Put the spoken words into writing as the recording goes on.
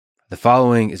The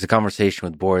following is a conversation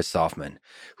with Boris Softman,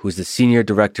 who is the Senior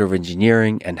Director of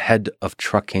Engineering and Head of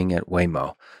Trucking at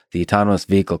Waymo, the autonomous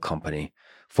vehicle company,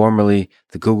 formerly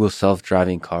the Google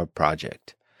Self-Driving Car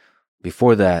Project.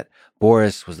 Before that,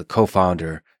 Boris was the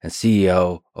co-founder and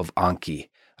CEO of Anki,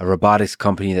 a robotics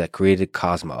company that created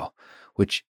Cosmo,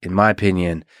 which, in my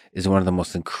opinion, is one of the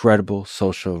most incredible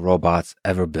social robots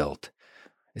ever built.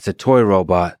 It's a toy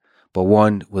robot, but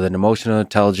one with an emotional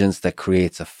intelligence that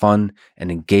creates a fun and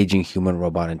engaging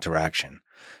human-robot interaction.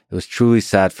 It was truly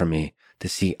sad for me to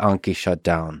see Anki shut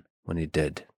down when it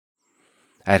did.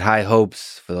 I had high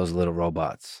hopes for those little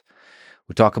robots.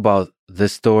 We talk about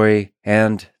this story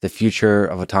and the future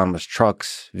of autonomous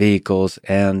trucks, vehicles,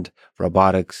 and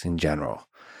robotics in general.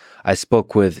 I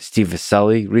spoke with Steve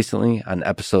Viscelli recently on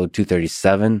episode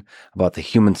 237 about the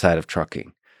human side of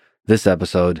trucking. This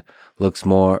episode looks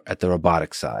more at the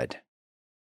robotic side.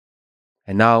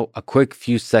 And now, a quick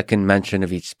few-second mention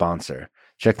of each sponsor.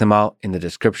 Check them out in the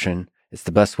description. It's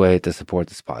the best way to support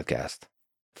this podcast.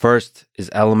 First is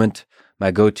Element,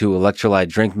 my go-to electrolyte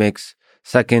drink mix.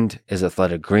 Second is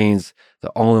Athletic Greens, the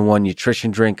all-in-one nutrition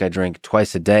drink I drink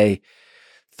twice a day.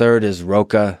 Third is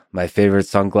Roka, my favorite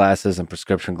sunglasses and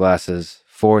prescription glasses.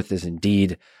 Fourth is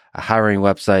Indeed, a hiring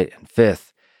website. And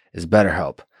fifth is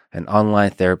BetterHelp, an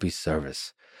online therapy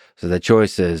service. So the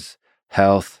choice is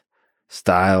health,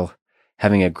 style,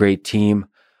 having a great team,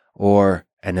 or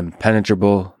an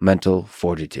impenetrable mental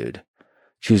fortitude.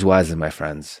 Choose wisely, my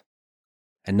friends.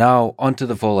 And now, onto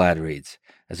the full ad reads.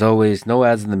 As always, no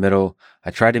ads in the middle.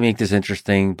 I try to make this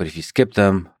interesting, but if you skip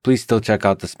them, please still check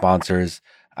out the sponsors.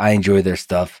 I enjoy their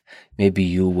stuff. Maybe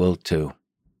you will too.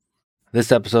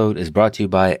 This episode is brought to you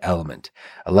by Element,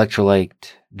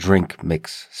 electrolyte drink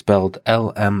mix, spelled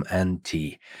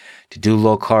LMNT. To do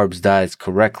low carbs diets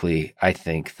correctly, I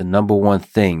think the number one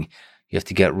thing you have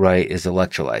to get right is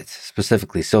electrolytes,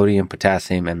 specifically sodium,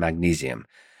 potassium, and magnesium.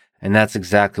 And that's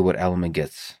exactly what Element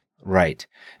gets right.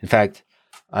 In fact,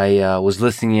 I was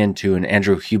listening into an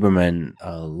Andrew Huberman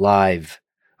live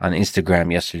on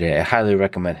Instagram yesterday. I highly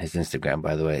recommend his Instagram,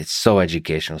 by the way. It's so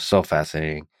educational, so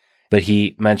fascinating. But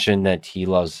he mentioned that he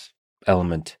loves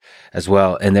Element as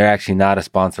well, and they're actually not a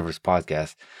sponsor of his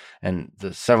podcast. And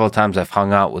the several times I've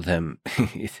hung out with him,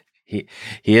 he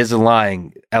isn't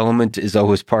lying. Element is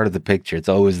always part of the picture. It's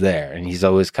always there, and he's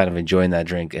always kind of enjoying that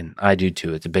drink, and I do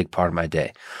too. It's a big part of my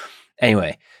day.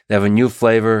 Anyway, they have a new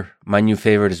flavor. My new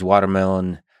favorite is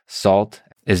watermelon salt.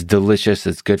 It's delicious.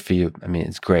 It's good for you. I mean,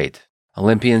 it's great.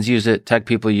 Olympians use it. Tech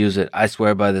people use it. I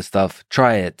swear by this stuff.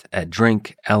 Try it at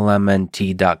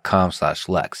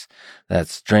drinklmnt.com/Lex.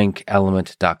 That's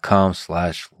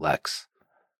drinkelement.com/Lex.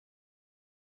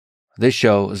 This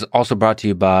show is also brought to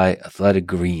you by Athletic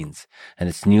Greens and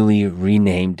its newly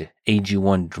renamed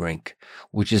AG1 drink,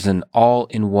 which is an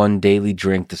all-in-one daily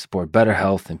drink to support better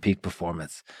health and peak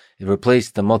performance. It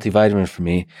replaced the multivitamin for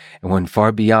me and went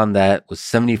far beyond that with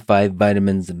 75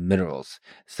 vitamins and minerals.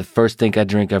 It's the first thing I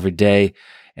drink every day.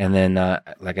 And then,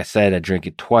 like I said, I drink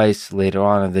it twice later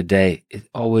on in the day. It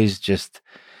always just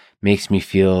makes me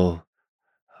feel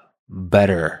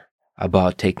better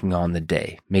about taking on the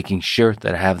day, making sure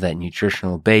that I have that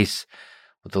nutritional base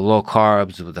with the low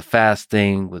carbs, with the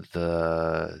fasting, with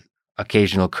the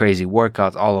occasional crazy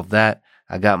workouts, all of that.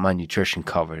 I got my nutrition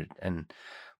covered. And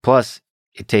plus,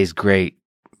 it tastes great.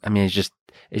 I mean, it's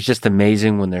just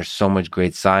amazing when there's so much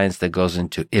great science that goes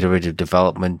into iterative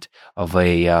development of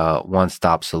a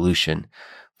one-stop solution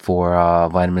for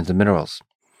vitamins and minerals.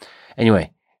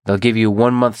 Anyway, they'll give you a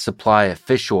 1-month supply of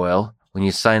fish oil when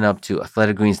you sign up to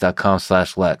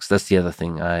athleticgreens.com/Lex. That's the other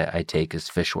thing I take is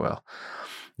fish oil.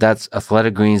 That's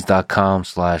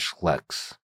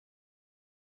athleticgreens.com/Lex.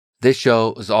 This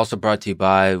show is also brought to you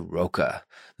by Roka,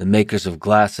 the makers of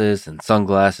glasses and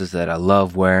sunglasses that I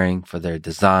love wearing for their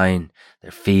design,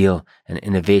 their feel, and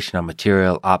innovation on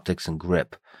material, optics, and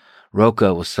grip.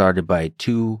 Roka was started by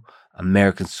 2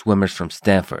 American swimmers from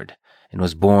Stanford and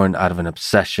was born out of an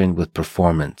obsession with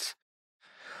performance.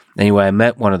 Anyway, I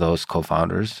met one of those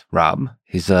co-founders, Rob.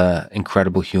 He's an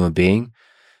incredible human being.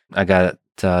 I got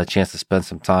a chance to spend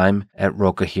some time at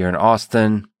Roka here in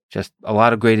Austin. Just a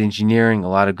lot of great engineering, a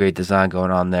lot of great design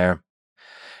going on there.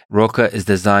 Roka is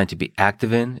designed to be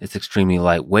active in. It's extremely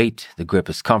lightweight. The grip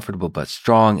is comfortable but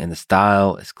strong, and the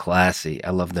style is classy. I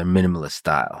love their minimalist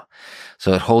style.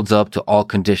 So it holds up to all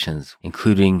conditions,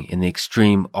 including in the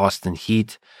extreme Austin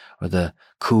heat or the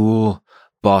cool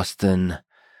Boston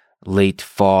late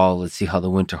fall. Let's see how the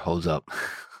winter holds up.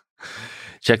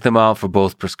 Check them out for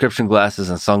both prescription glasses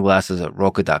and sunglasses at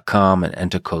Roka.com and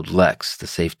enter code LEX to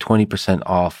save 20%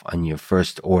 off on your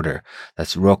first order.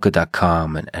 That's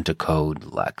Roka.com and enter code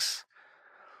LEX.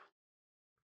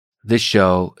 This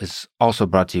show is also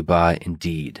brought to you by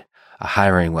Indeed, a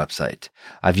hiring website.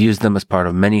 I've used them as part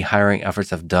of many hiring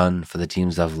efforts I've done for the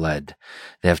teams I've led.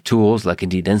 They have tools like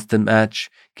Indeed Instant Match,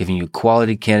 giving you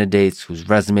quality candidates whose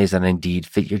resumes on Indeed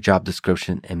fit your job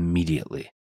description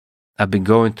immediately. I've been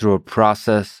going through a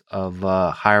process of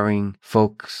hiring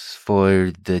folks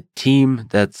for the team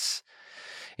that's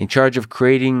in charge of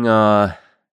creating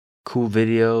cool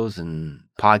videos and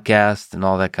podcasts and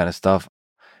all that kind of stuff.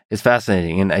 It's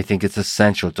fascinating, and I think it's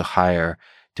essential to hire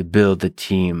to build a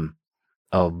team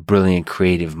of brilliant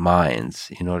creative minds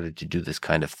in order to do this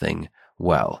kind of thing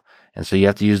well. And so you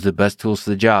have to use the best tools for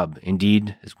the job.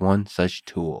 Indeed is one such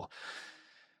tool.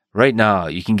 Right now,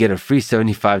 you can get a free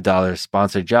 $75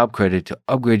 sponsored job credit to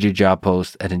upgrade your job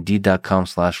post at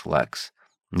Indeed.com/Lex.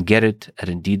 And get it at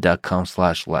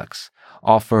Indeed.com/Lex.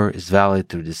 Offer is valid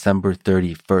through December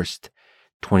 31st,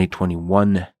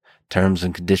 2021. Terms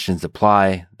and conditions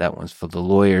apply. That one's for the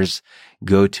lawyers.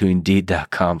 Go to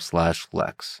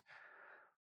Indeed.com/Lex.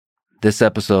 This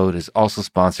episode is also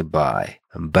sponsored by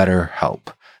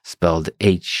BetterHelp, spelled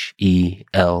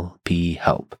H-E-L-P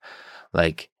help.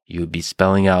 Like you would be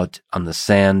spelling out on the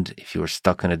sand if you were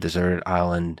stuck on a deserted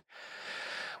island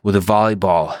with a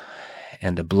volleyball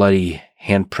and a bloody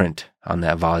handprint on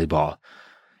that volleyball.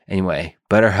 Anyway,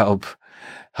 BetterHelp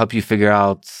help you figure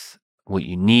out what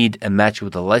you need and match you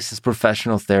with a licensed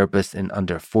professional therapist in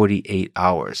under 48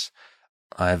 hours.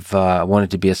 I've wanted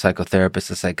to be a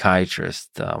psychotherapist, a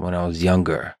psychiatrist when I was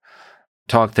younger.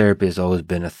 Talk therapy has always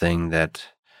been a thing that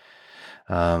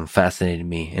fascinated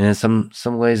me. And in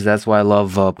some ways, that's why I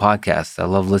love podcasts. I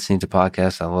love listening to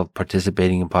podcasts. I love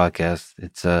participating in podcasts.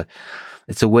 It's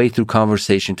a way through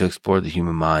conversation to explore the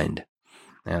human mind.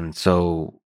 And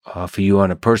so for you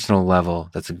on a personal level,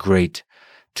 that's a great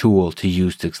tool to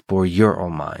use to explore your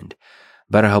own mind.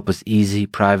 BetterHelp is easy,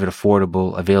 private,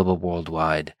 affordable, available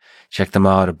worldwide. Check them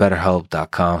out at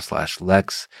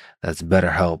betterhelp.com/Lex. That's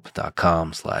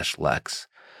betterhelp.com/Lex.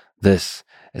 This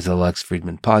is the Lex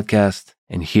Friedman Podcast,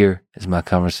 and here is my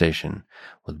conversation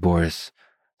with Boris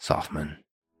Soffman.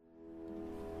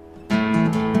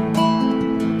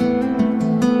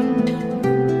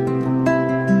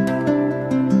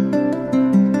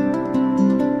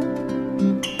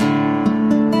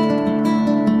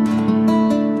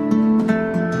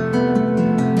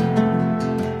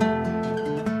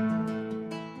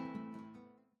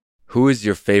 Who is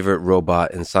your favorite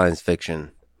robot in science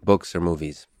fiction, books or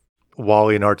movies?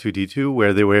 WALL-E and R2-D2,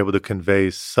 where they were able to convey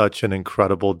such an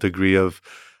incredible degree of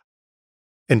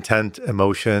intent,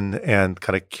 emotion, and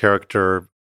kind of character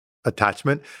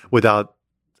attachment without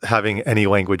having any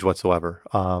language whatsoever,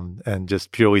 and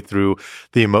just purely through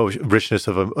the richness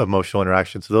of emotional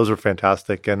interaction. So those were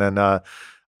fantastic. And then the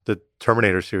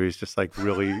Terminator series, just like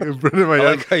really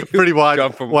pretty wide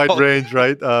range,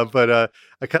 right? But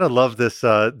I kind of love this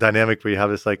dynamic where you have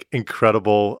this like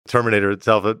incredible Terminator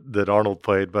itself that Arnold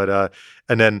played, but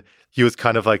and then he was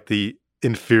kind of like the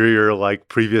inferior like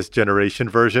previous generation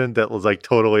version that was like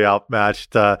totally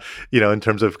outmatched, in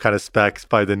terms of kind of specs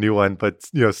by the new one, but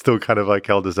still kind of like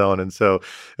held his own. And so it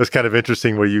was kind of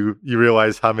interesting where you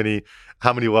realize how many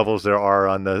levels there are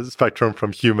on the spectrum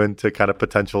from human to kind of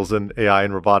potentials in AI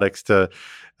and robotics to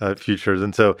futures.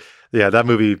 And so, yeah, that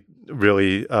movie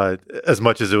really, as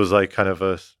much as it was like kind of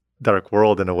a dark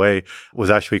world in a way,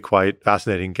 was actually quite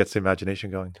fascinating, gets the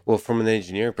imagination going. Well, from an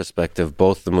engineering perspective,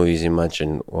 both the movies you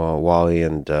mentioned, WALL-E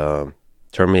and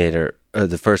Terminator,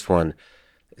 the first one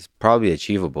is probably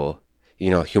achievable.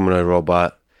 Humanoid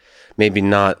robot, maybe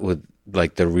not with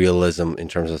like the realism in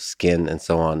terms of skin and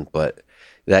so on, but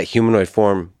that humanoid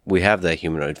form, we have that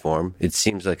humanoid form. It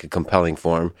seems like a compelling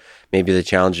form. Maybe the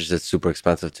challenge is it's super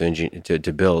expensive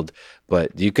to build,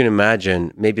 but you can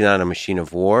imagine, maybe not a machine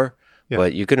of war,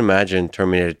 but you can imagine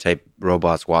Terminator-type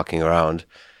robots walking around.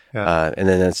 Yeah. And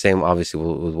then the same, obviously,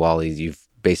 with WALL-E. You've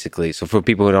basically, so for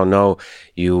people who don't know,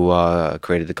 you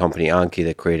created the company Anki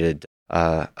that created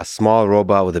a small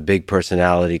robot with a big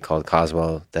personality called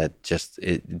Cosmo that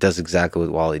it does exactly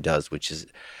what WALL-E does, which is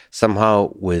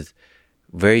somehow with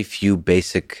very few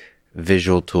basic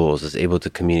visual tools is able to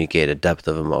communicate a depth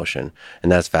of emotion. And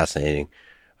that's fascinating.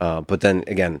 But then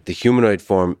again, the humanoid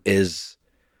form is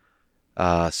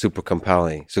super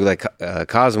compelling. So like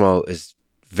Cosmo is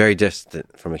very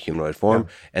distant from a humanoid form,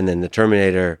 and then the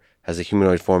Terminator has a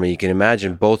humanoid form, and you can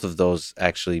imagine both of those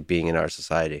actually being in our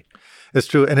society. It's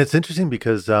true, and it's interesting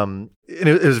because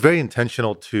it was very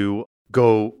intentional to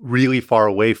go really far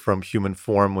away from human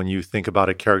form when you think about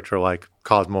a character like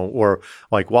Cosmo or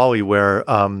like WALL-E, where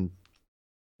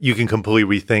you can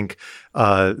completely rethink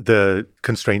the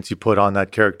constraints you put on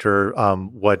that character,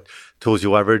 what tools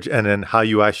you leverage, and then how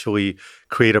you actually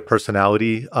create a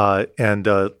personality and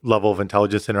a level of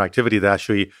intelligence interactivity that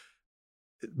actually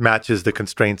matches the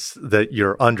constraints that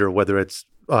you're under, whether it's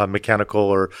mechanical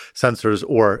or sensors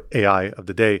or AI of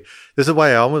the day. This is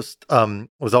why I almost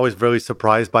was always very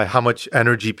surprised by how much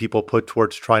energy people put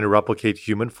towards trying to replicate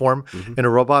human form in a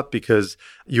robot, because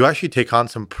you actually take on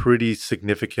some pretty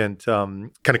significant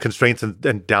kind of constraints and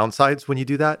downsides when you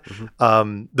do that.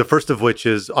 The first of which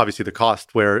is obviously the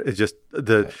cost, where it's just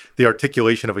the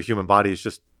articulation of a human body is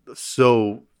just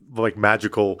so like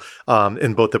magical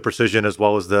in both the precision as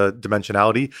well as the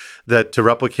dimensionality, that to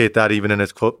replicate that even in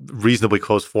its reasonably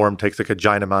close form takes like a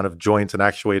giant amount of joints and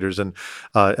actuators and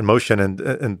motion and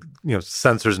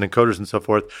sensors and encoders and so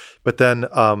forth. But then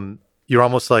you're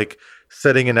almost like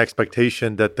setting an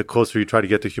expectation that the closer you try to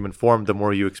get to human form, the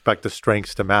more you expect the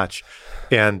strengths to match,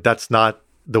 and that's not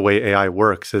the way AI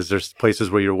works. Is there's places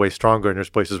where you're way stronger and there's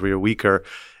places where you're weaker,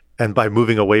 and by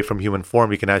moving away from human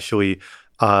form, you can actually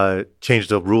change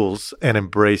the rules and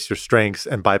embrace your strengths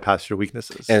and bypass your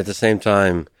weaknesses. And at the same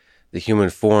time, the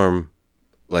human form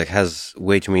like has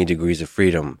way too many degrees of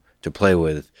freedom to play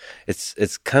with.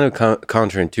 It's kind of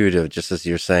counterintuitive, just as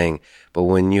you're saying. But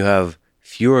when you have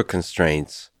fewer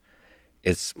constraints,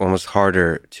 it's almost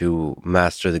harder to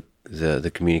master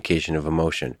the communication of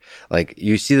emotion. Like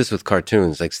you see this with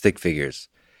cartoons, like stick figures.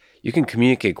 You can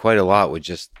communicate quite a lot with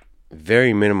just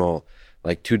very minimal,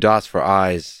 like 2 dots for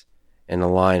eyes and a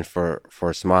line for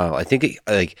a smile. I think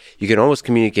like you can almost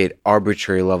communicate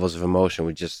arbitrary levels of emotion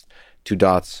with just 2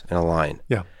 dots and a line.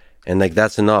 Yeah. And like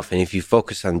that's enough. And if you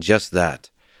focus on just that,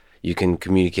 you can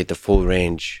communicate the full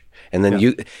range. And then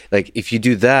you like if you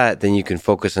do that, then you can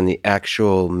focus on the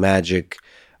actual magic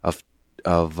of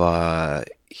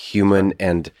human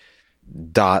and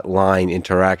dot line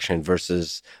interaction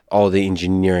versus all the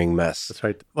engineering mess. That's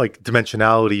right. Like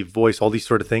dimensionality, voice, all these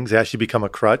sort of things, they actually become a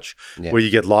crutch where you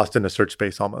get lost in a search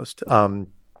space almost.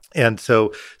 And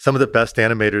so some of the best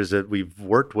animators that we've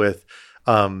worked with,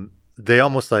 they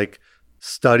almost like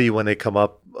study when they come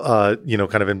up,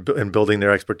 kind of in building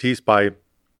their expertise by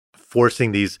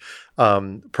forcing these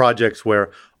projects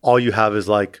where all you have is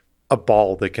like a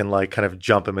ball that can like kind of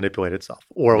jump and manipulate itself,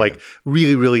 or like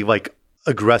really, really like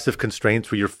aggressive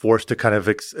constraints where you're forced to kind of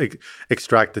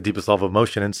extract the deepest level of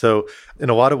emotion. And so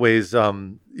in a lot of ways,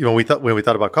 when we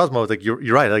thought about Cosmo, I was like, you're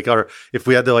right. Like if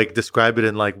we had to like describe it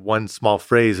in like one small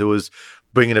phrase, it was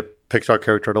bringing a Pixar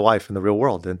character to life in the real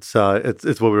world. It's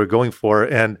what we were going for.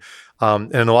 And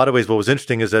in a lot of ways, what was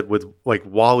interesting is that with like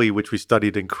WALL-E, which we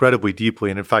studied incredibly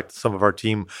deeply, and in fact, some of our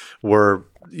team were,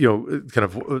 kind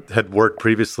of had worked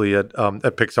previously at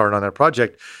Pixar and on that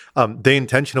project. They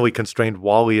intentionally constrained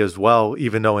WALL-E as well,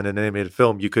 even though in an animated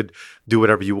film you could do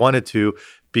whatever you wanted to,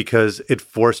 because it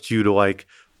forced you to like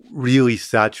really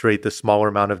saturate the smaller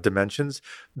amount of dimensions,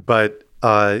 but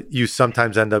you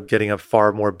sometimes end up getting a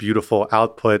far more beautiful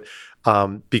output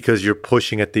because you're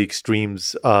pushing at the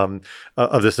extremes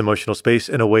of this emotional space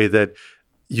in a way that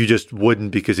you just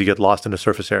wouldn't, because you get lost in the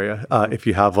surface area if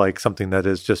you have like something that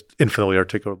is just infinitely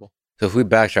articulable. So if we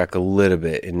backtrack a little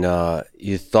bit, and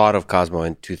you thought of Cosmo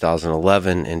in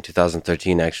 2011, and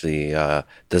 2013 actually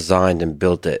designed and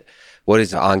built it. What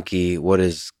is Anki? What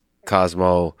is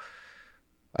Cosmo?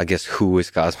 I guess who is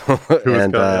Cosmo?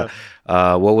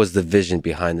 What was the vision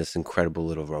behind this incredible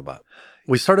little robot?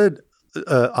 We started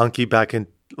Anki back in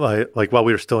like while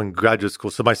we were still in graduate school.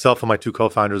 So myself and my 2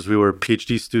 co-founders, we were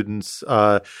PhD students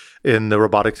in the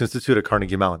Robotics Institute at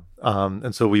Carnegie Mellon.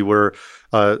 And so we were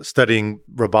studying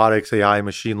robotics, AI,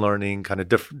 machine learning, kind of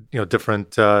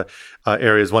different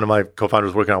areas. One of my co-founders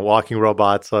was working on walking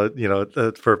robots, for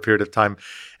a period of time.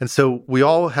 And so we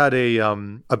all had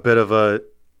a bit of a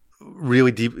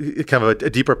really deep, kind of a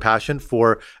deeper passion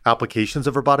for applications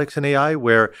of robotics and AI,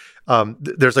 where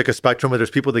there's like a spectrum where there's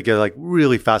people that get like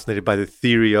really fascinated by the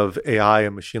theory of AI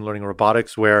and machine learning and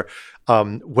robotics, where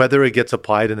whether it gets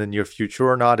applied in the near future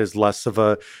or not is less of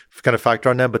a kind of factor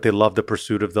on them, but they love the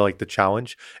pursuit of the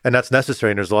challenge, and that's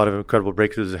necessary. And there's a lot of incredible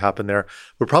breakthroughs that happen there.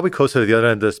 We're probably closer to the other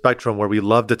end of the spectrum, where we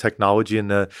love the technology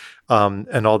and the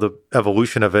and all the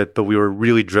evolution of it, but we were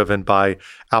really driven by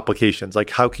applications. Like,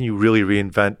 how can you really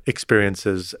reinvent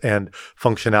experiences and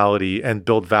functionality and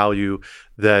build value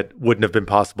that wouldn't have been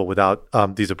possible without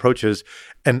these approaches?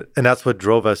 And that's what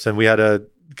drove us. And we had a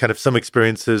kind of some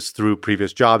experiences through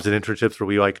previous jobs and internships where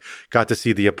we like got to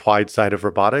see the applied side of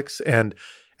robotics. And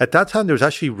at that time, there was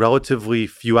actually relatively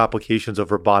few applications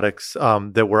of robotics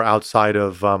that were outside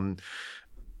of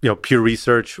pure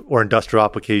research or industrial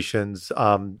applications,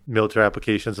 military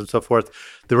applications, and so forth.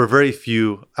 There were very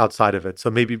few outside of it.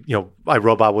 So maybe,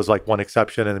 iRobot was like one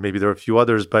exception, and maybe there were a few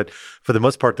others, but for the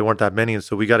most part, there weren't that many. And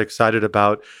so we got excited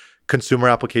about consumer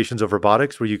applications of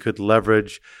robotics where you could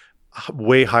leverage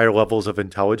way higher levels of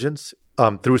intelligence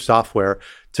through software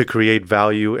to create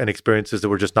value and experiences that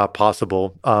were just not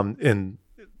possible in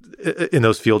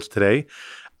those fields today.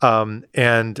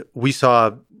 And we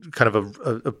saw kind of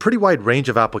a pretty wide range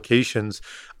of applications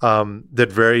that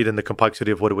varied in the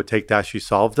complexity of what it would take to actually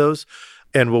solve those.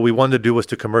 And what we wanted to do was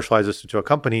to commercialize this into a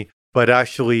company, but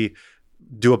actually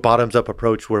do a bottoms-up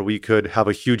approach where we could have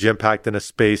a huge impact in a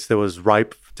space that was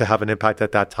ripe to have an impact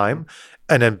at that time,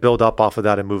 and then build up off of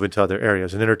that and move into other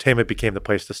areas. And entertainment became the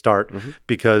place to start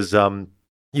because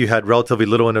you had relatively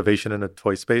little innovation in the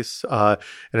toy space and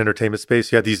entertainment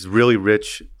space. You had these really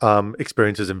rich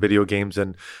experiences in video games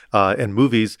and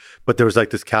movies, but there was like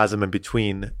this chasm in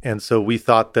between. And so we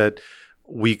thought that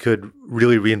we could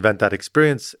really reinvent that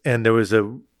experience. And there was a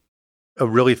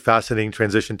really fascinating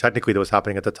transition technically that was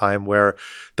happening at the time where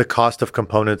the cost of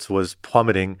components was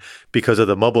plummeting because of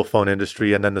the mobile phone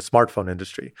industry and then the smartphone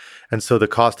industry. And so the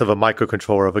cost of a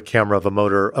microcontroller, of a camera, of a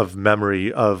motor, of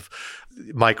memory, of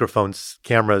microphones,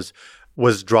 cameras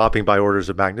was dropping by orders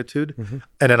of magnitude.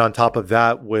 And then on top of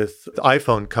that, with the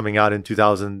iPhone coming out in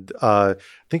 2000, I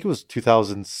think it was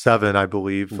 2007, I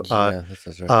believe. That's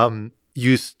right.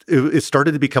 It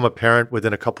started to become apparent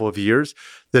within a couple of years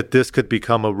that this could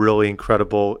become a really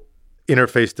incredible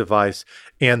interface device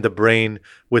and the brain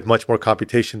with much more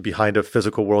computation behind a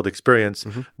physical world experience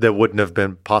that wouldn't have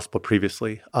been possible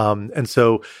previously. And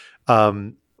so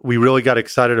we really got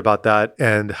excited about that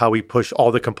and how we push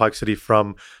all the complexity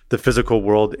from the physical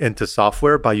world into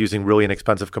software by using really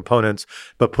inexpensive components,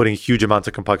 but putting huge amounts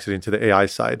of complexity into the AI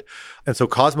side. And so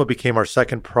Cosmo became our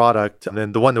second product, and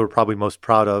then the one that we're probably most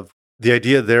proud of. The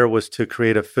idea there was to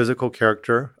create a physical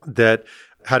character that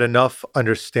had enough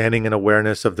understanding and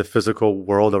awareness of the physical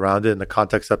world around it and the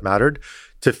context that mattered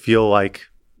to feel like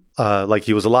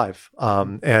he was alive,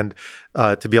 and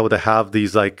to be able to have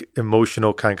these like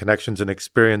emotional kind of connections and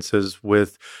experiences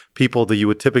with people that you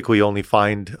would typically only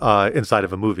find inside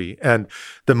of a movie. And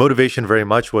the motivation very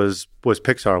much was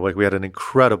Pixar. Like we had an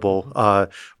incredible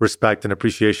respect and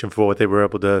appreciation for what they were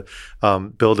able to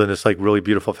build in this like really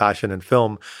beautiful fashion and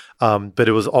film. But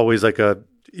it was always like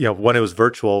one, it was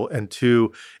virtual, and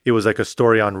two, it was like a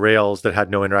story on rails that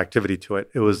had no interactivity to it.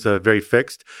 It was very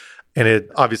fixed. And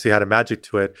it obviously had a magic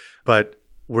to it, but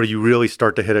where you really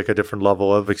start to hit like a different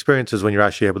level of experiences when you're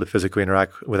actually able to physically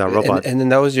interact with our robot. And then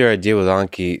that was your idea with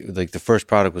Anki. Like the first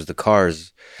product was the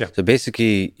cars. Yeah. So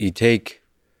basically, you take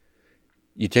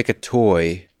a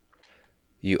toy,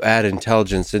 you add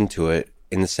intelligence into it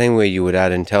in the same way you would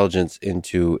add intelligence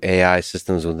into AI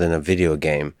systems within a video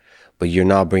game, but you're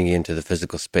now bringing it into the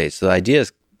physical space. So the idea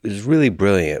is really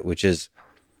brilliant, which is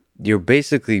you're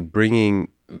basically bringing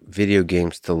video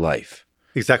games to life.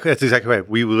 Exactly. That's exactly right.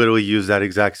 We literally use that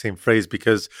exact same phrase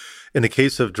because in the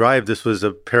case of Drive, this was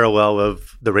a parallel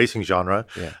of the racing genre.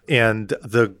 Yeah. And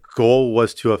the goal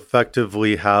was to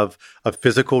effectively have a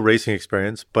physical racing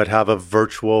experience, but have a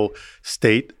virtual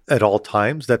state at all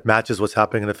times that matches what's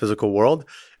happening in the physical world.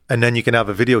 And then you can have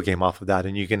a video game off of that,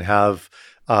 and you can have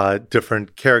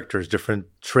different characters, different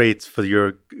traits for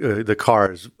the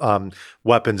cars,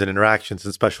 weapons and interactions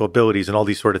and special abilities and all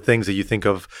these sort of things that you think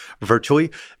of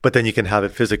virtually, but then you can have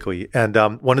it physically. And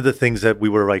one of the things that we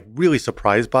were like really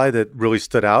surprised by that really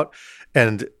stood out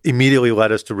and immediately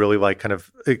led us to really like kind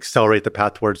of accelerate the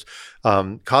path towards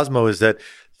Cosmo is that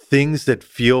things that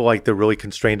feel like they're really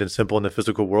constrained and simple in the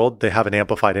physical world, they have an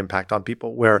amplified impact on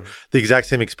people where the exact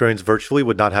same experience virtually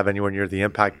would not have anywhere near the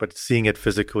impact, but seeing it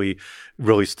physically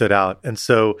really stood out. And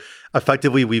so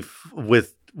effectively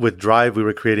with Drive, we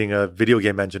were creating a video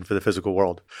game engine for the physical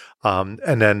world.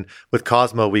 And then with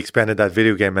Cosmo, we expanded that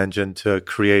video game engine to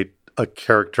create a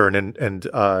character and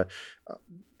kind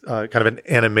of an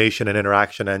animation and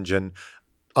interaction engine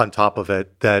on top of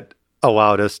it that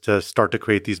allowed us to start to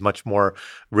create these much more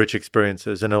rich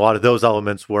experiences. And a lot of those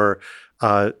elements were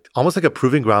almost like a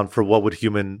proving ground for what would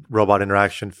human-robot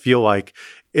interaction feel like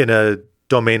in a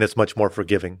domain that's much more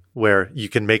forgiving, where you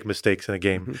can make mistakes in a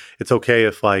game. It's okay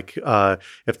if a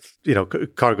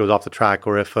car goes off the track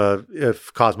or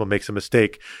if Cosmo makes a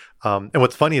mistake. And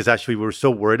what's funny is actually we were so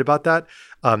worried about that.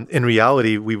 In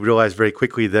reality, we realized very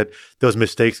quickly that those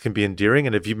mistakes can be endearing.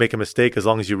 And if you make a mistake, as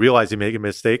long as you realize you make a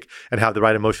mistake and have the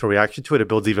right emotional reaction to it, it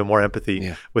builds even more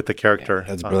empathy with the character. Yeah,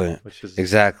 that's brilliant.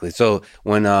 Exactly. So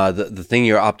when the thing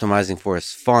you're optimizing for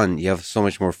is fun, you have so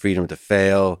much more freedom to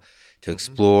fail, to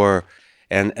explore.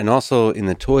 And also in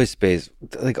the toy space,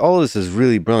 like all of this is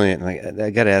really brilliant. And I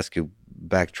got to ask you,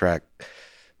 backtrack.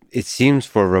 It seems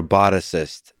for a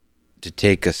roboticist to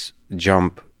take a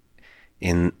jump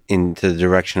into the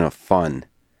direction of fun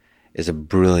is a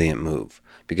brilliant move,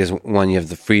 because one, you have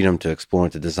the freedom to explore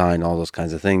and to design all those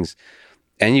kinds of things,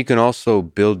 and you can also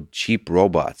build cheap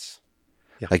robots.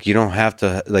 Yeah. Like you don't have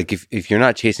to, like if you're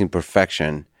not chasing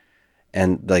perfection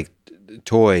and like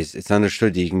toys, it's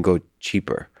understood that you can go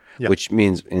cheaper. Yeah. Which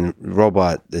means in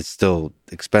robot, it's still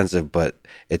expensive, but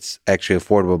it's actually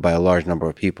affordable by a large number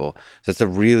of people. So it's a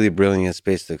really brilliant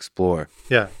space to explore.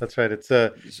 Yeah, that's right. It's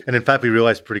and in fact, we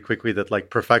realized pretty quickly that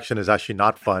like perfection is actually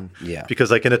not fun. Yeah.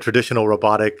 Because like in a traditional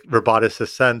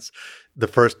roboticist sense, the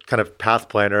first kind of path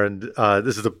planner, and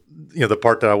this is the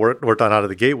part that I worked on out of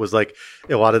the gate, was like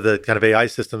a lot of the kind of AI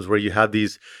systems where you have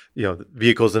these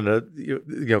vehicles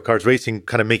and cars racing,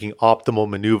 kind of making optimal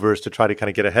maneuvers to try to kind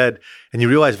of get ahead, and you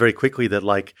realize very quickly that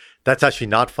like that's actually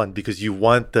not fun, because you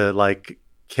want the like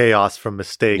chaos from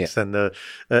mistakes,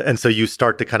 and so you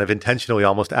start to kind of intentionally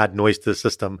almost add noise to the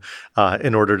system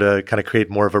in order to kind of create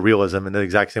more of a realism, in the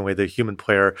exact same way the human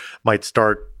player might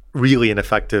start really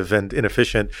ineffective and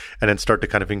inefficient, and then start to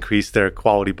kind of increase their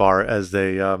quality bar as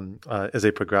they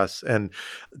progress. And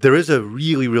there is a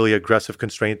really, really aggressive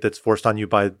constraint that's forced on you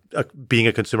by being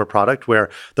a consumer product, where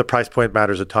the price point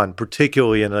matters a ton,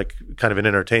 particularly in like kind of an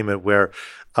entertainment where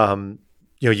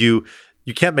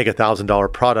you can't make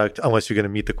 $1,000 product unless you're going to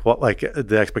meet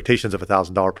the expectations of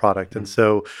 $1,000 product. And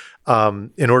so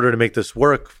in order to make this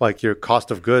work, like your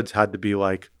cost of goods had to be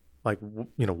like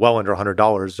well under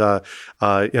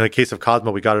 $100. In the case of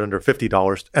Cosmo, we got it under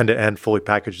 $50 end to end, fully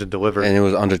packaged and delivered, and it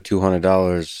was under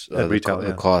 $200 at retail.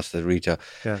 The cost at retail.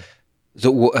 Yeah.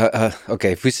 So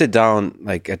okay, if we sit down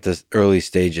like at the early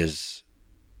stages,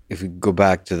 if we go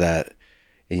back to that,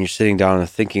 and you're sitting down and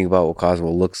thinking about what Cosmo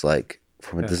looks like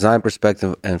from a design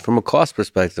perspective and from a cost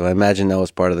perspective, I imagine that was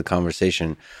part of the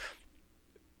conversation.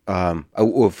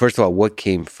 Well, first of all, what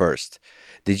came first?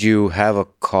 Did you have a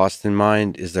cost in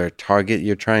mind? Is there a target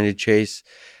you're trying to chase?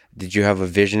 Did you have a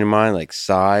vision in mind, like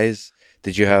size?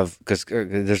 Did you have, because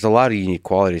there's a lot of unique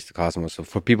qualities to Cosmo. So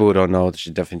for people who don't know, they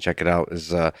should definitely check it out.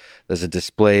 There's a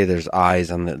display, there's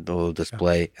eyes on the little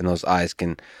display, and those eyes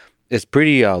it's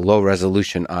pretty low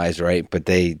resolution eyes, right? But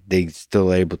they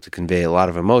still are able to convey a lot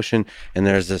of emotion. And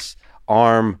there's this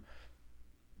arm,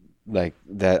 like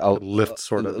that lift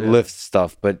sort of lift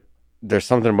stuff, but there's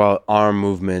something about arm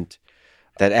movement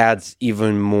that adds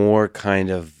even more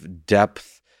kind of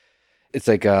depth. It's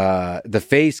like the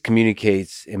face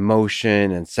communicates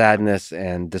emotion and sadness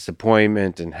and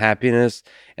disappointment and happiness,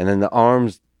 and then the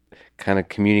arms kind of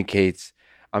communicates,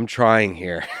 I'm trying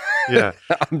here. Yeah.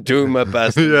 I'm doing my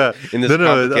best in this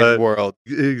complicated world.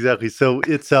 Exactly. So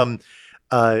it's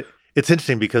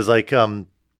interesting because like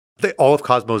all of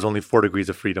Cosmo is only 4 degrees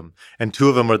of freedom, and 2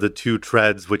 of them are the 2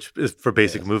 treads, which is for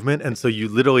basic movement. And so you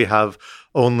literally have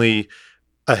only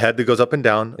a head that goes up and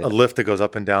down, a lift that goes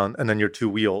up and down, and then your 2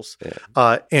 wheels.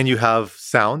 And you have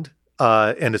sound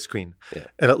and a screen,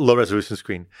 and a low resolution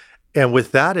screen. And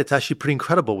with that, it's actually pretty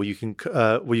incredible what you can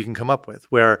come up with.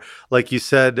 Where, like you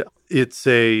said, it's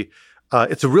a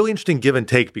really interesting give and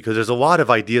take, because there's a lot of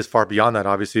ideas far beyond that,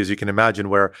 obviously, as you can imagine,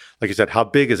 where, like you said, how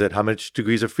big is it? How much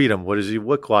degrees of freedom? What does he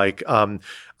look like? What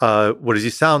does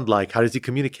he sound like? How does he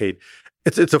communicate?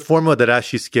 It's a formula that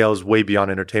actually scales way beyond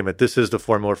entertainment. This is the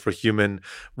formula for human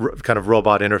kind of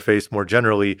robot interface more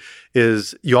generally,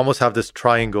 is you almost have this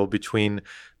triangle between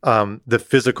the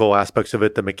physical aspects of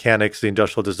it, the mechanics, the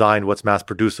industrial design, what's mass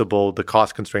producible, the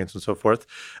cost constraints, and so forth.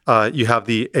 You have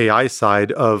the AI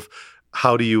side of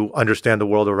how do you understand the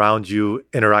world around you,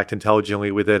 interact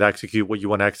intelligently with it, execute what you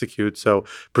want to execute, so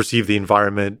perceive the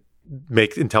environment,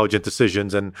 make intelligent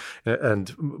decisions, and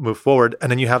move forward. And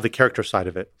then you have the character side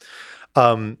of it.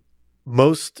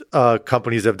 Most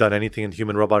companies that have done anything in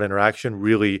human-robot interaction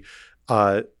really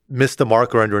miss the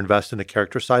mark or underinvest in the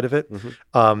character side of it.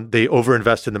 They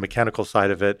overinvest in the mechanical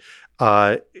side of it,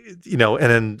 and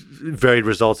then varied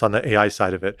results on the AI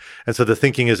side of it. And so the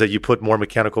thinking is that you put more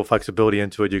mechanical flexibility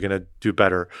into it, you're going to do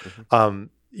better.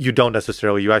 You don't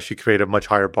necessarily. You actually create a much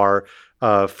higher bar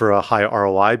for a high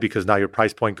ROI, because now your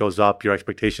price point goes up, your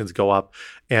expectations go up,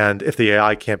 and if the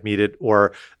AI can't meet it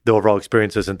or the overall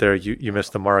experience isn't there, you miss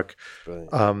the mark.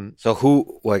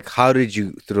 So how did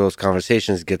you, through those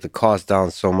conversations, get the cost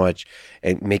down so much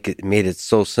and made it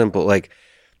so simple? Like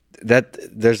that,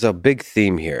 there's a big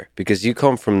theme here, because you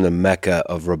come from the mecca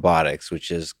of robotics,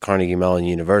 which is Carnegie Mellon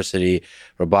University.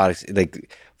 Robotics,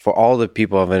 like for all the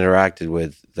people I've interacted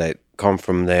with that come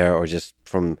from there, or just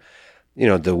from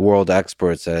the world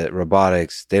experts at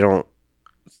robotics, they don't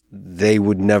they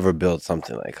would never build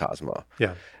something like Cosmo.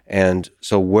 Yeah. And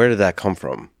so where did that come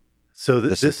from? So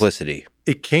The simplicity.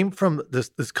 It came from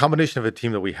this combination of a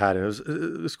team that we had, and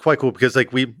it was quite cool because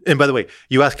like and by the way,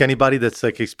 you ask anybody that's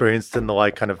like experienced in the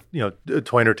like kind of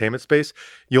toy entertainment space,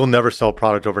 you'll never sell a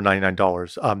product over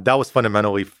 $99. That was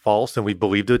fundamentally false, and we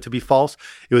believed it to be false.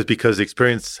 It was because the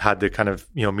experience had to kind of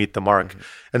meet the mark,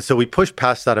 and so we pushed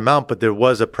past that amount. But there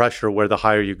was a pressure where the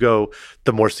higher you go,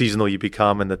 the more seasonal you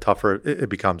become, and the tougher it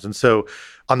becomes. And so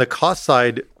on the cost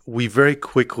side, we very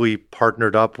quickly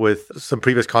partnered up with some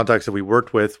previous contacts that we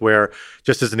worked with where,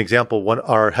 just as an example,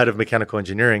 our head of mechanical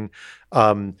engineering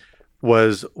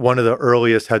was one of the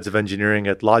earliest heads of engineering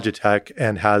at Logitech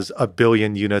and has 1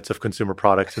 billion units of consumer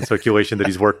products in circulation that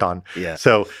he's worked on. Yeah.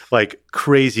 So like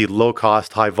crazy low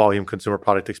cost, high volume consumer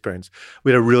product experience.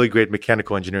 We had a really great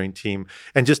mechanical engineering team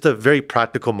and just a very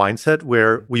practical mindset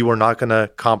where we were not going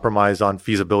to compromise on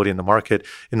feasibility in the market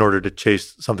in order to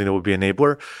chase something that would be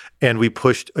enabler. And we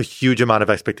pushed a huge amount of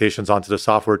expectations onto the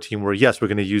software team where, yes, we're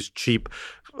going to use cheap,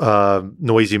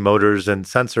 noisy motors and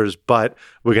sensors, but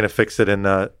we're going to fix it in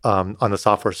the on the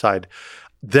software side.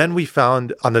 Then we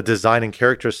found on the design and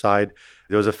character side,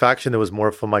 there was a faction that was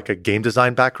more from like a game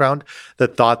design background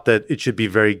that thought that it should be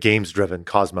very games driven,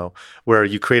 Cosmo, where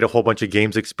you create a whole bunch of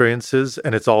games experiences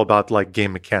and it's all about like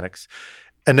game mechanics.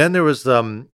 And then there was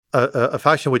a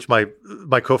faction which my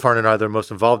co-founder and I that are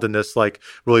most involved in this like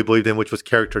really believed in, which was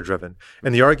character driven.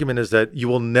 And the argument is that you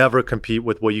will never compete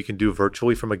with what you can do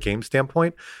virtually from a game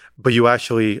standpoint, but you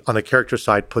actually on the character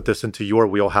side put this into your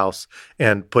wheelhouse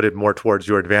and put it more towards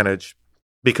your advantage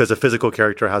because a physical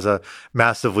character has a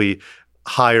massively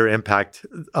higher impact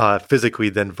physically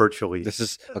than virtually. This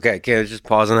is okay. Can I just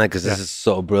pause on that because this is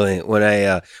so brilliant. When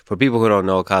I for people who don't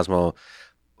know, Cosmo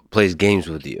plays games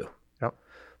with you.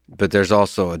 But there's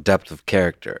also a depth of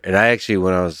character. And I actually,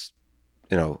 when I was,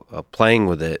 playing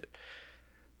with it,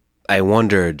 I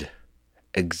wondered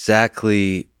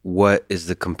exactly what is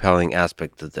the compelling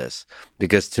aspect of this.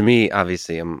 Because to me,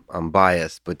 obviously, I'm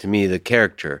biased, but to me, the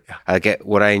character,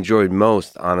 what I enjoyed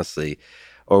most, honestly,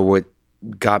 or what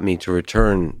got me to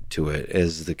return to it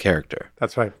is the character.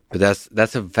 That's right. But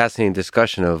that's a fascinating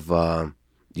discussion of,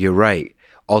 you're right.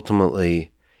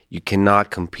 Ultimately, you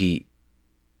cannot compete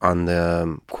on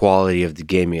the quality of the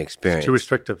gaming experience. It's too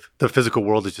restrictive. The physical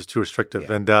world is just too restrictive.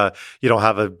 Yeah. And you don't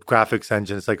have a graphics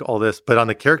engine. It's like all this. But on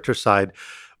the character side,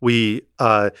 we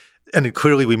and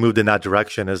clearly we moved in that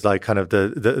direction as like kind of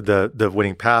the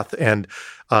winning path. And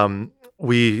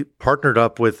we partnered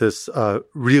up with this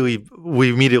we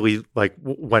immediately like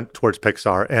went towards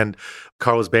Pixar. And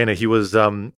Carlos Baena, he was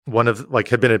one of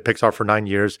had been at Pixar for 9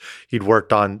 years. He'd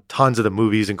worked on tons of the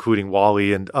movies, including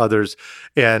WALL-E and others.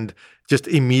 And just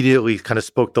immediately kind of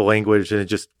spoke the language and it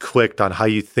just clicked on how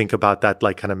you think about that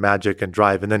like kind of magic and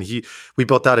drive. And then we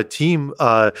built out a team,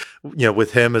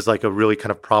 with him as like a really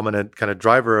kind of prominent kind of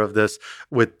driver of this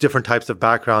with different types of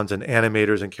backgrounds and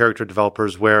animators and character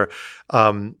developers where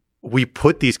we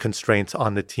put these constraints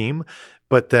on the team,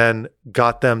 but then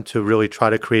got them to really try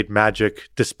to create magic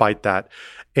despite that.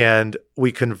 And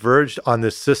we converged on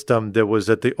this system that was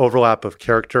at the overlap of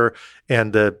character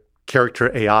and the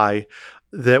character AI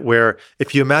that where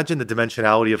if you imagine the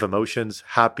dimensionality of emotions,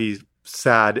 happy,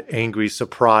 sad, angry,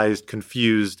 surprised,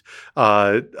 confused,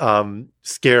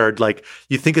 scared, like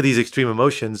you think of these extreme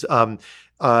emotions,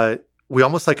 we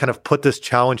almost like kind of put this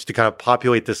challenge to kind of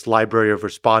populate this library of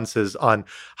responses on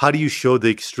how do you show the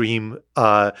extreme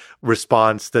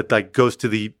response that like goes to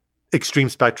the extreme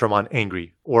spectrum on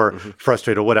angry or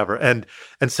frustrated or whatever. And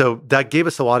so that gave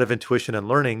us a lot of intuition and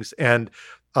learnings. And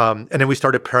then we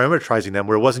started parameterizing them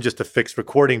where it wasn't just a fixed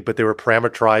recording, but they were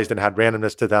parameterized and had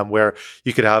randomness to them where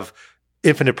you could have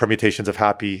infinite permutations of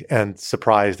happy and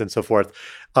surprised and so forth.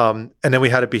 And then we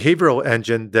had a behavioral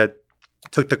engine that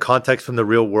took the context from the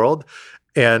real world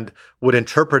and would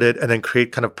interpret it and then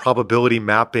create kind of probability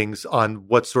mappings on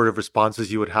what sort of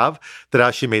responses you would have that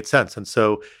actually made sense. And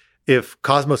so if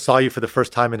Cosmo saw you for the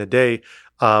first time in a day,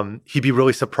 he'd be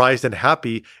really surprised and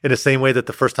happy in the same way that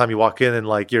the first time you walk in and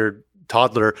like your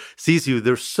toddler sees you,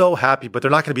 they're so happy, but they're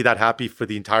not going to be that happy for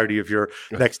the entirety of your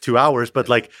next 2 hours. But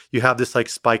like you have this like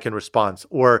spike in response.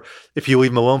 Or if you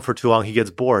leave him alone for too long, he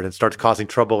gets bored and starts causing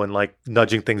trouble and like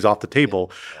nudging things off the table.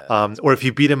 Or if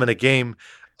you beat him in a game,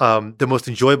 the most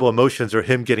enjoyable emotions are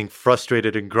him getting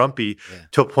frustrated and grumpy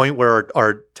to a point where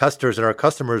our testers and our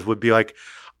customers would be like,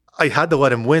 I had to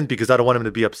let him win because I don't want him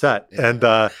to be upset.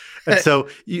 Yeah. And so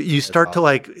you start to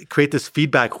like create this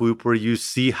feedback loop where you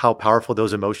see how powerful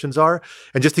those emotions are.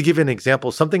 And just to give you an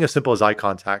example, something as simple as eye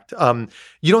contact.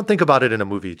 You don't think about it in a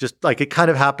movie, just like it kind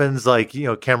of happens, like, you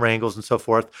know, camera angles and so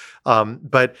forth.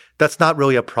 But that's not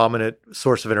really a prominent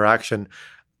source of interaction.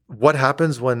 What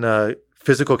happens when a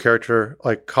physical character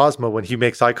like Cosmo, when he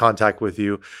makes eye contact with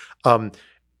you,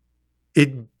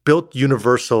 it built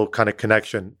universal kind of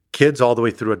connection, kids all the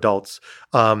way through adults.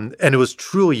 And it was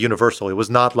truly universal. It was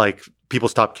not like people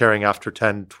stopped caring after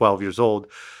 10, 12 years old.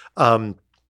 And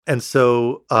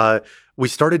so we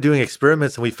started doing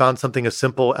experiments, and we found something as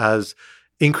simple as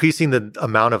increasing the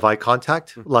amount of eye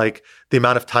contact, like the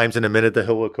amount of times in a minute that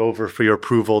he'll look over for your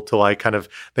approval to like kind of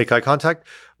make eye contact.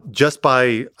 Just by,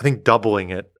 I think, doubling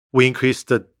it, we increased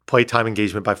the playtime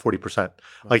engagement by 40%.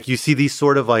 Like you see these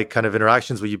sort of like kind of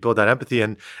interactions where you build that empathy.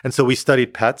 And so we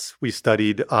studied pets, we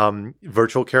studied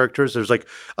virtual characters. There's like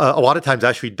a lot of times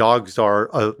actually dogs are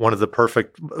one of the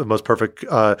most perfect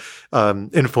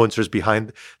influencers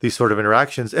behind these sort of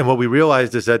interactions. And what we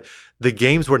realized is that the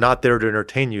games were not there to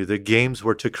entertain you. The games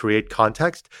were to create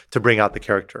context to bring out the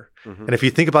character. Mm-hmm. And if you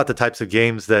think about the types of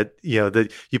games that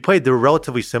you played, they were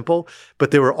relatively simple, but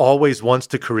they were always ones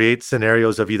to create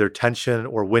scenarios of either tension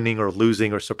or winning or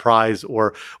losing or surprise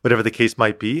or whatever the case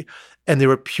might be. And they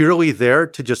were purely there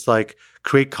to just like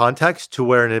create context to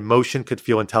where an emotion could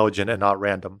feel intelligent and not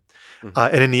random. Mm-hmm.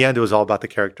 And in the end, it was all about the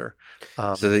character.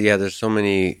 There's so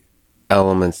many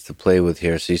elements to play with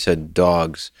here. So you said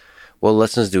dogs. What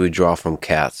lessons do we draw from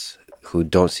cats who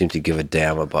don't seem to give a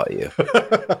damn about you?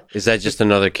 Is that just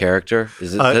another character?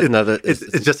 Is it another? It's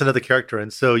just another character.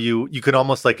 And so you can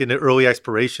almost like in the early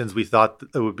explorations, we thought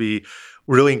it would be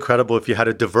really incredible if you had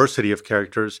a diversity of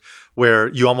characters where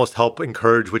you almost help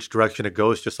encourage which direction it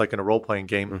goes, just like in a role-playing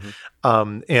game.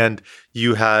 Mm-hmm. And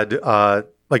you had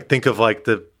like think of like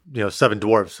the Seven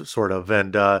Dwarfs sort of,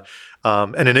 and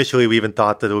initially we even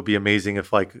thought that it would be amazing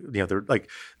if like they're like.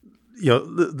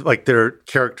 Like their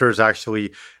characters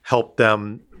actually help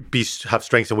them have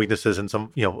strengths and weaknesses, and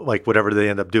some, like whatever they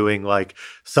end up doing. Like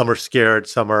some are scared,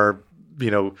 some are,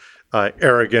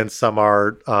 arrogant, some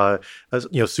are,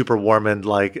 super warm and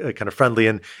like kind of friendly.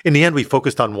 And in the end, we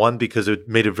focused on one because it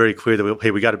made it very clear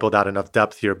that we got to build out enough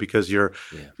depth here because you're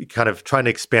kind of trying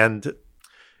to expand.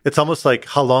 It's almost like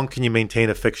how long can you maintain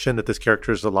a fiction that this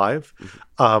character is alive,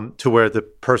 to where the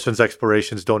person's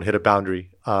explorations don't hit a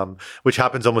boundary, which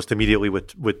happens almost immediately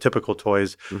with typical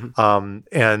toys,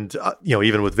 and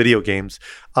even with video games.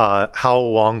 How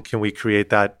long can we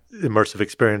create that immersive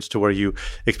experience to where you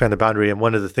expand the boundary? And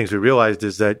one of the things we realized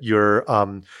is that you're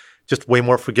just way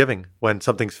more forgiving when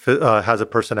something has a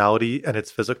personality and it's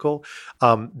physical.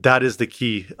 That is the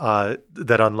key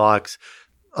that unlocks.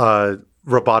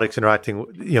 Robotics interacting,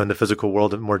 in the physical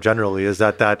world more generally, is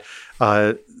that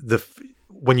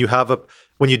when you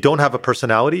don't have a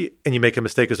personality and you make a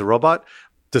mistake as a robot,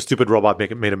 the stupid robot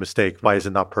made a mistake. Why is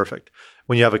it not perfect?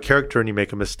 When you have a character and you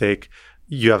make a mistake,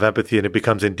 you have empathy and it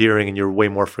becomes endearing and you're way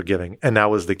more forgiving. And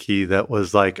that was the key that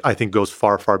was like, I think goes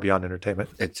far, far beyond entertainment.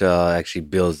 It actually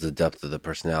builds the depth of the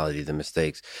personality, the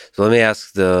mistakes. So let me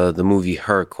ask the movie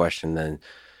Her question then.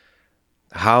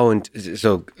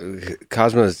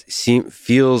 Cosmos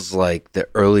feels like the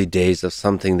early days of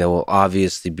something that will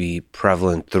obviously be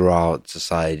prevalent throughout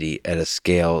society at a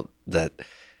scale that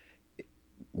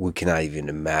we cannot even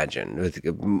imagine.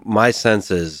 My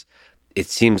sense is it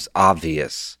seems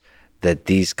obvious that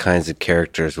these kinds of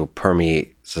characters will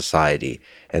permeate society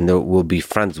and that we'll be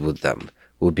friends with them.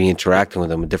 We'll be interacting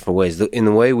with them in different ways. In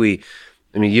the way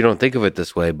you don't think of it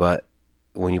this way, but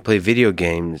when you play video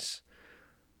games,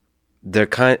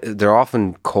 they're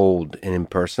often cold and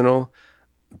impersonal,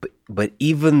 but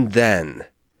even then,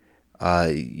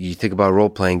 you think about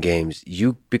role-playing games,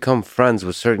 you become friends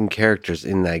with certain characters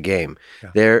in that game.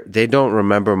 Yeah. They don't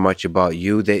remember much about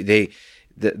you.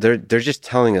 They're just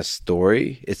telling a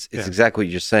story. It's exactly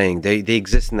what you're saying. They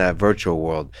exist in that virtual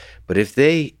world, but if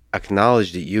they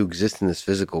acknowledge that you exist in this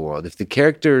physical world, if the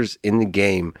characters in the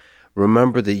game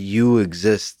remember that you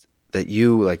exist, that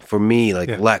you, like for me,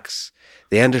 like Lex,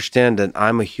 they understand that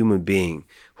I'm a human being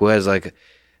who has like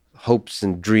hopes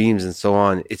and dreams and so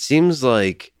on. It seems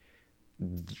like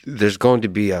there's going to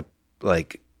be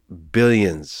like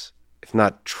billions, if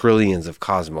not trillions of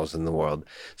cosmos in the world.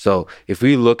 So if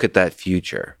we look at that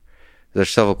future, there's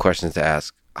several questions to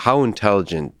ask. How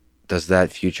intelligent does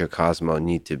that future cosmo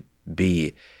need to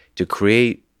be to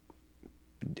create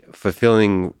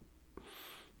fulfilling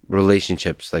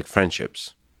relationships like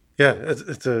friendships? Yeah,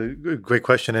 it's a great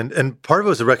question. And part of it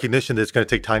was a recognition that it's going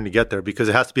to take time to get there because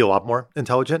it has to be a lot more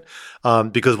intelligent,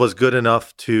 because what's good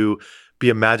enough to be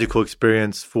a magical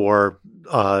experience for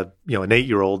an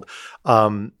 8-year-old.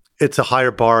 It's a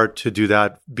higher bar to do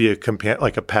that, be a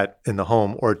like a pet in the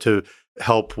home, or to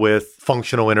help with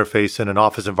functional interface in an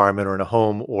office environment or in a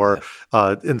home, or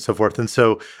and so forth. And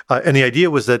so, and the idea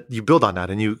was that you build on that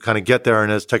and you kind of get there.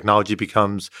 And as technology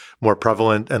becomes more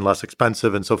prevalent and less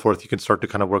expensive and so forth, you can start to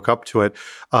kind of work up to it.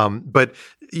 But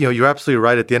you're absolutely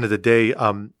right. At the end of the day,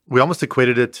 we almost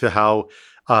equated it to how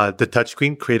the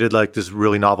touchscreen created like this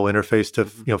really novel interface to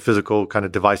physical kind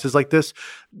of devices like this.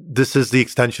 This is the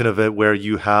extension of it, where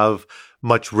you have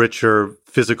much richer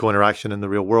physical interaction in the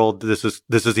real world. This is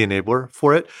the enabler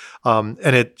for it. And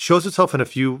it shows itself in a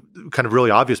few kind of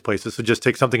really obvious places. So just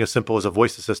take something as simple as a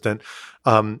voice assistant.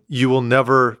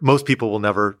 Most people will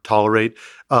never tolerate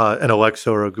an Alexa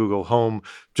or a Google Home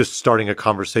just starting a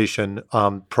conversation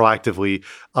proactively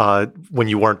when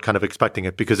you weren't kind of expecting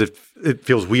it, because it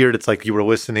feels weird. It's like you were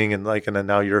listening and then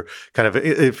now you're kind of,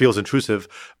 it feels intrusive.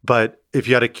 But if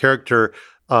you had a character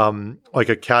like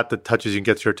a cat that touches you and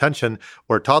gets your attention,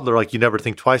 or a toddler, like you never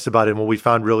think twice about it. And what we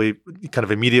found really kind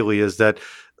of immediately is that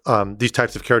these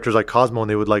types of characters like Cosmo, and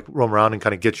they would like roam around and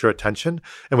kind of get your attention.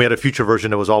 And we had a future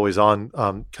version that was always on,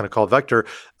 kind of called Vector.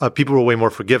 People were way more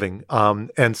forgiving.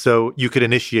 And so you could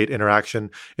initiate interaction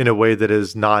in a way that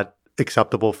is not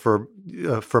acceptable for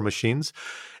machines.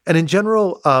 And in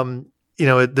general,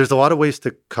 there's a lot of ways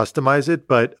to customize it,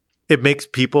 but it makes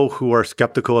people who are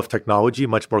skeptical of technology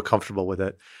much more comfortable with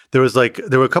it. There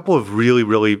were a couple of really,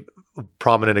 really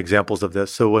prominent examples of this.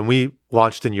 So when we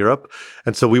launched in Europe,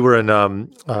 and so we were in,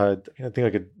 I think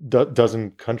like a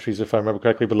dozen countries, if I remember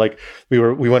correctly, but like we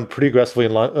went pretty aggressively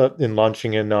in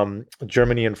launching in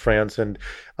Germany and France and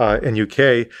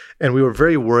UK. And we were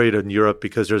very worried in Europe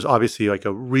because there's obviously like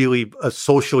a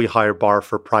socially higher bar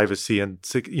for privacy and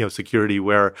security,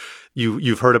 where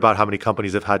you've heard about how many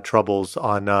companies have had troubles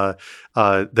on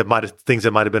things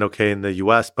that might have been okay in the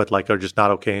US, but like are just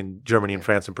not okay in Germany and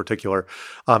France in particular.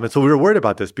 And so we were worried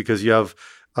about this because you have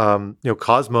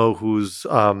Cosmo, who's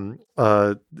in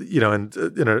our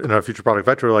future product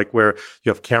Vector, like where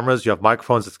you have cameras, you have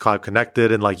microphones, it's cloud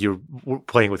connected, and like you're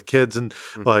playing with kids and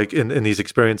like in these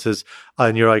experiences,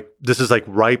 and you're like, this is like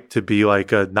ripe to be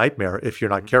like a nightmare if you're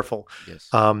not careful. Yes.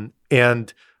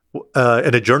 And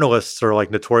the journalists are like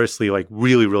notoriously like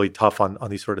really, really tough on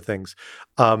these sort of things.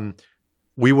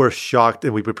 We were shocked,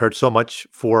 and we prepared so much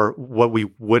for what we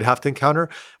would have to encounter.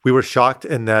 We were shocked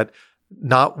in that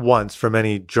not once from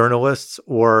any journalists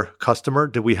or customer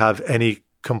did we have any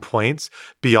complaints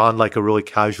beyond like a really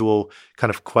casual kind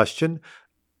of question.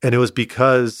 And it was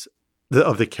because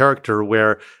of the character,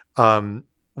 where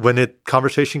when the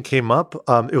conversation came up,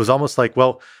 it was almost like,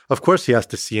 well, of course he has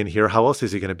to see and hear. How else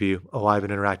is he going to be alive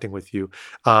and interacting with you?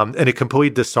 And it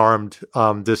completely disarmed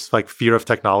this like fear of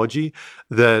technology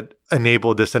that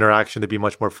enabled this interaction to be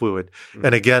much more fluid.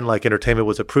 And again, like entertainment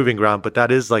was a proving ground, but that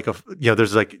is like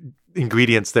there's like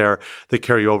ingredients there that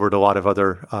carry over to a lot of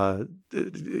other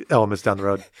elements down the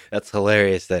road. That's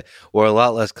hilarious that we're a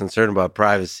lot less concerned about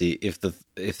privacy if the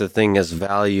thing has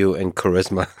value and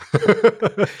charisma.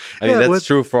 I mean, that's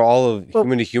true for all of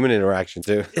human to human interaction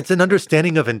too. It's an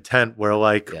understanding of intent where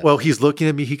like, well, he's looking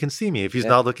at me, he can see me. If he's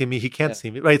not looking at me, he can't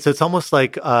see me. Right. So it's almost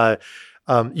like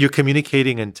you're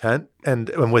communicating intent, and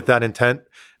with that intent,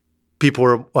 people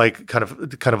are like kind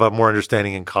of a more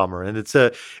understanding and calmer. And it's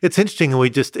interesting.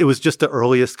 And it was just the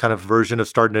earliest kind of version of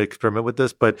starting to experiment with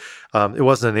this, but it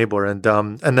was an enabler.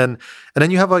 And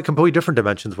then you have like completely different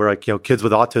dimensions where like, kids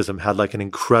with autism had like an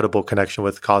incredible connection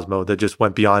with Cosmo that just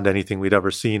went beyond anything we'd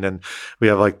ever seen. And we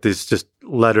have like these just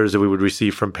letters that we would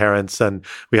receive from parents. And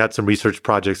we had some research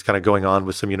projects kind of going on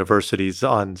with some universities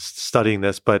on studying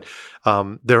this. But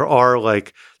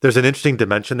there's an interesting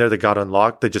dimension there that got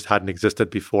unlocked that just hadn't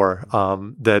existed before,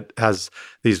 that has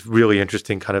these really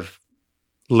interesting kind of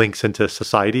links into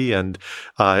society and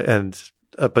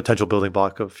a potential building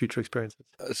block of future experiences.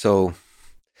 So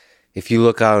if you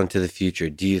look out into the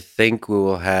future, do you think we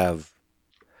will have,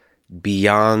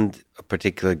 beyond a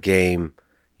particular game,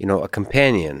 a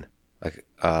companion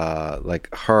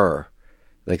like Her,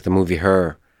 like the movie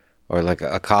Her, or like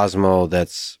a Cosmo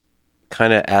that's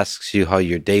kind of asks you how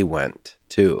your day went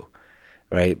too,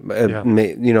 right?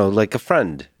 Like a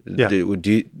friend. Yeah.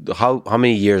 How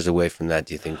many years away from that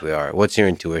do you think we are? What's your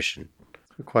intuition?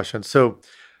 Good question. So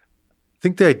I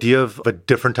think the idea of a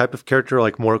different type of character,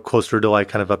 like more closer to like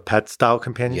kind of a pet style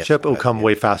companionship, will come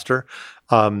way faster.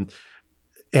 And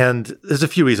there's a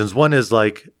few reasons. One is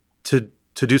like to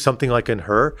do something like in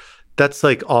Her, that's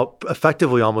like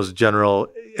effectively almost general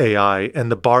AI,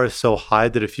 and the bar is so high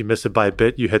that if you miss it by a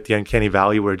bit, you hit the uncanny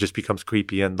valley where it just becomes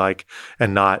creepy and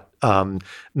not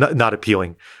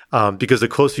appealing. Because the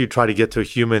closer you try to get to a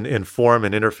human in form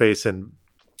and interface and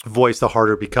voice, the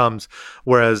harder it becomes.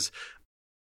 Whereas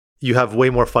you have way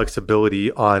more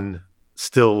flexibility on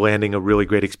still landing a really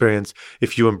great experience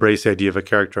if you embrace the idea of a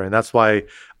character. And that's why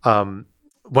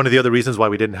one of the other reasons why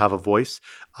we didn't have a voice,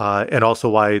 and also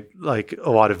why like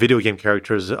a lot of video game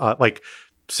characters, like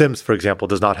Sims, for example,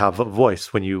 does not have a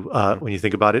voice. When you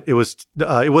think about it, it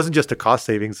wasn't just a cost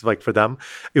savings like for them.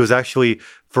 It was actually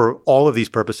for all of these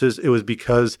purposes. It was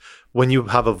because when you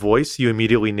have a voice, you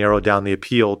immediately narrow down the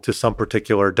appeal to some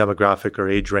particular demographic or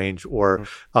age range or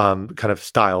kind of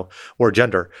style or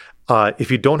gender.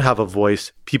 If you don't have a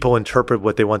voice, people interpret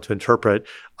what they want to interpret,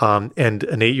 and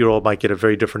an 8-year-old might get a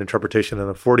very different interpretation than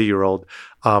a 40-year-old.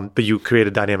 But you create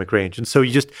a dynamic range, and so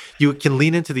you can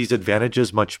lean into these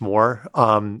advantages much more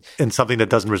in something that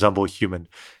doesn't resemble a human,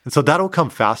 and so that'll come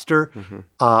faster.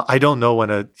 I don't know when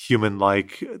a human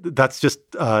that's just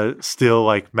still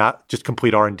like just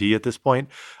complete R&D at this point.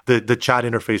 The chat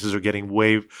interfaces are getting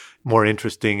way more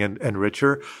interesting and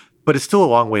richer, but it's still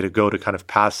a long way to go to kind of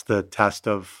pass the test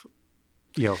of.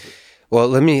 Well,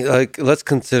 let's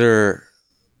consider,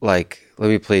 let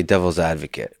me play devil's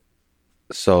advocate.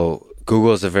 So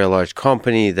Google is a very large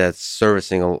company that's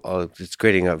servicing, it's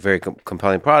creating a very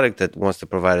compelling product that wants to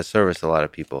provide a service to a lot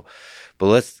of people. But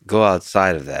let's go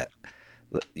outside of that.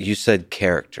 You said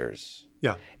characters.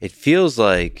 Yeah. It feels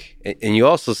like, and you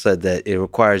also said that it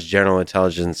requires general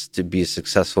intelligence to be a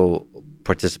successful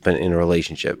participant in a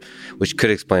relationship, which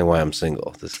could explain why I'm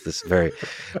single.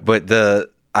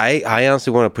 I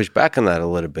honestly want to push back on that a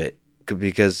little bit,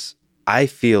 because I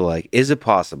feel like, is it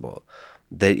possible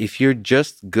that if you're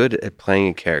just good at playing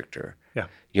a character,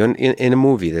 you're in a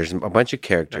movie, there's a bunch of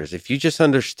characters. If you just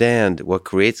understand what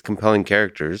creates compelling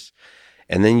characters,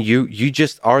 and then you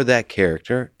just are that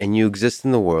character and you exist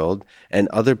in the world, and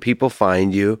other people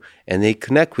find you and they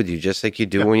connect with you just like you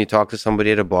do when you talk to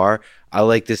somebody at a bar. I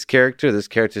like this character. This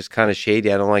character is kind of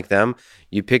shady. I don't like them.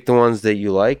 You pick the ones that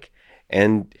you like,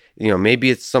 and maybe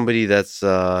it's somebody that's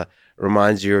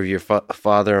reminds you of your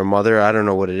father or mother. I don't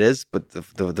know what it is, but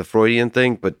the Freudian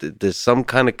thing. But there's some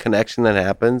kind of connection that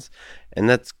happens, and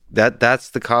that's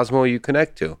the Cosmo you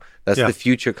connect to. That's the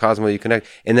future Cosmo you connect,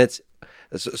 and that's.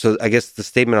 So I guess the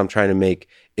statement I'm trying to make,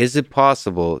 is it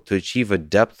possible to achieve a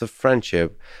depth of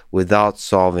friendship without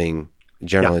solving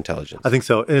general intelligence? I think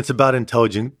so. And it's about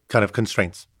intelligent kind of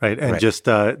constraints, right? And just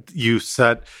you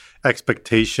set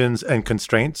expectations and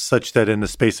constraints such that in the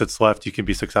space that's left, you can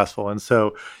be successful. And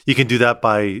so you can do that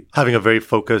by having a very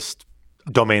focused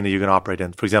domain that you can operate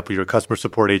in. For example, you're a customer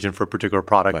support agent for a particular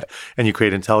product, and you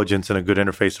create intelligence and a good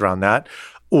interface around that.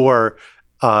 Or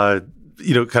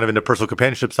kind of in the personal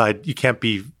companionship side, you can't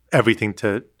be everything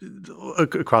to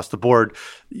across the board.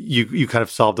 You kind of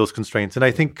solve those constraints, and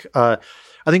I think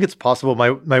it's possible.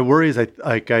 My worry is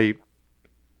I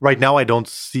right now I don't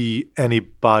see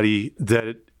anybody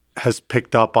that has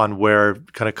picked up on where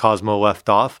kind of Cosmo left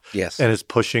off, and is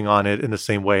pushing on it in the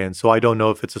same way. And so I don't know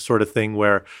if it's a sort of thing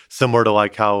where, similar to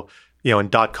like how in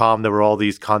 .com there were all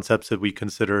these concepts that we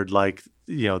considered like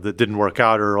that didn't work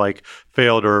out or like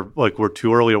failed or like were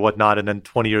too early or whatnot. And then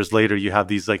 20 years later, you have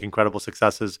these like incredible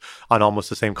successes on almost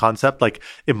the same concept. Like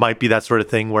it might be that sort of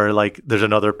thing where like there's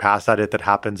another pass at it that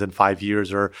happens in 5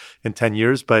 years or in 10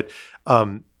 years. But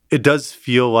it does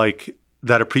feel like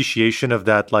that appreciation of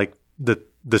that, like the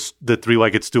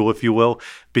three-legged stool, if you will,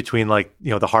 between like,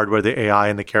 the hardware, the AI,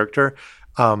 and the character,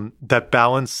 that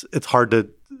balance, it's hard to,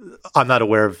 I'm not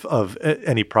aware of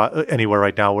anywhere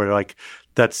right now where like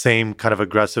that same kind of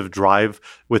aggressive drive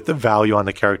with the value on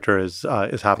the character is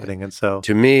happening. And so,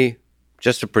 to me,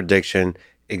 just a prediction,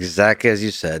 exactly as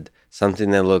you said,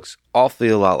 something that looks awfully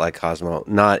a lot like Cosmo,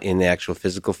 not in the actual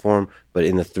physical form, but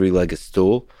in the three-legged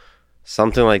stool.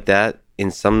 Something like that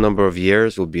in some number of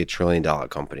years will be $1 trillion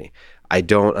company. I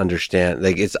don't understand.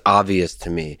 Like, it's obvious to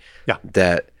me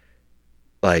that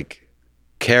like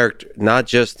character, not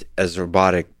just as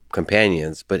robotic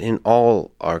companions, but in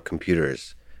all our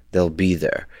computers, they'll be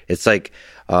there. It's like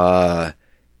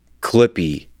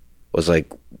Clippy was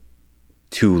like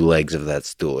 2 legs of that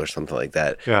stool or something like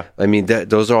that. Yeah. I mean,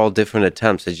 those are all different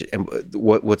attempts. And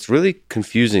what's really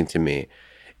confusing to me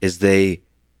is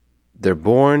they're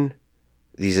born,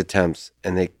 these attempts,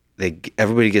 and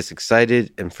everybody gets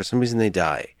excited, and for some reason they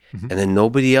die. Mm-hmm. And then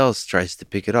nobody else tries to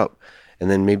pick it up. And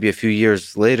then maybe a few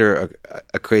years later,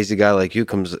 a crazy guy like you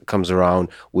comes around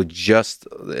with just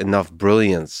enough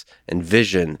brilliance and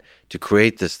vision to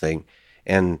create this thing.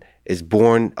 And is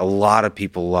born. A lot of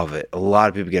people love it. A lot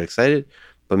of people get excited,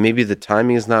 but maybe the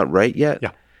timing is not right yet.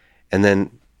 Yeah. And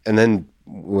then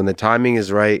when the timing is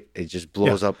right, it just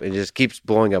blows up. It just keeps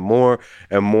blowing up more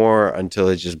and more until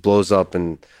it just blows up.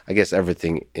 And I guess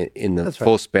everything in the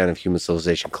full span of human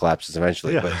civilization collapses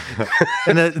eventually. Yeah. But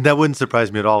and that wouldn't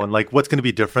surprise me at all. And like, what's going to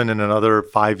be different in another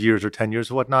 5 years or 10 years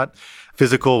or whatnot?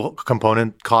 Physical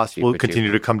component costs will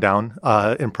continue to come down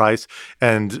in price.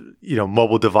 And,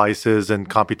 mobile devices and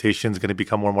computation is going to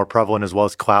become more and more prevalent, as well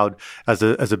as cloud as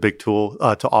a big tool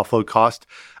to offload cost.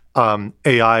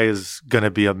 AI is going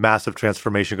to be a massive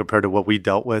transformation compared to what we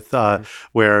dealt with,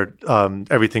 where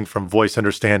everything from voice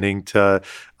understanding to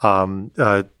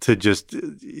just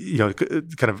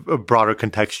kind of a broader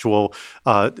contextual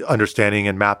understanding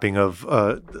and mapping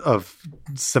of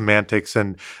semantics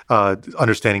and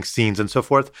understanding scenes and so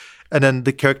forth. And then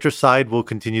the character side will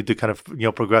continue to kind of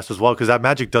progress as well, because that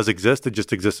magic does exist. It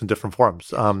just exists in different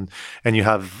forms. And you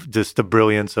have just the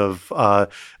brilliance of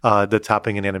that's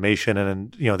happening in animation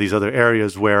and in these other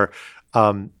areas where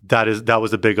that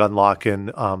was a big unlock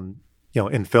in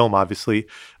in film, obviously.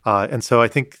 And so I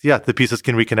think the pieces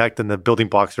can reconnect, and the building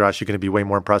blocks are actually going to be way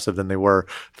more impressive than they were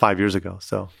 5 years ago.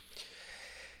 So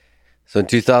in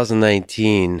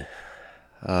 2019,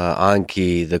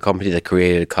 Anki, the company that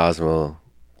created Cosmo,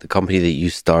 the company that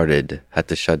you started, had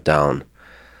to shut down.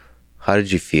 How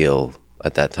did you feel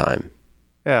at that time?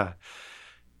 Yeah,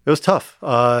 it was tough.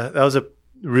 That was a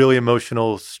really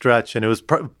emotional stretch, and it was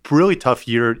really tough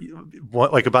year.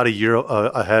 Like about a year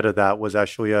ahead of that was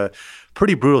actually a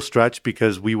pretty brutal stretch,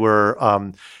 because we were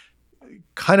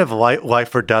kind of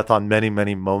life or death on many,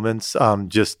 many moments,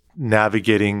 just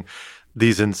navigating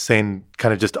these insane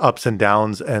kind of just ups and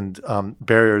downs and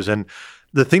barriers. And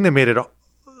the thing that made it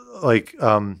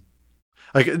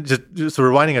just so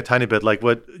rewinding a tiny bit, like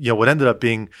what ended up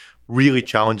being really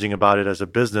challenging about it as a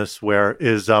business,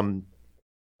 from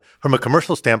a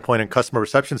commercial standpoint and customer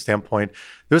reception standpoint,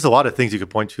 there's a lot of things you could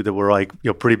point to that were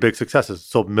pretty big successes.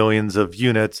 Sold millions of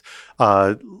units,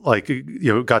 got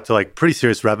to pretty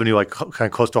serious revenue, kind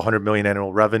of close to 100 million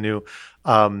annual revenue,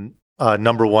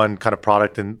 number one kind of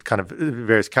product in kind of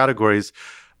various categories.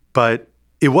 But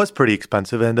it was pretty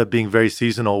expensive. It ended up being very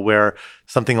seasonal, where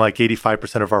something like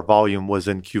 85% of our volume was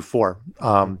in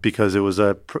Q4 because it was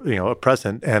a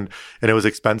present, and it was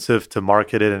expensive to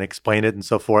market it and explain it and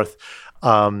so forth.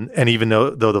 And even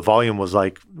though the volume was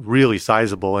really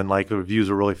sizable and the reviews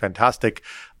were really fantastic,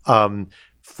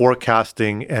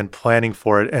 forecasting and planning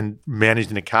for it and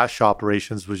managing the cash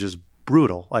operations was just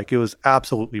brutal. It was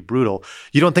absolutely brutal.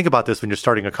 You don't think about this when you're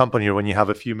starting a company or when you have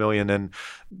a few million in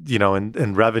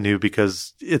revenue,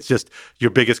 because it's just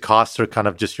your biggest costs are kind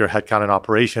of just your headcount and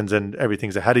operations, and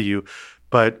everything's ahead of you.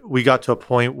 But we got to a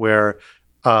point where,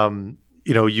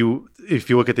 if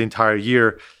you look at the entire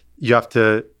year, you have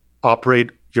to operate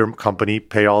your company,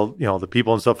 pay all, the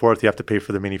people and so forth. You have to pay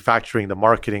for the manufacturing, the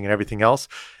marketing, and everything else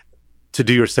to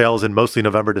do your sales in mostly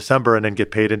November, December, and then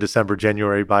get paid in December,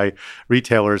 January by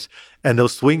retailers. And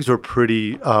those swings were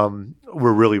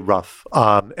were really rough,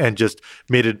 and just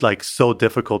made it so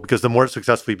difficult, because the more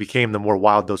successful you became, the more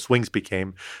wild those swings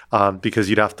became, because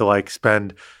you'd have to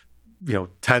spend,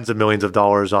 tens of millions of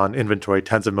dollars on inventory,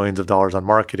 tens of millions of dollars on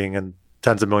marketing, and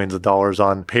tens of millions of dollars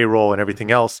on payroll and everything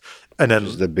else. And then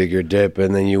just the bigger dip,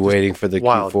 and then you waiting for the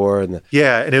wild Q4 and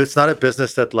and it's not a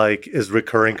business that is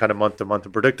recurring kind of month to month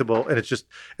and predictable. And it's just,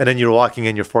 and then you're locking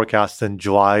in your forecasts in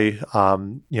July,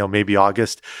 maybe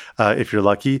August, if you're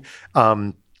lucky.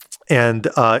 And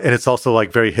it's also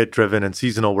very hit driven and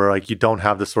seasonal, where you don't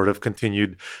have the sort of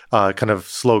continued kind of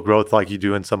slow growth like you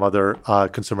do in some other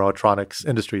consumer electronics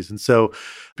industries. And so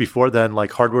before then,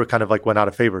 hardware kind of went out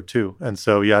of favor too. And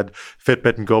so you had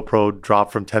Fitbit and GoPro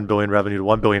drop from 10 billion revenue to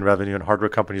 1 billion revenue, and hardware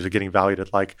companies are getting valued at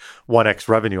 1x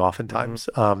revenue oftentimes,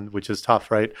 which is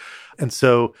tough, right? And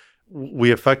so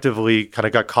we effectively kind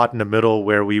of got caught in the middle,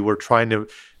 where we were trying to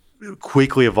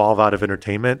quickly evolve out of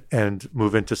entertainment and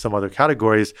move into some other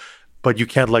categories. But you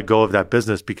can't let go of that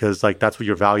business, because that's what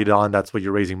you're valued on. That's what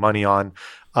you're raising money on.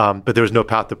 But there was no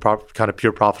path to kind of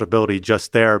pure profitability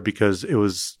just there, because it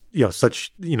was,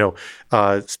 such,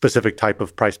 specific type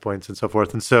of price points and so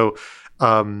forth. And so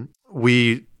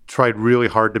we tried really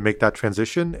hard to make that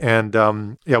transition. And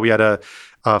we had a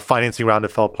financing round that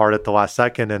fell apart at the last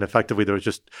second. And effectively, there was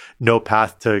just no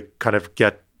path to kind of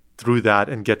get through that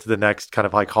and get to the next kind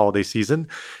of holiday season.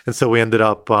 And so we ended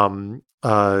up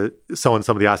selling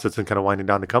some of the assets and kind of winding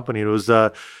down the company. It was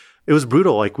it was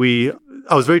brutal.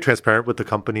 I was very transparent with the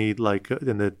company, like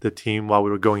in the team while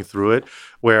we were going through it,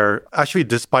 where actually,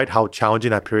 despite how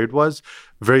challenging that period was,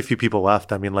 very few people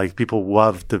left. I mean, like people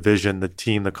loved the vision, the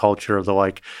team, the culture, the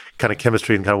like kind of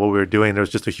chemistry and kind of what we were doing. There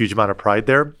was just a huge amount of pride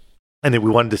there. And then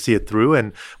we wanted to see it through.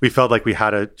 And we felt like we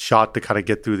had a shot to kind of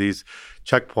get through these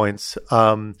checkpoints.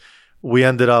 We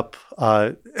ended up,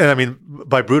 and I mean,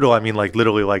 by brutal, I mean like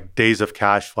literally like days of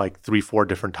cash, like 3-4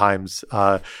 different times,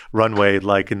 runway,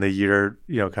 like in the year,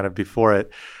 kind of before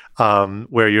it,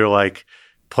 where you're like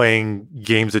playing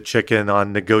games of chicken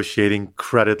on negotiating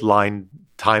credit line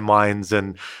timelines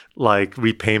and like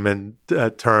repayment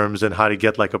terms and how to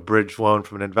get like a bridge loan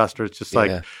from an investor. It's just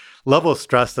like level of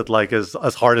stress that like as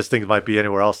hard as things might be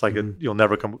anywhere else, like you'll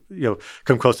never come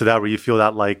close to that where you feel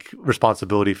that like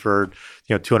responsibility for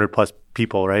 200 plus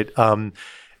people, right? And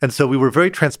so we were very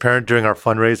transparent during our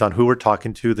fundraise on who we're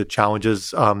talking to, the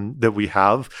challenges that we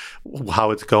have,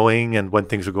 how it's going, and when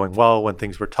things are going well, when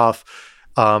things were tough.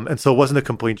 And so it wasn't a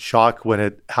complete shock when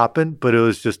it happened, but it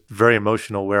was just very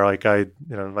emotional. Where like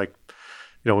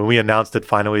when we announced it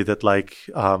finally that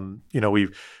we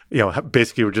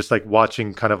basically we're just like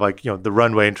watching kind of like, the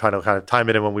runway and trying to kind of time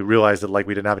it. And when we realized that like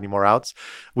we didn't have any more outs,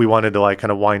 we wanted to like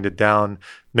kind of wind it down,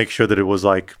 make sure that it was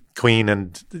like clean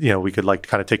and, we could like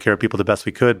kind of take care of people the best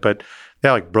we could. But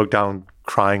yeah, like broke down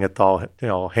crying at all,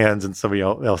 hands, and somebody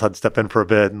else had to step in for a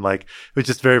bit. And like, it was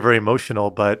just very, very emotional.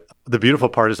 But the beautiful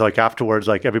part is like afterwards,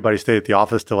 like everybody stayed at the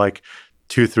office till like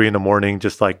 2-3 in the morning,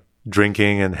 just like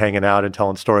drinking and hanging out and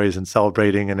telling stories and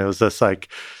celebrating. And it was just like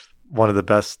one of the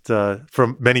best,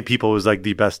 for many people, it was like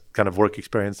the best kind of work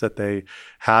experience that they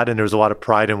had. And there was a lot of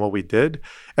pride in what we did.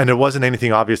 And there wasn't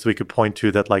anything obvious we could point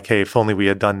to that like, hey, if only we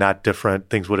had done that different,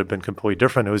 things would have been completely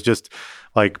different. It was just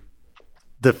like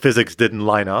the physics didn't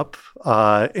line up.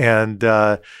 But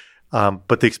the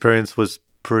experience was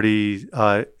pretty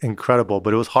incredible,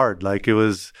 but it was hard. Like it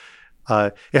was,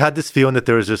 it had this feeling that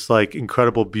there was just like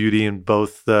incredible beauty in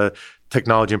both the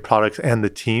technology and products and the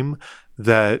team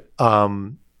that,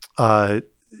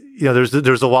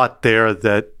 there's a lot there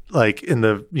that like in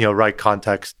the, right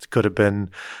context could have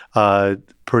been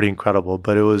pretty incredible,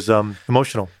 but it was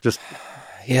emotional. Just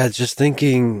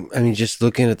thinking, I mean, just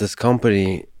looking at this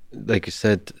company, like you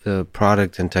said, the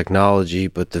product and technology,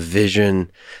 but the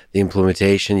vision, the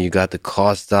implementation, you got the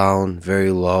cost down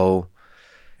very low.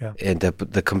 Yeah. And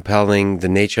the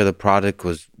nature of the product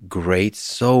was great.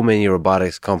 So many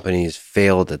robotics companies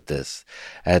failed at this.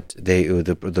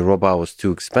 The robot was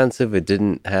too expensive. It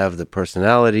didn't have the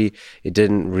personality. It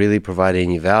didn't really provide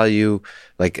any value,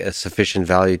 like a sufficient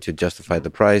value to justify the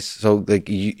price. So like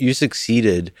you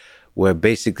succeeded where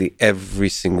basically every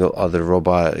single other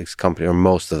robotics company, or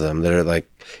most of them that are like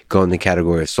go in the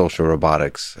category of social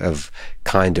robotics, have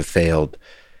kind of failed.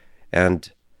 And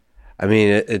I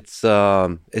mean, it's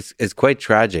quite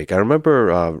tragic. I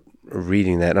remember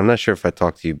reading that. I'm not sure if I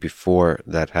talked to you before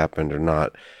that happened or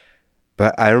not,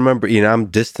 but I remember, I'm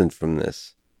distant from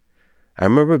this. I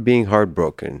remember being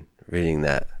heartbroken reading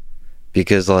that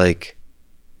because, like,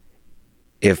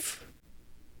 if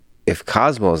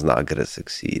Cosmo is not going to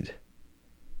succeed,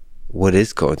 what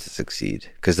is going to succeed?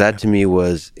 Because that to me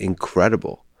was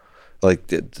incredible.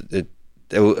 Like, it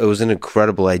was an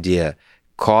incredible idea.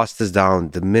 Cost is down.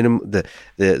 The minimum,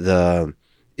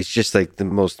 it's just like the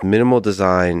most minimal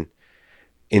design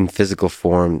in physical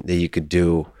form that you could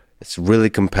do. It's really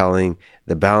compelling.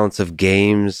 The balance of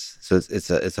games, so it's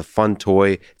a fun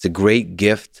toy. It's a great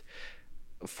gift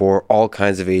for all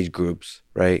kinds of age groups,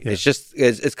 right? Yeah.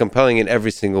 It's compelling in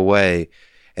every single way,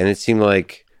 and it seemed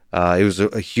like it was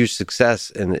a huge success.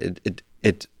 And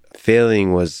it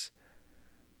failing was,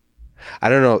 I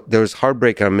don't know, there was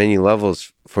heartbreak on many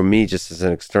levels for me, just as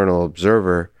an external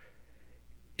observer.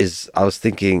 I was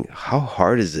thinking, how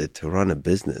hard is it to run a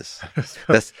business?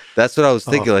 That's what I was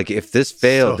thinking. Like, if this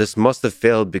failed, this must have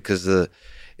failed because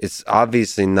it's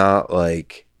obviously not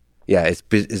like, it's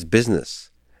business.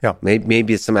 Yeah,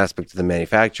 maybe it's some aspect of the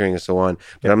manufacturing and so on.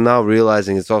 But I'm now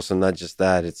realizing it's also not just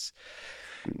that. It's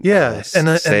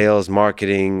sales,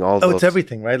 marketing, all those. It's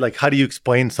everything, right? Like, how do you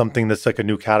explain something that's like a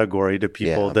new category to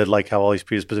people that like have all these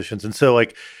predispositions? And so,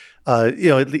 like,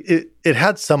 it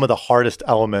had some of the hardest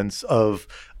elements of.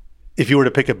 If you were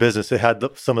to pick a business, it had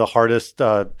some of the hardest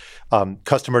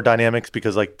customer dynamics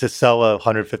because, like, to sell a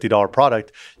 $150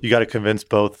 product, you got to convince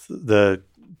both the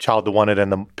child that wanted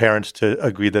and the parents to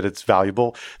agree that it's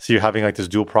valuable. So you're having like this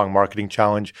dual prong marketing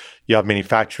challenge. You have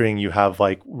manufacturing. You have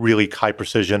like really high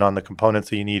precision on the components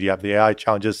that you need. You have the AI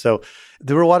challenges. So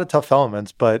there were a lot of tough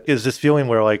elements, but it's this feeling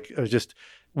where like it was just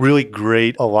really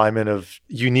great alignment of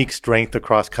unique strength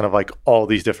across kind of like all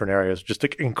these different areas. Just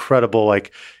like incredible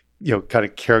like kind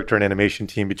of character and animation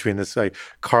team between this like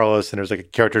Carlos, and there's like a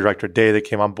character director Day that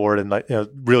came on board, and like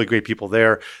really great people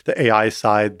there. The AI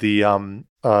side,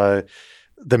 the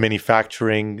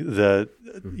manufacturing,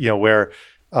 where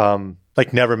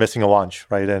like never missing a launch,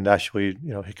 right? And actually,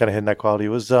 kind of hitting that quality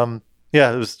was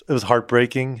it was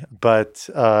heartbreaking, but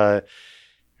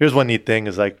here's one neat thing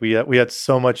is like we had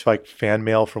so much like fan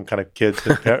mail from kind of kids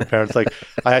and parents. Like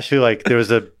I actually like there was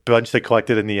a bunch that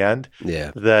collected in the end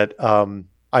that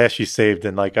I actually saved,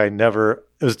 and like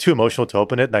it was too emotional to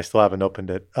open it, and I still haven't opened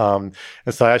it. And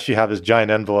so I actually have this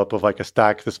giant envelope of like a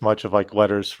stack this much of like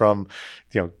letters from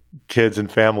kids and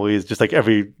families, just like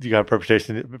every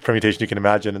permutation you can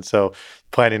imagine. And so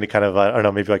planning to kind of I don't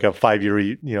know, maybe like a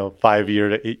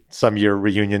 5-year to some year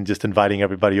reunion, just inviting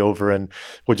everybody over, and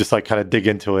we'll just like kind of dig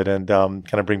into it and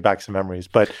kind of bring back some memories.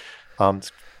 But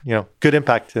good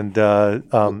impact. And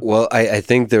well, I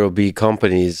think there will be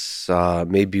companies,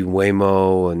 maybe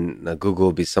Waymo and Google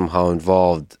will be somehow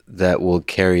involved, that will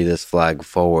carry this flag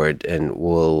forward and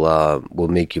will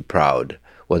make you proud,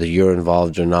 whether you're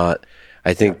involved or not.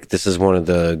 I think this is one of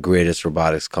the greatest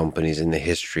robotics companies in the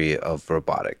history of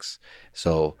robotics.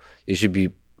 So you should be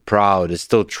proud. It's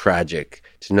still tragic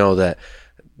to know that,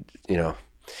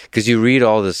 because you read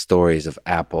all the stories of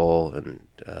Apple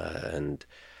and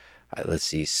let's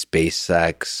see,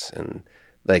 SpaceX, and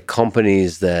like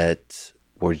companies that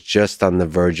were just on the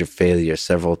verge of failure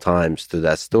several times through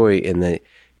that story, and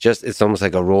it's almost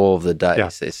like a roll of the dice.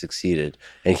 Yeah. They succeeded,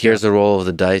 and here's a roll of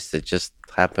the dice that just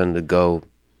happened to go.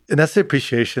 And that's the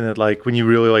appreciation that, like, when you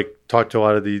really like talk to a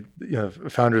lot of the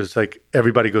founders, like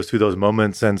everybody goes through those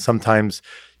moments, and sometimes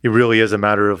it really is a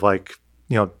matter of like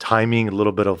timing, a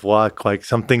little bit of luck. Like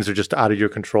some things are just out of your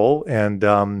control, and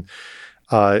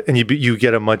you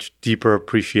get a much deeper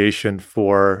appreciation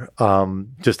for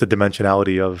just the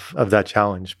dimensionality of that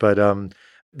challenge. But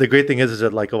the great thing is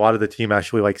that like a lot of the team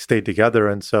actually like stayed together,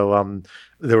 and so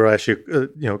there were actually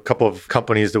a couple of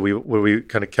companies where we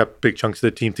kind of kept big chunks of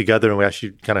the team together, and we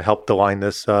actually kind of helped align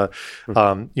this to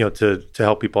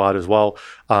help people out as well.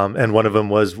 And one of them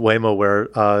was Waymo, where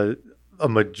a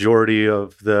majority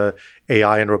of the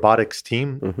AI and robotics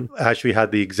team actually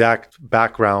had the exact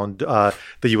background that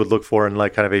you would look for in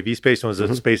like kind of AV space. And it was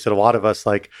a space that a lot of us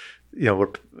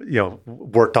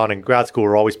worked on in grad school,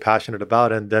 were always passionate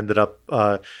about, and ended up,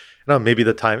 maybe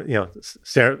the time,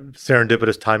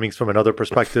 serendipitous timings from another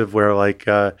perspective, where like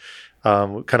kind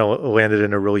of landed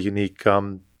in a really unique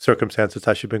circumstance. It's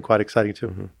actually been quite exciting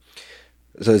too.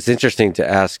 So it's interesting to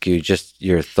ask you just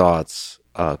your thoughts.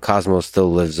 Cosmos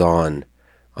still lives on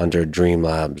under Dream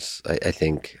Labs, I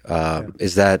think.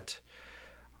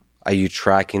 Are you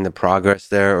tracking the progress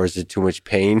there, or is it too much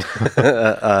pain?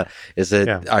 Is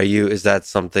that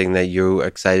something that you're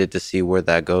excited to see where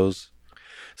that goes?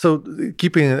 So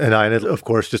keeping an eye on it, of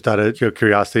course, just out of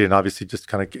curiosity, and obviously just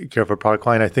kind of care for a product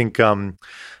line. I think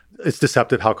it's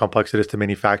deceptive how complex it is to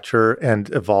manufacture and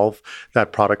evolve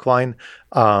that product line,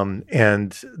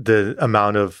 and the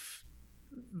amount of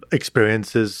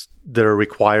experiences that are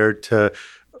required to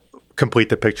complete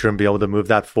the picture and be able to move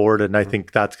that forward. And I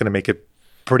think that's going to make it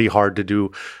pretty hard to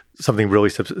do something really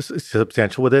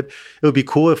substantial with it. It would be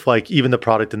cool if like even the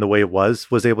product in the way it was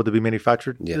able to be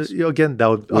manufactured. Yes. Again, that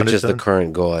would, which is the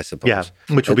current goal, I suppose. Yeah,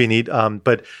 which would be neat.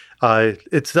 But I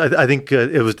think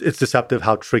it's deceptive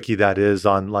how tricky that is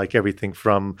on like everything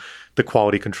from the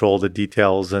quality control, the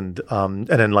details, and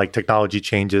then like technology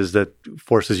changes that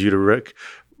forces you to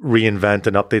reinvent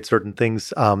and update certain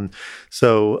things.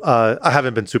 So I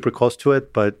haven't been super close to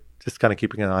it, but just kind of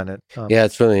keeping an eye on it. Yeah,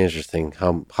 it's really interesting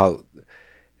how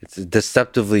it's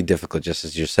deceptively difficult, just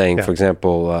as you're saying. Yeah. For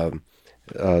example,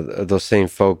 those same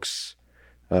folks,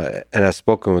 and I've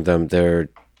spoken with them,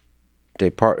 they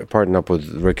partnered up with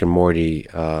Rick and Morty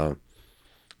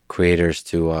creators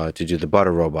to do the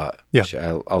butter robot. Yeah. Which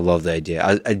I love the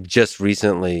idea. I just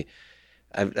recently,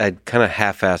 I kind of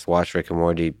half-assed watched Rick and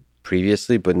Morty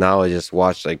previously, but now I just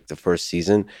watched like the first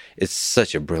season. It's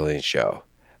such a brilliant show.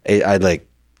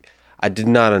 I did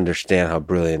not understand how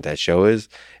brilliant that show is.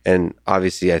 And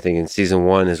obviously, I think in season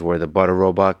 1 is where the butter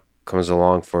robot comes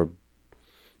along for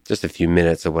just a few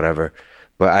minutes or whatever.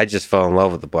 But I just fell in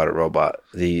love with the butter robot.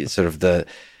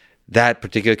 That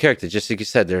particular character, just like you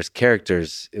said, there's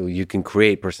characters you can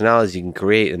create, personalities you can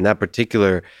create. And that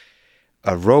particular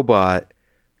robot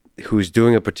who's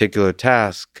doing a particular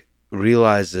task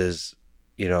realizes,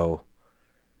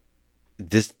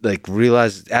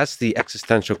 asks the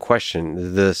existential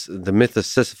question, the myth of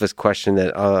Sisyphus question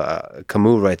that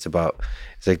Camus writes about.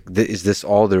 It's like, is this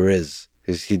all there is?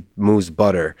 Because he moves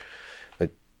butter,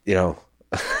 but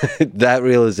that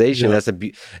realization. That's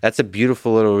a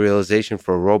beautiful little realization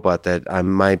for a robot that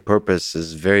my purpose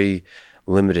is very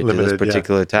limited to this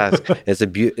particular task.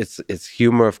 It's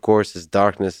humor, of course, it's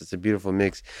darkness, it's a beautiful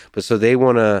mix. But so they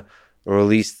want to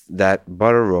release that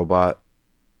butter robot,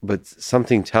 but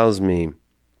something tells me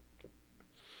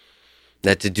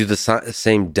that to do the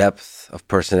same depth of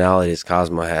personality as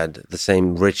Cosmo had, the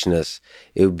same richness,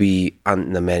 it would be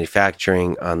on the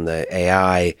manufacturing, on the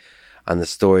AI, on the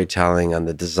storytelling, on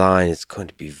the design. It's going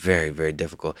to be very, very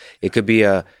difficult. It could be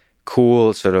a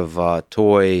cool sort of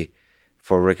toy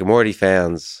for Rick and Morty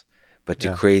fans, but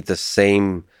to create the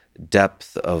same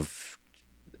depth of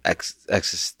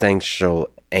existential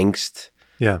angst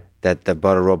that the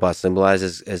butter robot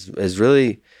symbolizes is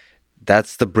really...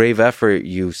 That's the brave effort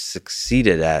you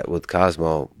succeeded at with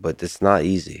Cosmo, but it's not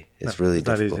easy. It's really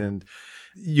difficult. Not easy. And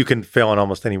you can fail on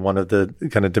almost any one of the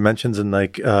kind of dimensions, and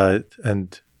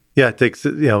it takes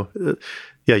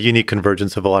unique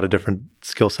convergence of a lot of different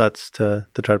skill sets to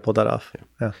try to pull that off.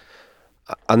 Yeah.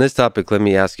 On this topic, let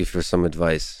me ask you for some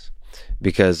advice,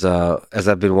 because as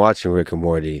I've been watching Rick and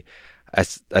Morty, I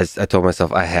told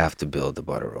myself I have to build the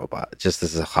butter robot just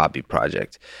as a hobby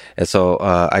project. And so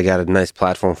I got a nice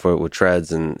platform for it with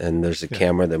treads, and there's a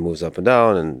camera that moves up and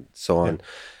down and so on.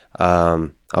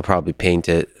 I'll probably paint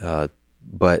it.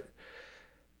 But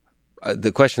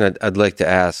the question I'd like to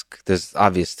ask, there's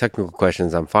obvious technical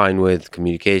questions I'm fine with,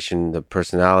 communication, the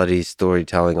personality,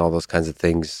 storytelling, all those kinds of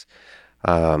things.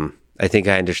 I think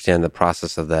I understand the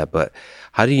process of that, but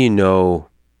how do you know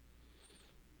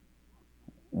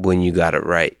when you got it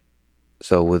right?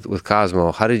 So with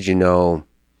Cosmo, how did you know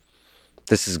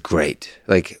this is great?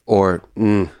 Like, or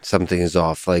something is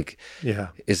off? Like,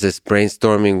 is this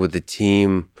brainstorming with the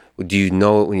team? Do you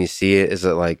know it when you see it? Is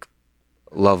it like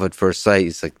love at first sight?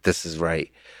 It's like, this is right.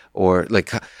 Or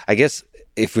like, I guess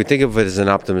if we think of it as an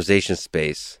optimization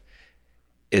space,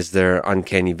 is there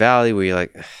uncanny valley where you're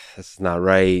like, this is not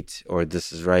right, or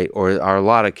this is right, or are a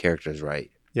lot of characters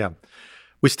right? Yeah.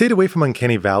 We stayed away from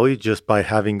Uncanny Valley just by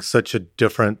having such a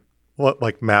different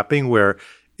mapping where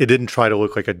it didn't try to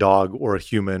look like a dog or a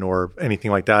human or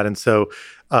anything like that. And so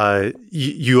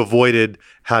you avoided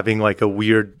having like a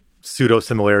weird pseudo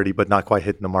similarity, but not quite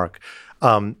hitting the mark.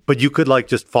 But you could like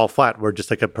just fall flat where just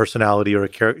like a personality or a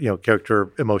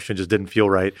character emotion just didn't feel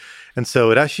right. And so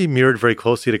it actually mirrored very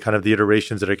closely to kind of the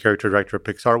iterations that a character director at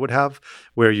Pixar would have,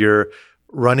 where you're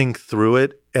running through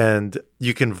it and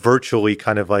you can virtually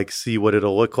kind of like see what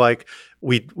it'll look like.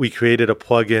 We created a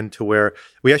plugin to where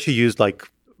we actually used like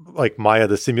Maya,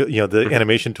 the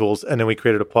animation tools, and then we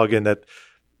created a plugin that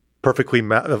perfectly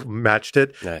matched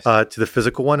it to the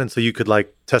physical one. And so you could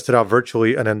like test it out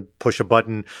virtually and then push a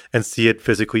button and see it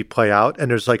physically play out.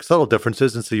 And there's like subtle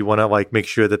differences. And so you want to like make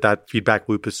sure that feedback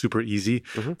loop is super easy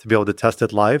to be able to test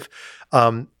it live.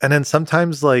 And then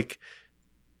sometimes like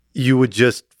you would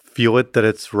just feel it that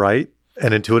it's right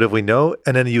and intuitively know.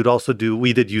 And then you'd also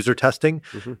we did user testing,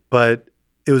 but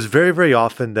it was very, very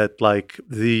often that like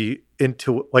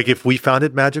if we found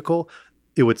it magical,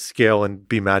 it would scale and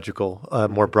be magical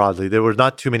more broadly. There were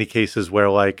not too many cases where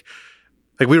like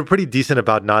we were pretty decent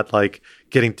about not like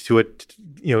getting to it,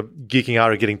 geeking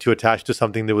out or getting too attached to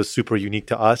something that was super unique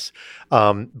to us.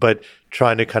 But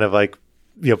trying to kind of like,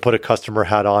 put a customer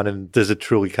hat on and does it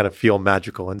truly kind of feel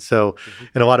magical? And so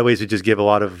in a lot of ways, it just gave a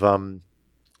lot of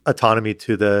autonomy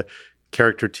to the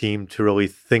character team to really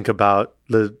think about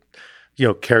the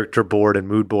character board and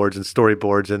mood boards and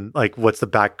storyboards and like what's the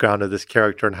background of this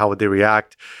character and how would they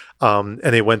react. And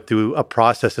they went through a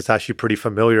process that's actually pretty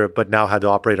familiar, but now had to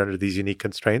operate under these unique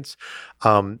constraints.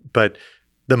 But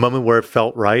the moment where it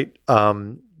felt right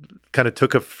kind of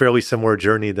took a fairly similar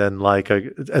journey than like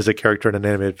as a character in an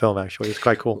animated film, actually. It's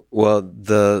quite cool. Well,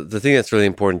 the thing that's really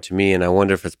important to me, and I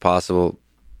wonder if it's possible,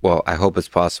 well, I hope it's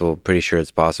possible, pretty sure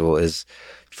it's possible, is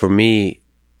for me,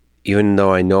 even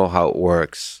though I know how it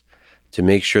works, to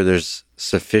make sure there's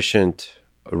sufficient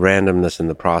randomness in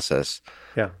the process.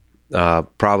 Yeah.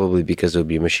 Probably because it would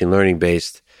be machine learning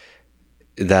based,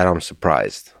 that I'm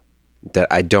surprised.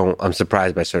 I'm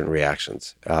surprised by certain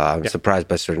reactions. I'm surprised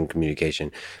by certain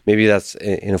communication. Maybe that's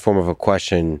in a form of a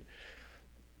question.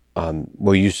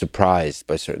 Were you surprised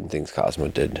by certain things Cosmo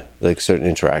did, like certain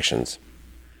interactions?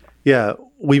 Yeah,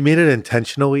 we made it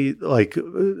intentionally, like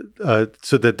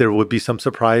so that there would be some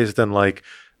surprise and like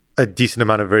a decent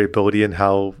amount of variability in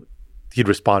how he'd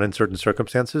respond in certain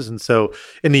circumstances. And so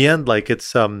in the end, like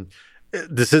it's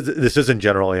this isn't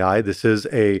general AI. This is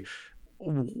a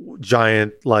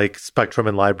giant like spectrum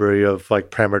and library of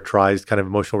like parameterized kind of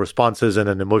emotional responses and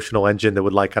an emotional engine that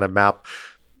would like kind of map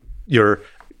your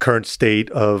current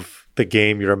state of the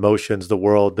game, your emotions, the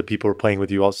world, the people who are playing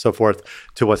with you, all so forth,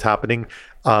 to what's happening.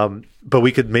 But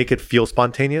we could make it feel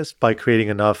spontaneous by creating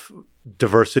enough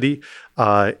diversity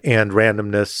and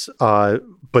randomness,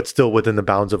 but still within the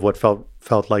bounds of what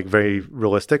felt like very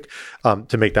realistic,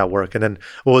 to make that work. And then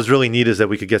what was really neat is that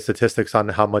we could get statistics on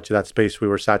how much of that space we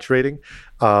were saturating,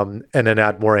 and then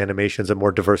add more animations and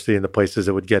more diversity in the places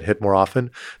that would get hit more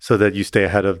often, so that you stay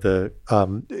ahead of the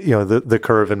the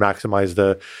curve and maximize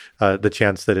the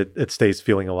chance that it stays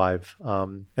feeling alive.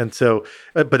 And so,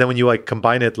 but then when you like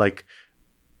combine it, like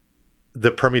the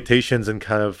permutations and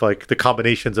kind of like the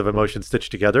combinations of emotions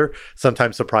stitched together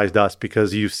sometimes surprised us,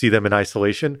 because you see them in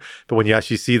isolation, but when you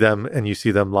actually see them and you see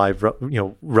them live,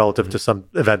 relative to some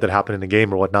event that happened in the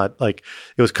game or whatnot, like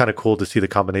it was kind of cool to see the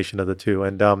combination of the two.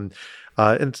 And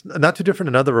it's not too different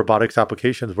in other robotics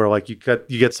applications, where like you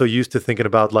get so used to thinking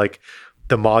about like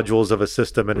the modules of a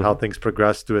system and how things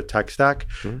progress through a tech stack,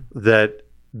 that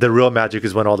the real magic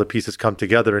is when all the pieces come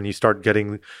together and you start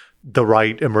getting the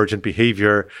right emergent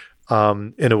behavior,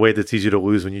 in a way that's easy to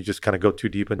lose when you just kind of go too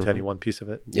deep into any one piece of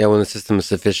it. Yeah, when the system is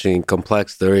sufficiently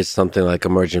complex, there is something like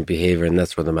emergent behavior, and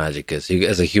that's where the magic is. You,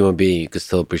 as a human being, you can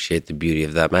still appreciate the beauty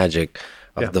of that magic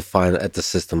of the fine at the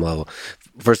system level.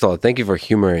 First of all, thank you for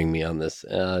humoring me on this.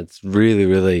 It's really,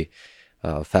 really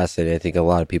fascinating. I think a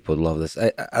lot of people would love this.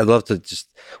 I'd love to just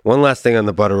one last thing on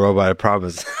the Butter Robot, I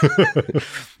promise.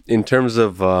 In terms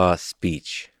of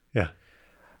speech. Yeah.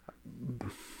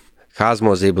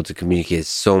 Cosmo is able to communicate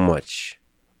so much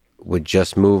with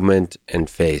just movement and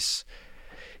face.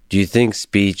 Do you think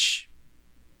speech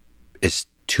is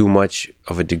too much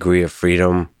of a degree of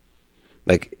freedom?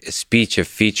 Like, is speech a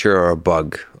feature or a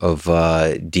bug of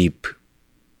deep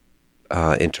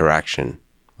interaction,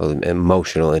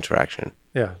 emotional interaction?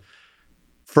 Yeah.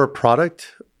 For a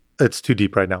product, it's too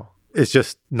deep right now. It's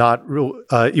just not real.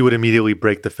 You would immediately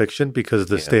break the fiction because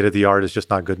the state of the art is just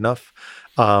not good enough.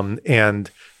 And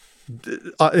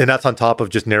that's on top of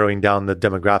just narrowing down the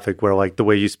demographic, where like the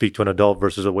way you speak to an adult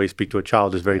versus the way you speak to a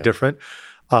child is very different.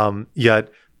 Yet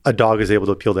a dog is able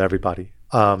to appeal to everybody.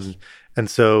 And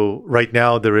so right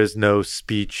now there is no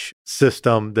speech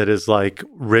system that is like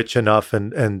rich enough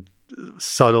and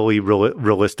subtly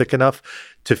realistic enough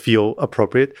to feel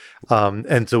appropriate.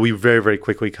 And so we very, very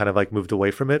quickly kind of like moved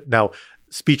away from it. Now,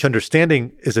 speech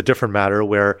understanding is a different matter,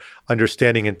 where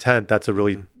understanding intent, that's a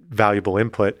really valuable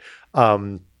input.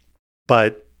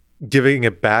 But giving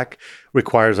it back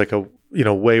requires like a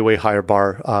way, way higher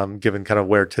bar, given kind of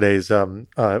where today's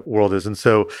world is. And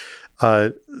so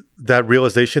that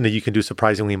realization that you can do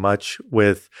surprisingly much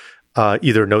with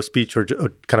either no speech or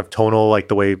kind of tonal, like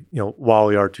the way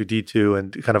WALL-E, R2-D2,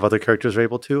 and kind of other characters are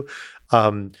able to,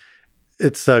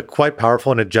 it's quite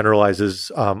powerful, and it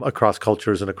generalizes across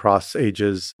cultures and across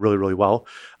ages really, really well.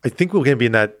 I think we're going to be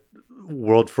in that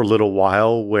world for a little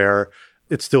while, where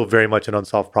it's still very much an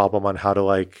unsolved problem on how to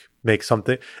like make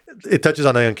something. It touches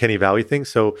on the uncanny valley thing.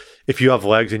 So if you have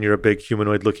legs and you're a big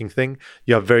humanoid looking thing,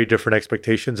 you have very different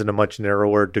expectations and a much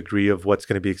narrower degree of what's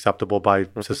going to be acceptable by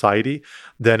society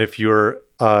than if you're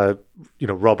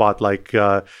robot like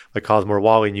Cosmo or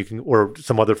WALL-E, and you can, or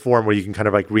some other form where you can kind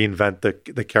of like reinvent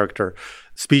the character.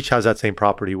 Speech has that same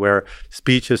property, where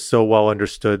speech is so well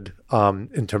understood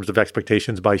in terms of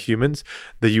expectations by humans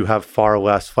that you have far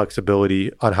less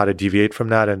flexibility on how to deviate from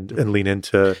that and lean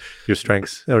into your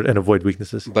strengths and avoid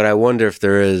weaknesses. But I wonder if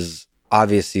there's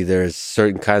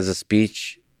certain kinds of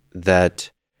speech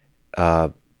that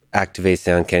activates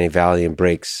the uncanny valley and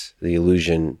breaks the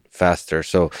illusion faster.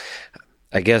 So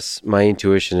I guess my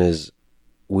intuition is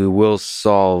we would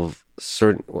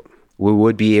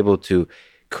be able to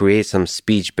create some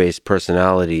speech-based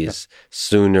personalities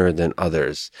sooner than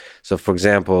others. So, for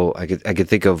example, I could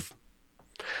think of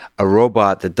a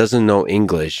robot that doesn't know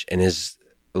English and is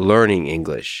learning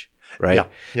English, right?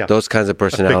 Yeah. Those kinds of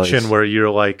personalities. A fiction where you're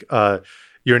like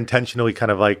you're intentionally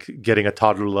kind of like getting a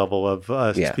toddler level of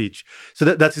speech. So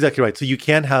that's exactly right. So you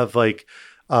can have like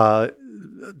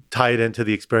tie it into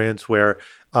the experience where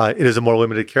it is a more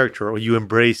limited character, or you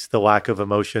embrace the lack of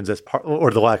emotions as part, or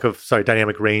the lack of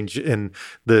dynamic range in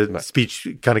the speech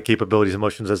kind of capabilities,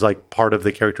 emotions as like part of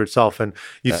the character itself. And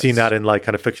you've seen that in like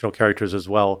kind of fictional characters as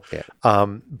well. Yeah.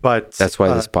 But that's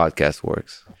why this podcast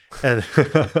works. And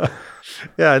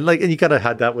yeah, and you kind of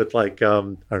had that with like I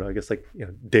don't know, I guess like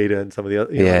Data and some of the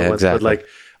other ones. Exactly.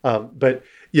 But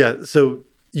so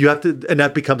you have to, and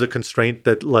that becomes a constraint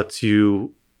that lets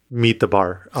you meet the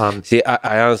bar. See,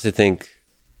 I honestly think,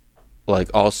 like,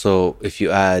 also if you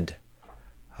add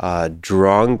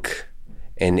drunk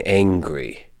and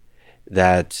angry,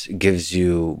 that gives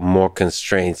you more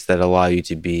constraints that allow you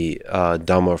to be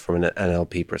dumber from an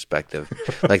NLP perspective.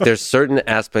 Like there's certain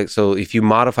aspects. So if you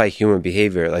modify human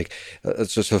behavior, like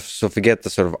so forget the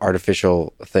sort of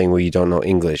artificial thing where you don't know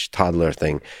English, toddler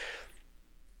thing.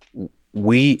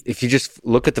 If you just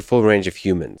look at the full range of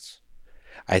humans,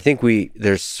 I think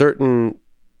there's certain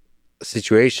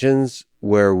situations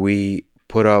where we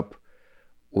put up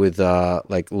with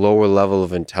like lower level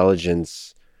of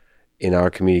intelligence in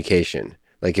our communication.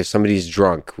 Like if somebody's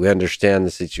drunk, we understand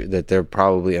that they're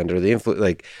probably under the influence.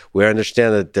 Like we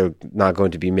understand that they're not going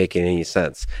to be making any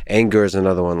sense. Anger is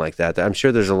another one like that. I'm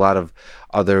sure there's a lot of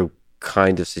other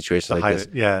kind of situations like this.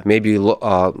 Yeah. Maybe,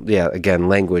 again,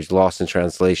 language, lost in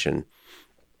translation,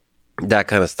 that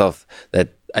kind of stuff.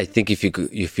 That I think if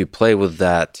you play with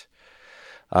that.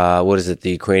 What is it? The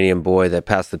Ukrainian boy that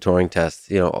passed the Turing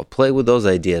test. Play with those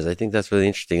ideas. I think that's really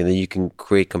interesting, and then you can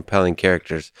create compelling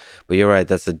characters. But you're right;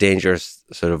 that's a dangerous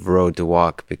sort of road to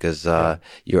walk because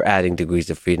you're adding degrees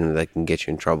of freedom that can get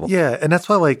you in trouble. Yeah, and that's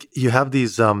why like you have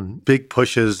these big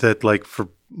pushes that like for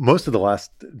most of the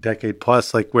last decade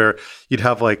plus, like where you'd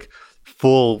have like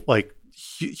full like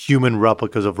human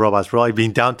replicas of robots, really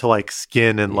being down to like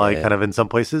skin and like kind of in some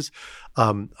places.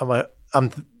 My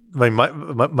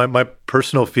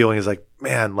personal feeling is like,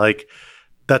 man, like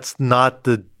that's not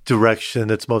the direction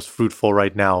that's most fruitful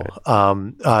right now.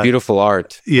 Beautiful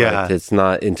art. Yeah. But it's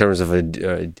not in terms of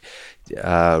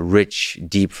a rich,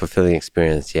 deep, fulfilling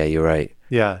experience. Yeah, you're right.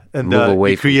 Yeah. And Move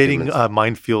away from creating humans. a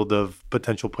minefield of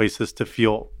potential places to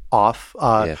feel off.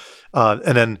 And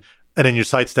then you're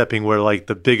sidestepping where like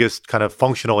the biggest kind of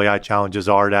functional AI challenges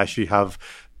are to actually have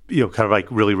kind of like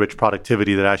really rich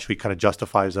productivity that actually kind of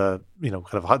justifies kind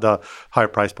of the higher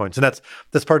price points. And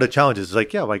that's part of the challenge is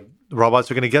like, like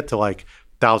robots are going to get to like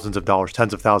thousands of dollars,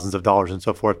 tens of thousands of dollars and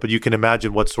so forth. But you can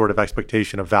imagine what sort of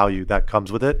expectation of value that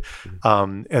comes with it.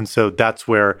 Mm-hmm. And so that's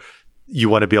where you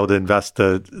want to be able to invest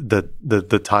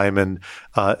the time and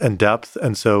depth.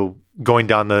 And so going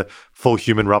down the full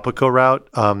human replica route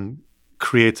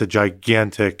creates a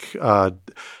gigantic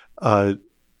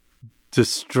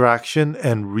distraction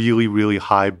and really, really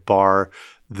high bar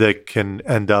that can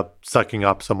end up sucking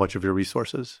up so much of your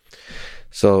resources.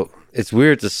 So it's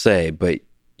weird to say, but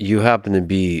you happen to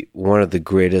be one of the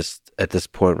greatest at this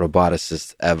point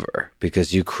roboticists ever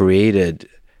because you created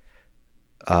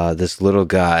this little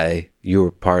guy. You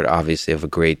were part, obviously, of a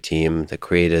great team that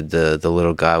created the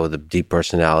little guy with a deep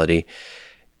personality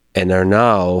and are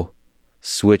now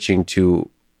switching to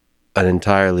an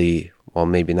entirely, well,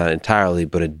 maybe not entirely,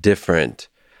 but a different,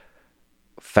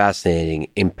 fascinating,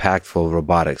 impactful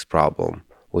robotics problem,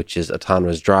 which is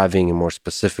autonomous driving, and more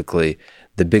specifically,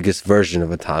 the biggest version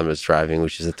of autonomous driving,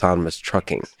 which is autonomous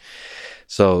trucking.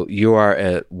 So you are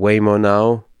at Waymo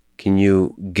now. Can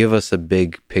you give us a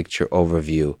big picture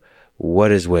overview?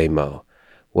 What is Waymo?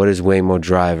 What is Waymo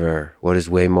Driver? What is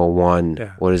Waymo One?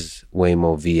 Yeah. What is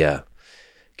Waymo Via?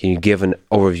 Can you give an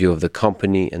overview of the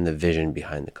company and the vision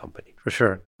behind the company? For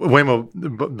sure. Waymo,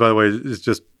 by the way,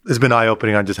 it's been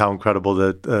eye-opening on just how incredible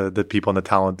the people and the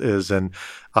talent is, and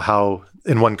how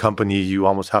in one company you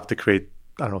almost have to create,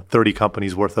 30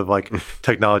 companies worth of like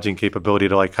technology and capability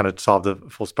to like kind of solve the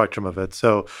full spectrum of it.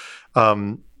 So,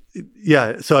 so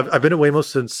I've been at Waymo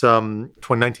since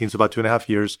 2019, so about 2.5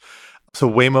 years. So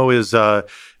Waymo is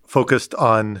focused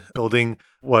on building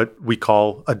what we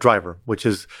call a driver, which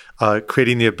is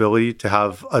creating the ability to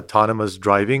have autonomous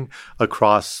driving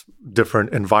across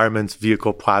different environments,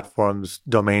 vehicle platforms,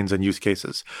 domains, and use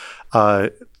cases. As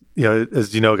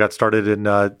you know, it got started in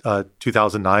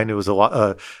 2009. It was a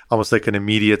lot, almost like an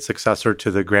immediate successor to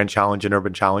the Grand Challenge and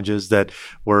Urban Challenges that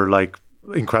were like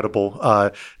incredible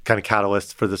kind of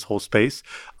catalysts for this whole space.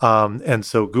 And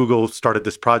so Google started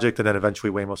this project, and then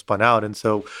eventually Waymo spun out. And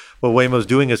so what Waymo's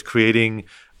doing is creating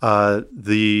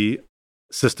the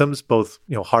systems, both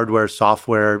hardware,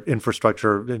 software,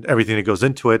 infrastructure, and everything that goes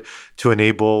into it to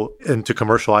enable and to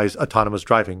commercialize autonomous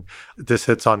driving. This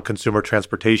hits on consumer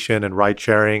transportation and ride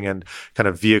sharing and kind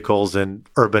of vehicles and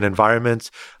urban environments.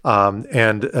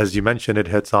 And as you mentioned, it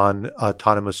hits on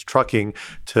autonomous trucking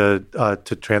to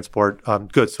transport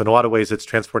goods. So in a lot of ways, it's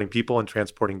transporting people and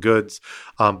transporting goods.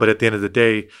 But at the end of the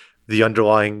day, the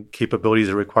underlying capabilities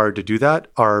that are required to do that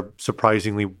are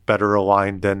surprisingly better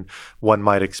aligned than one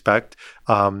might expect,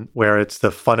 where it's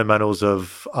the fundamentals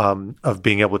of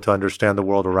being able to understand the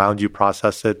world around you,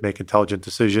 process it, make intelligent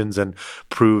decisions, and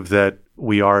prove that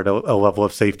we are at a level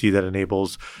of safety that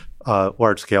enables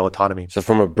large-scale autonomy. So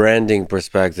from a branding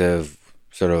perspective,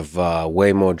 sort of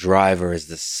Waymo Driver is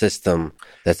the system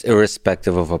that's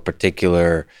irrespective of a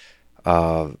particular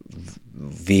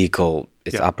vehicle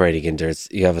it's operating in.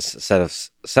 You have a set of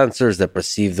sensors that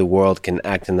perceive the world, can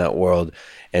act in that world,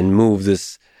 and move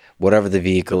this whatever the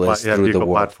vehicle is through the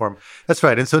world. Platform. That's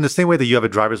right. And so in the same way that you have a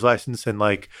driver's license and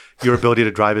like your ability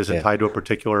to drive isn't tied to a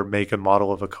particular make and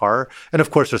model of a car. And of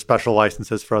course, there's special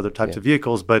licenses for other types of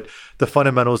vehicles, but the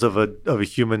fundamentals of a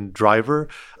human driver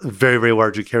very, very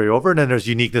largely carry over. And then there's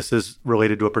uniquenesses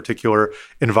related to a particular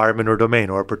environment or domain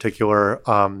or a particular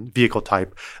vehicle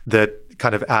type that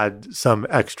kind of add some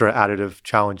extra additive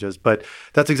challenges. But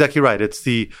that's exactly right. It's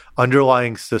the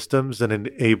underlying systems that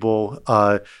enable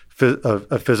a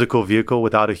physical vehicle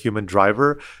without a human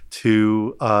driver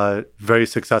to very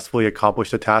successfully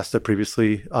accomplish the task that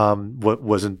previously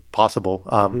wasn't possible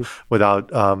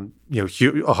without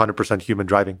 100% human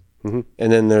driving. Mm-hmm.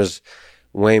 And then there's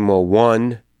Waymo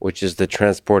One, which is the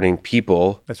transporting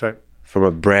people. That's right. From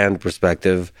a brand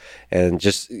perspective, and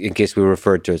just in case we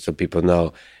refer to it so people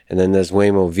know. And then there's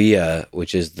Waymo Via,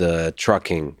 which is the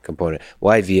trucking component.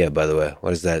 Why Via, by the way?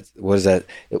 What is that?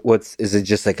 Is it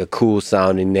just like a cool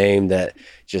sounding name that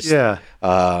just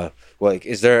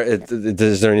is there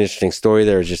an interesting story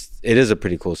there? It is a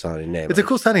pretty cool sounding name. It's a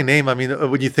cool sounding name. I mean,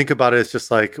 when you think about it, it's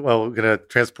just like, well, we're going to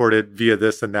transport it via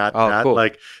this and that. Cool.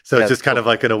 It's just kind of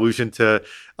like an allusion to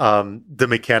the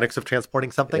mechanics of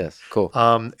transporting something. Yes, cool.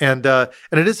 And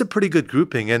it is a pretty good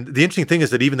grouping. And the interesting thing is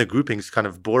that even the groupings kind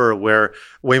of blur, where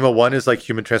Waymo One is like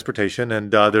human transportation,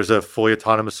 and there's a fully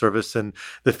autonomous service in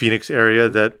the Phoenix area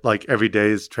that like every day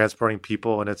is transporting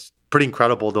people, and it's pretty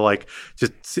incredible to like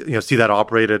just see that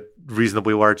operate at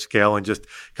reasonably large scale and just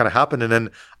kind of happen. And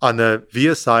then on the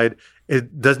Via side,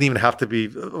 it doesn't even have to be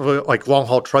like long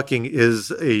haul trucking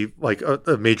is a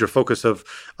major focus of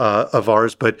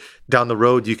ours, but down the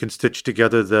road you can stitch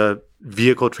together the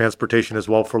vehicle transportation as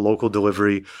well for local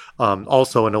delivery.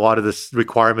 Also, and a lot of the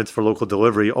requirements for local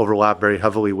delivery overlap very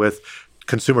heavily with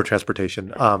consumer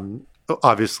transportation.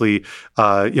 Obviously,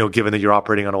 given that you're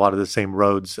operating on a lot of the same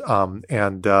roads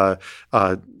and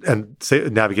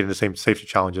navigating the same safety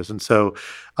challenges, and so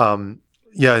and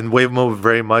Waymo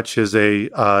very much is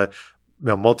a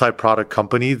multi-product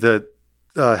company that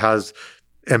has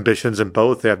ambitions in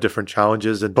both. They have different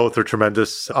challenges, and both are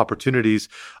tremendous opportunities.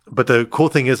 But the cool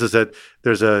thing is that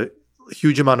there's a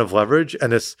huge amount of leverage,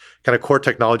 and this kind of core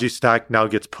technology stack now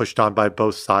gets pushed on by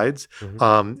both sides,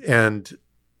 and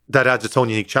that adds its own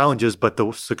unique challenges. But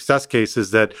the success case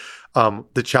is that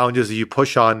the challenges that you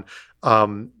push on,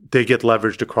 they get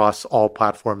leveraged across all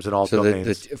platforms and all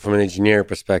domains. From an engineer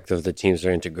perspective, the teams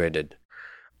are integrated.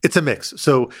 It's a mix.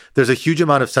 So there's a huge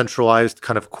amount of centralized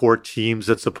kind of core teams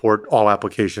that support all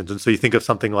applications. And so you think of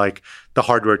something like the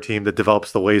hardware team that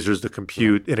develops the lasers, the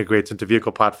compute, integrates into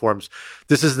vehicle platforms.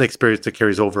 This is an experience that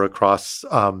carries over across,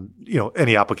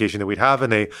 any application that we'd have,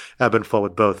 and they ebb and flow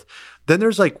with both. Then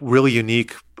there's like really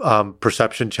unique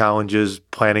perception challenges,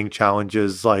 planning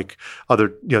challenges, like other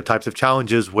types of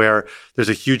challenges where there's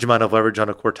a huge amount of leverage on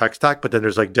a core tech stack, but then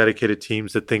there's like dedicated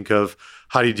teams that think of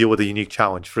how do you deal with a unique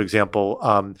challenge. For example,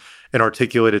 an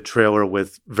articulated trailer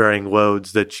with varying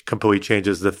loads that completely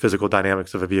changes the physical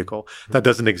dynamics of a vehicle. That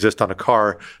doesn't exist on a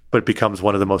car, but becomes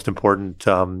one of the most important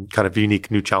kind of unique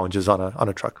new challenges on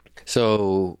a truck.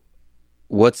 So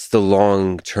what's the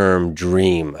long-term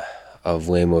dream of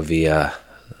Waymo Via,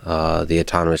 the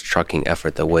autonomous trucking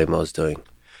effort that Waymo is doing?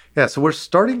 Yeah, so we're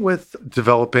starting with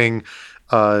developing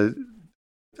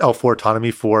L4 autonomy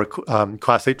for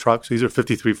Class 8 trucks. These are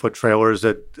 53-foot trailers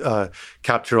that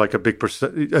capture like a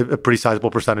pretty sizable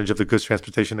percentage of the goods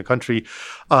transportation in the country.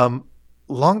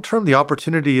 Long term, the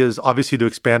opportunity is obviously to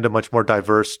expand to much more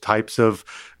diverse types of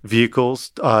vehicles,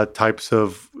 types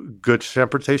of goods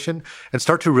transportation, and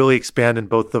start to really expand in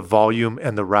both the volume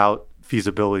and the route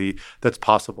feasibility that's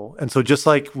possible. And so just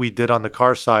like we did on the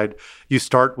car side, you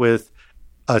start with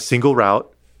a single route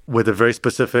with a very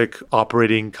specific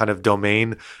operating kind of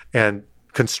domain and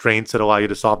constraints that allow you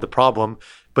to solve the problem.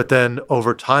 But then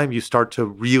over time, you start to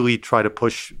really try to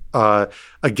push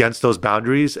against those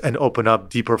boundaries and open up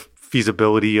deeper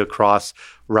feasibility across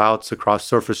routes, across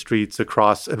surface streets,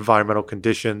 across environmental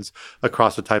conditions,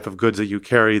 across the type of goods that you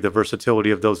carry, the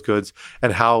versatility of those goods,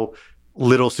 and how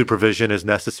little supervision is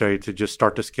necessary to just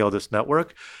start to scale this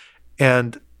network.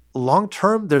 And long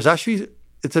term,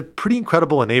 it's a pretty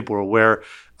incredible enabler where,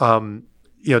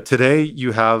 today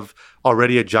you have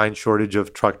already a giant shortage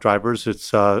of truck drivers.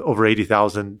 It's over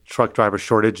 80,000 truck driver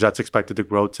shortage. That's expected to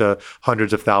grow to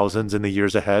hundreds of thousands in the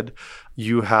years ahead.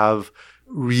 You have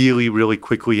really, really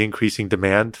quickly increasing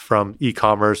demand from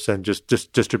e-commerce and just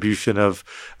distribution of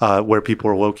where people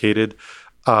are located.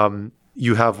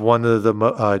 You have one of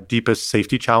the deepest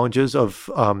safety challenges of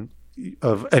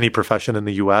any profession in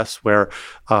the U.S., where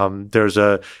there's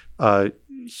a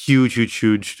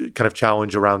huge kind of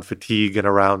challenge around fatigue and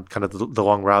around kind of the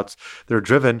long routes that are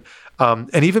driven.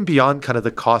 And even beyond kind of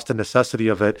the cost and necessity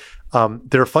of it,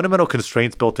 there are fundamental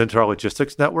constraints built into our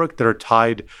logistics network that are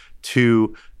tied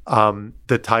to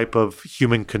the type of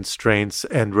human constraints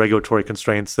and regulatory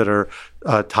constraints that are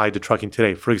tied to trucking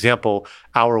today. For example,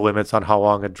 hour limits on how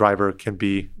long a driver can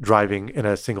be driving in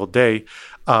a single day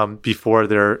before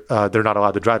they're not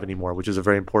allowed to drive anymore, which is a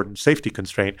very important safety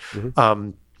constraint.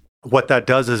 What that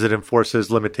does is it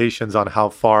enforces limitations on how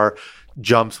far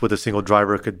jumps with a single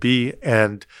driver could be,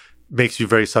 and makes you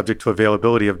very subject to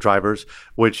availability of drivers,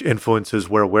 which influences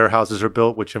where warehouses are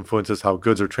built, which influences how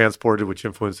goods are transported, which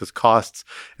influences costs.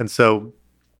 And so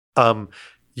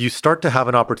you start to have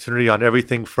an opportunity on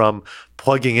everything from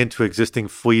plugging into existing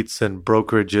fleets and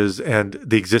brokerages and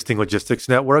the existing logistics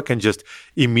network, and just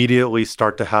immediately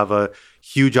start to have a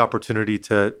huge opportunity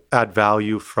to add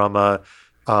value from a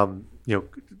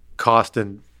cost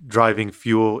and driving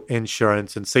fuel,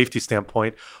 insurance, and safety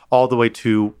standpoint, all the way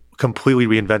to completely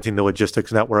reinventing the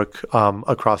logistics network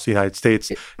across the United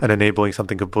States and enabling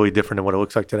something completely different than what it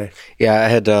looks like today. Yeah, I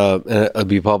had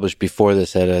be published before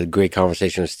this. I had a great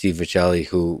conversation with Steve Vicelli,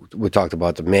 who we talked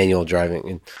about the manual driving,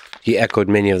 and he echoed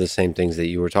many of the same things that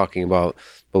you were talking about.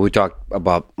 But we talked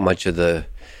about much of the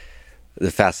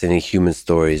fascinating human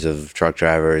stories of truck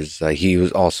drivers. He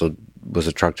was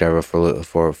a truck driver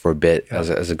for a bit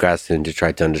as a grad student to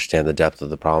try to understand the depth of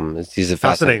the problem. These are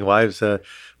fascinating lives.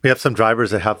 We have some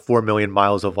drivers that have 4 million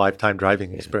miles of lifetime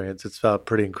driving experience. It's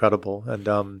pretty incredible.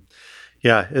 And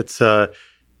it's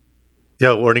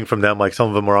learning from them. Like, some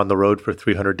of them are on the road for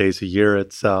 300 days a year.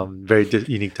 It's very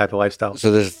unique type of lifestyle.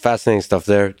 So there's fascinating stuff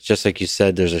there. Just like you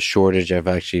said, there's a shortage of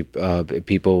actually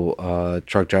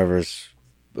truck drivers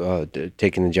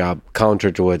taking the job,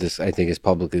 counter to what this, I think, is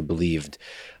publicly believed.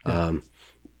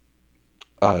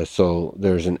 So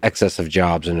there's an excess of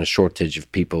jobs and a shortage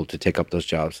of people to take up those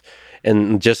jobs.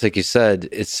 And just like you said,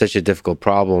 it's such a difficult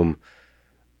problem.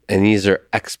 And these are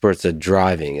experts at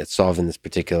driving, at solving this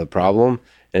particular problem.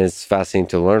 And it's fascinating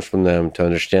to learn from them, to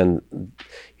understand,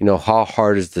 how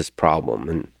hard is this problem?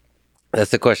 And that's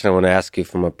the question I want to ask you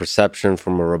from a perception,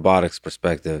 from a robotics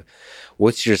perspective.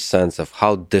 What's your sense of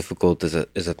how difficult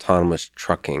is autonomous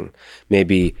trucking?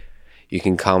 Maybe you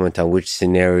can comment on which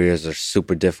scenarios are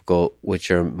super difficult, which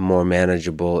are more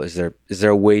manageable. Is there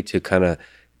a way to kind of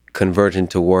convert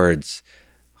into words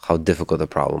how difficult the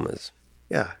problem is?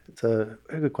 Yeah, it's a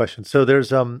very good question. So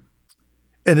there's and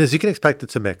as you can expect,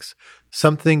 it's a mix.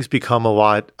 Some things become a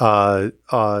lot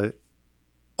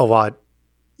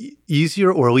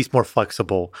easier, or at least more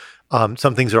flexible.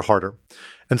 Some things are harder.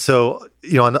 And so,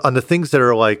 on the things that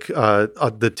are like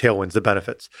the tailwinds, the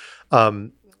benefits,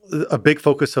 a big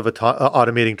focus of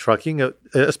automating trucking,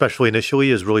 especially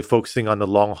initially, is really focusing on the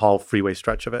long-haul freeway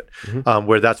stretch of it,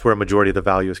 where that's where a majority of the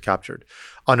value is captured.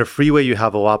 On a freeway, you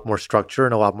have a lot more structure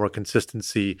and a lot more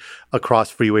consistency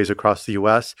across freeways across the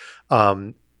U.S.,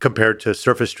 compared to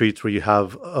surface streets, where you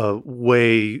have a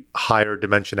way higher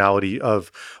dimensionality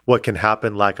of what can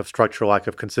happen, lack of structure, lack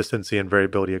of consistency, and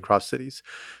variability across cities.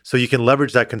 So you can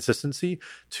leverage that consistency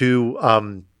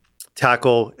to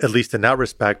tackle, at least in that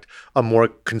respect, a more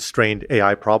constrained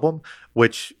AI problem,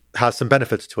 which has some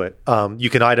benefits to it.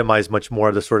 You can itemize much more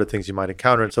of the sort of things you might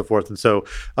encounter and so forth. And so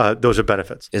those are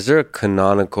benefits. Is there a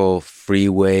canonical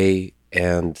freeway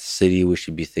and city we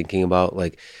should be thinking about?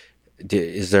 Like,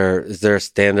 is there a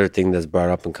standard thing that's brought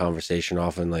up in conversation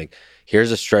often? Like,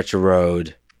 here's a stretch of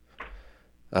road.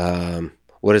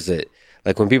 What is it?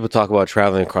 Like, when people talk about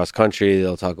traveling across country,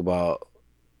 they'll talk about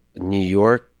New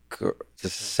York or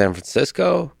San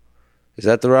Francisco. Is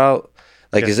that the route?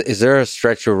 Like, is there a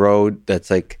stretch of road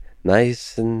that's like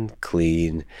nice and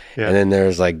clean? Yeah. And then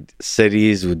there's like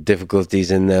cities with difficulties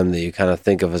in them that you kind of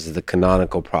think of as the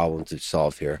canonical problem to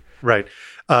solve here. Right.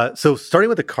 So starting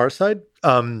with the car side,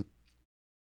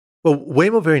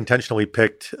 Waymo very intentionally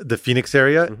picked the Phoenix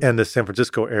area and the San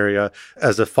Francisco area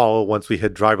as a follow once we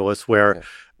hit driverless, where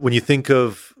when you think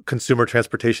of consumer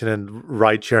transportation and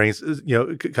ride sharing,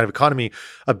 kind of economy,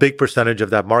 a big percentage of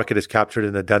that market is captured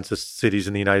in the densest cities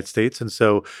in the United States. And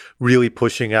so really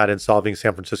pushing at and solving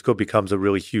San Francisco becomes a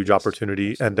really huge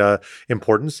opportunity and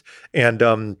importance. And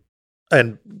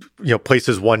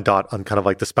places one dot on kind of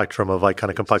like the spectrum of like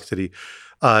kind of complexity.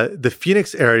 The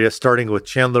Phoenix area, starting with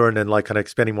Chandler and then like kind of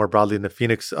expanding more broadly in the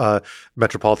Phoenix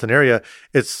metropolitan area,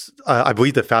 it's, I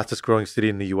believe, the fastest growing city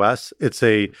in the U.S. It's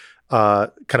a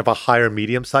kind of a higher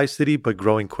medium-sized city, but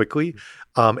growing quickly,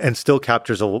 and still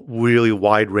captures a really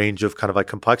wide range of kind of like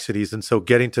complexities. And so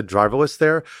getting to driverless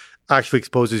there actually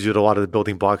exposes you to a lot of the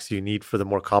building blocks you need for the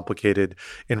more complicated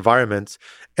environments.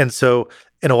 And so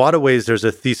in a lot of ways, there's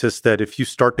a thesis that if you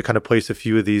start to kind of place a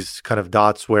few of these kind of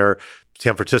dots where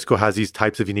San Francisco has these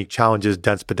types of unique challenges,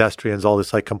 dense pedestrians, all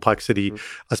this like complexity,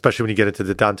 especially when you get into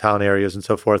the downtown areas and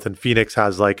so forth. And Phoenix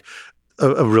has like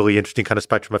a really interesting kind of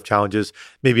spectrum of challenges.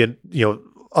 Maybe,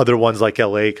 other ones like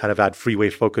LA kind of add freeway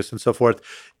focus and so forth.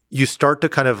 You start to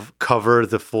kind of cover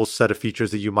the full set of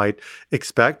features that you might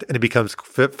expect, and it becomes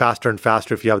faster and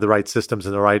faster if you have the right systems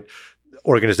and the right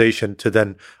organization to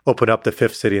then open up the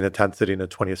 5th city and the 10th city and the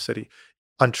 20th city.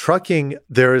 On trucking,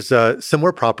 there's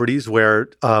similar properties where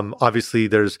obviously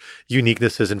there's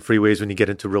uniquenesses in freeways when you get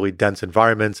into really dense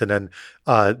environments, and then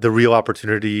the real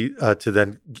opportunity to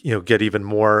then get even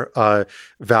more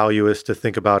value is to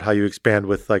think about how you expand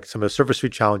with like some of the surface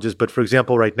street challenges. But for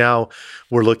example, right now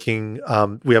we're looking,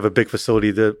 we have a big facility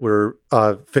that we're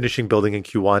finishing building in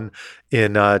Q1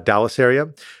 in Dallas area.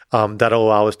 That'll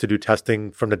allow us to do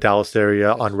testing from the Dallas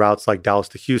area on routes like Dallas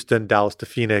to Houston, Dallas to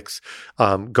Phoenix,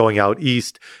 going out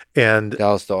east, and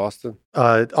Dallas to Austin.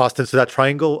 Austin. So that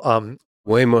triangle.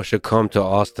 Waymo should come to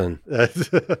Austin.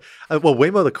 Well,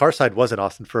 Waymo, the car side, was in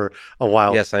Austin for a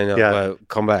while. Yes, I know. Yeah. But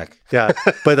come back. Yeah,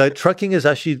 but trucking is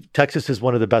actually, Texas is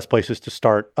one of the best places to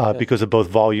start because of both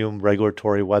volume,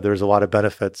 regulatory, weather. There's a lot of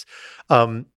benefits.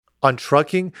 On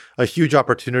trucking, a huge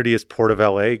opportunity is Port of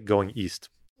LA going east.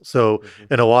 So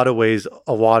in a lot of ways,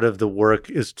 a lot of the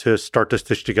work is to start to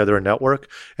stitch together a network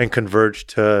and converge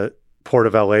to Port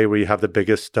of LA, where you have the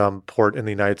biggest port in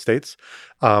the United States.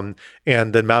 And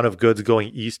the amount of goods going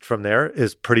east from there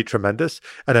is pretty tremendous.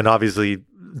 And then obviously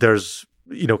there's,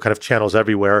 kind of channels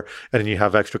everywhere. And then you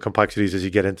have extra complexities as you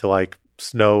get into like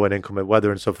snow and inclement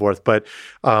weather and so forth. But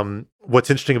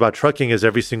what's interesting about trucking is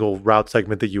every single route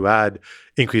segment that you add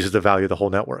increases the value of the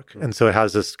whole network. And so it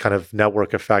has this kind of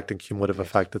network effect and cumulative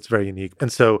effect that's very unique.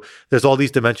 And so there's all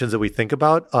these dimensions that we think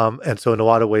about. And so in a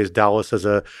lot of ways, Dallas as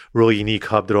a really unique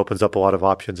hub that opens up a lot of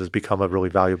options has become a really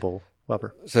valuable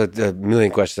lever. So the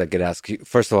million questions I could ask you.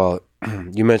 First of all,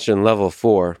 you mentioned level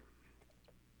 4.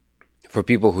 For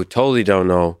people who totally don't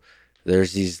know,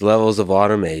 there's these levels of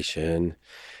automation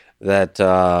that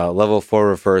level 4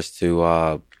 refers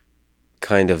to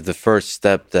kind of the first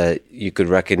step that you could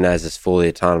recognize as fully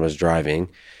autonomous driving.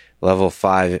 Level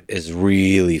 5 is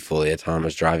really fully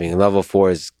autonomous driving. And level 4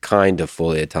 is kind of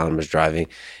fully autonomous driving.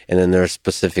 And then there are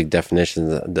specific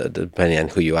definitions depending on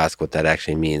who you ask what that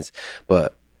actually means.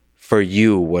 But for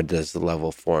you, what does the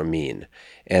level 4 mean?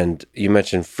 And you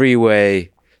mentioned freeway.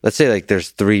 Let's say like there's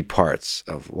 3 parts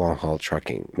of long-haul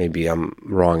trucking. Maybe I'm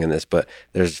wrong in this, but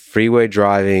there's freeway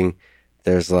driving,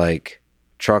 there's like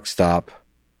truck stop,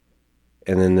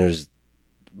 and then there's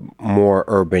more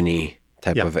urban-y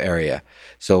type of area.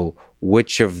 So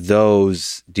which of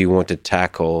those do you want to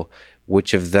tackle?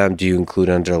 Which of them do you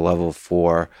include under level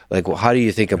 4? Like, how do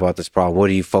you think about this problem? What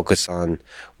do you focus on?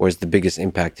 Where's the biggest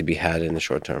impact to be had in the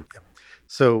short term?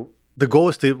 So the goal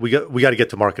is we got to get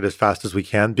to market as fast as we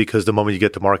can, because the moment you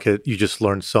get to market, you just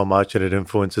learn so much and it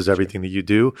influences everything that you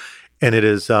do. And it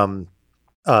is,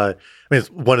 it's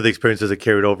one of the experiences that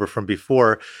carried over from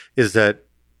before is that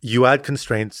you add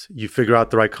constraints, you figure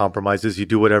out the right compromises, you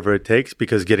do whatever it takes,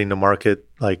 because getting to market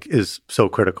is so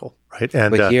critical, right?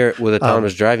 And but here with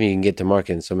autonomous driving, you can get to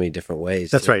market in so many different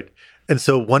ways. That's right. And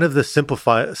so one of the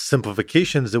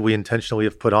simplifications that we intentionally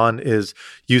have put on is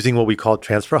using what we call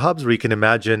transfer hubs, where you can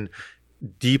imagine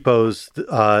depots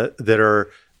that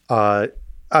are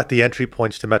at the entry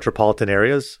points to metropolitan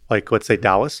areas, like let's say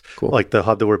Dallas, like the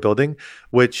hub that we're building,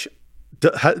 which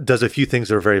does a few things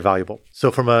that are very valuable.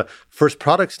 So from a first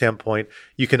product standpoint,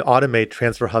 you can automate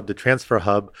transfer hub to transfer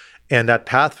hub, and that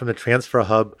path from the transfer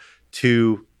hub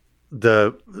to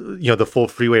the full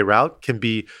freeway route can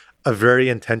be a very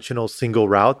intentional single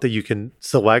route that you can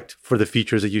select for the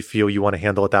features that you feel you want to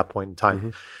handle at that point in time. Mm-hmm.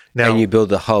 Now, and you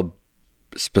build a hub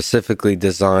specifically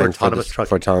designed for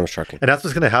autonomous trucking. And that's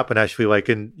what's going to happen actually.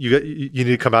 And you need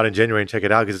to come out in January and check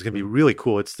it out, because it's going to be really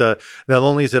cool. It's not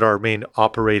only is it our main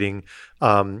operating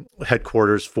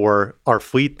headquarters for our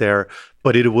fleet there,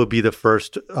 but it will be the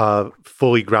first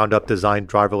fully ground up designed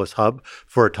driverless hub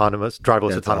for autonomous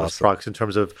trucks, in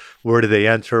terms of where do they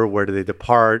enter, where do they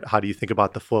depart, how do you think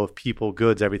about the flow of people,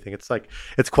 goods, everything.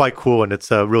 It's quite cool, and it's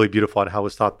really beautiful on how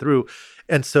it's thought through.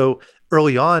 And so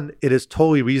early on, it is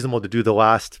totally reasonable to do the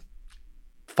last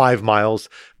 5 miles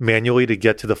manually to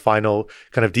get to the final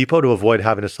kind of depot, to avoid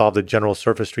having to solve the general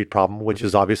surface street problem, which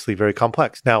is obviously very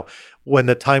complex. Now, when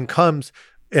the time comes,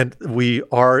 And we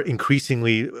are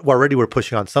increasingly, well, already we're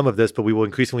pushing on some of this, but we will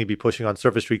increasingly be pushing on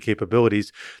surface street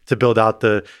capabilities to build out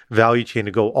the value chain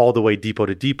to go all the way depot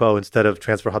to depot instead of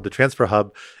transfer hub to transfer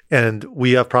hub. And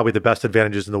we have probably the best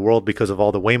advantages in the world because of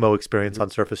all the Waymo experience on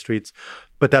surface streets.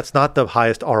 But that's not the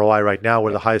highest ROI right now,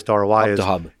 where the highest ROI is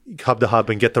hub to hub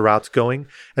and get the routes going.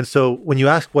 And so when you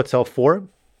ask what's L4,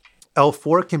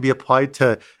 L4 can be applied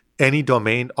to any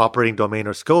domain, operating domain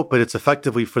or scope, but it's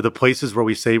effectively for the places where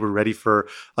we say we're ready for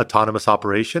autonomous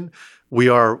operation. We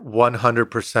are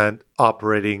 100%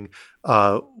 operating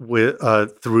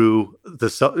through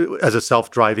as a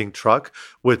self-driving truck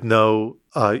with no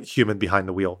human behind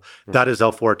the wheel. Mm-hmm. That is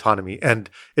L4 autonomy. And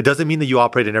it doesn't mean that you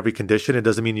operate in every condition. It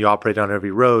doesn't mean you operate on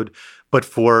every road, but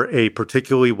for a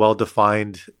particularly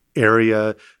well-defined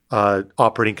area,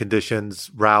 operating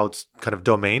conditions, routes, kind of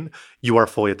domain, you are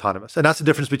fully autonomous. And that's the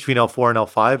difference between L4 and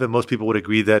L5. And most people would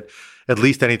agree that at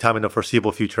least anytime in the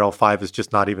foreseeable future, L5 is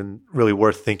just not even really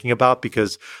worth thinking about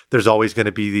because there's always going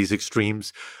to be these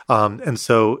extremes. And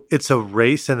so it's a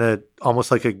race and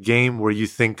almost like a game where you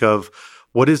think of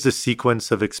what is the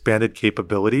sequence of expanded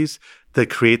capabilities that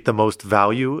create the most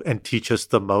value and teach us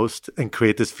the most and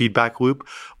create this feedback loop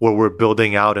where we're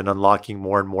building out and unlocking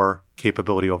more and more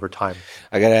capability over time.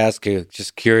 I got to ask you,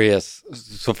 just curious.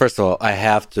 So first of all, I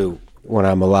have to, when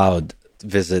I'm allowed,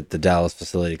 visit the Dallas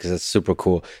facility because it's super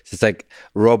cool. It's like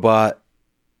robot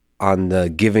on the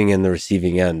giving and the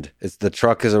receiving end. It's the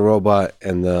truck is a robot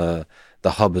and the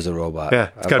hub is a robot. Yeah,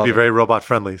 it's got to be very robot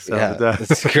friendly. So yeah,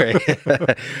 that's great.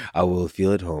 I will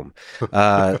feel at home.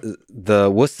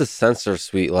 What's the sensor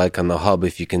suite like on the hub?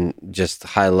 If you can just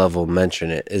high level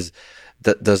mention it,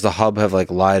 does the hub have like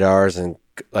lidars and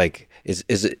like is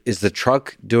the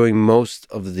truck doing most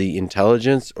of the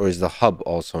intelligence, or is the hub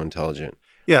also intelligent?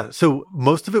 Yeah, so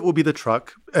most of it will be the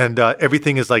truck, and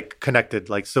everything is like connected.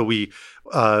 Like, so we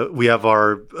have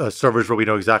our servers where we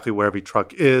know exactly where every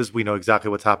truck is. We know exactly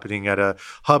what's happening at a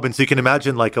hub, and so you can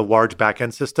imagine like a large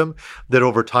backend system that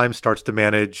over time starts to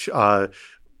manage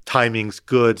timings,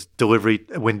 goods, delivery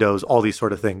windows, all these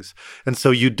sort of things. And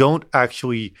so you don't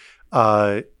actually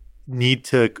need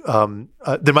to.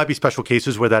 There might be special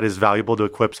cases where that is valuable to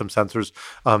equip some sensors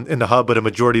in the hub, but a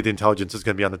majority of the intelligence is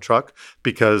going to be on the truck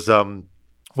because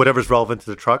whatever's relevant to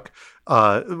the truck,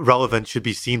 relevant should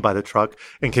be seen by the truck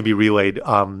and can be relayed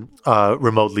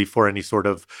remotely for any sort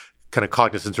of kind of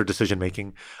cognizance or decision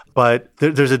making. But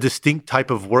there's a distinct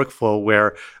type of workflow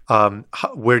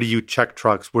where do you check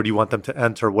trucks? Where do you want them to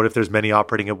enter? What if there's many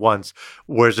operating at once?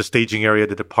 Where's the staging area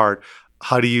to depart?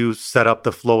 How do you set up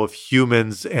the flow of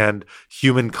humans and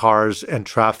human cars and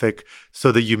traffic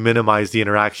so that you minimize the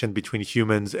interaction between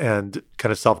humans and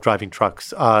kind of self-driving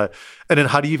trucks? And then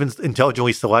how do you even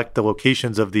intelligently select the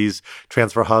locations of these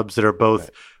transfer hubs that are both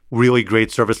really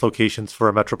great service locations for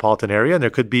a metropolitan area? And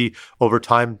there could be, over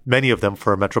time, many of them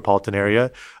for a metropolitan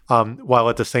area,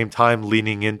 while at the same time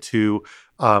leaning into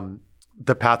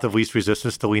the path of least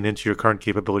resistance to lean into your current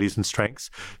capabilities and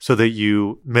strengths so that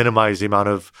you minimize the amount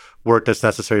of work that's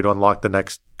necessary to unlock the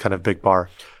next kind of big bar.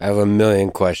 I have a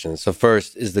million questions. So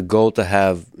first, is the goal to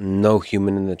have no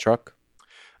human in the truck?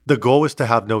 The goal is to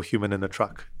have no human in the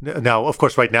truck. Now, of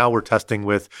course, right now we're testing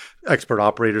with expert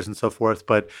operators and so forth,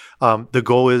 but the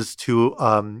goal is to,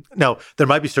 now there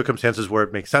might be circumstances where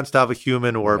it makes sense to have a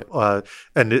human or, right.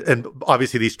 And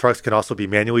obviously these trucks can also be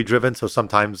manually driven. So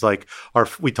sometimes like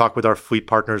we talk with our fleet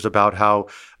partners about how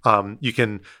you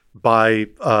can buy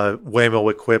a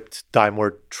Waymo-equipped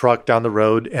Daimler truck down the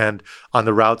road, and on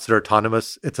the routes that are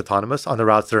autonomous, it's autonomous. On the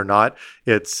routes that are not,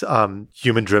 it's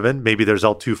human-driven. Maybe there's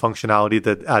L2 functionality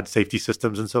that adds safety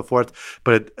systems and so forth.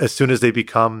 But as soon as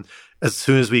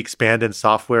we expand in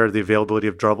software the availability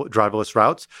of driverless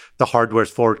routes, the hardware is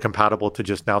forward compatible to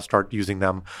just now start using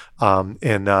them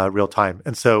in real time.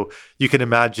 And so you can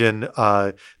imagine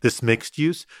this mixed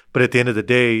use, but at the end of the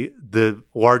day, the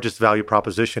largest value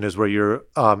proposition is where you're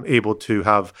able to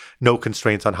have no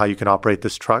constraints on how you can operate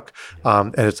this truck,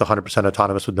 and it's 100%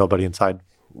 autonomous with nobody inside.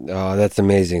 Oh, that's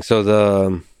amazing. So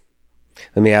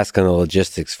let me ask on the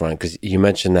logistics front, because you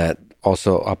mentioned that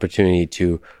also opportunity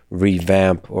to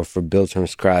revamp or for build from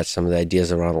scratch some of the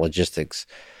ideas around logistics.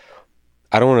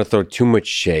 I don't want to throw too much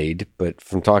shade, but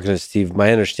from talking to Steve,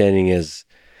 my understanding is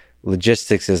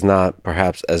logistics is not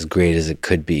perhaps as great as it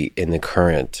could be in the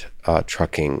current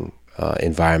trucking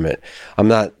environment.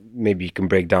 Maybe you can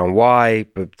break down why,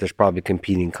 but there's probably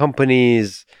competing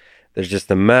companies. There's just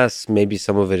a mess. Maybe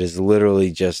some of it is literally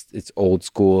just, it's old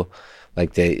school.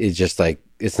 Like it's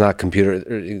not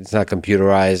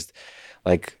computerized.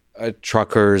 Like,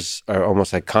 truckers are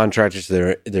almost like contractors.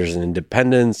 There's an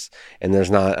independence, and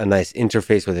there's not a nice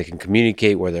interface where they can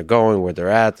communicate where they're going, where they're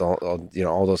at,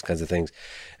 all those kinds of things.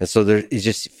 And so it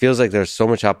just feels like there's so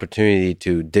much opportunity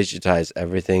to digitize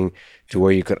everything to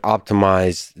where you could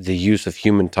optimize the use of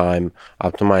human time,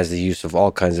 optimize the use of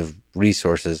all kinds of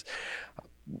resources.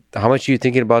 How much are you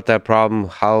thinking about that problem?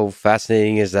 How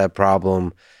fascinating is that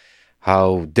problem?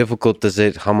 How difficult is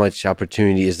it? How much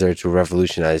opportunity is there to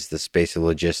revolutionize the space of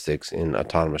logistics in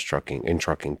autonomous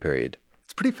trucking period?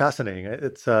 It's pretty fascinating.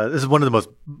 This is one of the most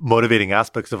motivating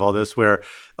aspects of all this, where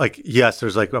yes,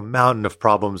 there's like a mountain of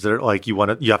problems that are like you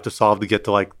have to solve to get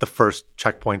to like the first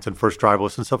checkpoints and first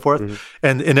driverless and so forth. Mm-hmm.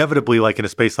 And inevitably, like in a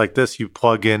space like this, you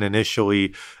plug in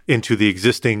initially into the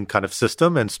existing kind of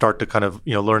system and start to kind of,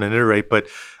 learn and iterate. But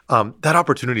that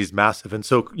opportunity is massive. And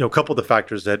so, a couple of the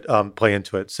factors that play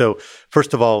into it. So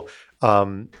first of all,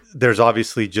 there's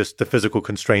obviously just the physical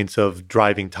constraints of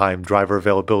driving time, driver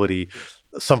availability.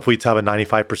 Some fleets have a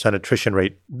 95% attrition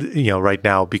rate, right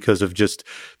now because of just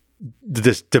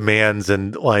this demands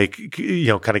and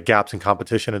kind of gaps in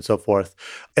competition and so forth.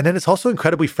 And then it's also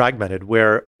incredibly fragmented,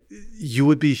 where you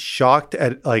would be shocked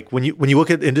at when you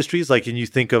look at industries and you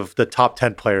think of the top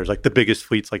 10 players, like the biggest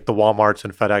fleets, like the Walmarts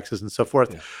and FedExes and so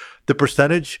forth. Yeah. The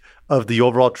percentage of the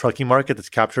overall trucking market that's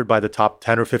captured by the top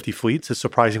 10 or 50 fleets is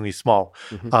surprisingly small.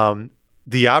 Mm-hmm.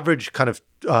 The average kind of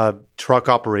truck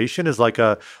operation is like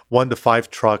a 1 to 5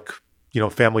 truck,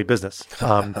 family business.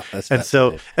 And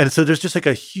so there's just like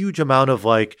a huge amount of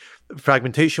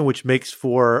fragmentation, which makes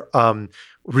for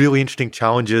really interesting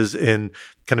challenges in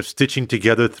kind of stitching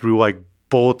together through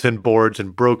bulletin boards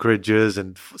and brokerages,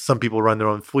 and some people run their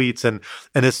own fleets, and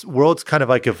this world's kind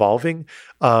of evolving.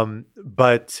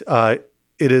 But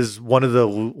it is one of the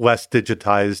less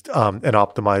digitized and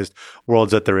optimized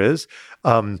worlds that there is.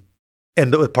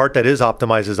 And the part that is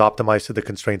optimized to the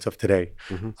constraints of today.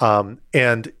 Mm-hmm.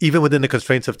 And even within the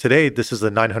constraints of today, this is a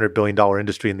 $900 billion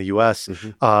industry in the US,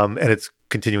 mm-hmm. And it's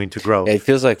continuing to grow. It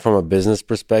feels like from a business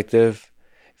perspective,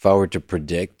 if I were to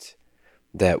predict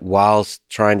that whilst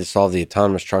trying to solve the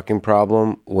autonomous trucking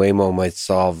problem, Waymo might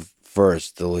solve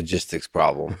first the logistics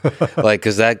problem.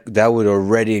 Because that would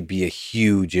already be a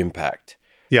huge impact.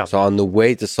 Yeah. So on the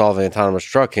way to solving autonomous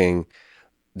trucking,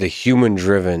 the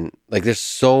human-driven, there's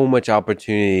so much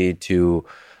opportunity to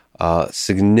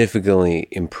significantly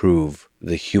improve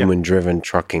the human-driven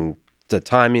trucking, the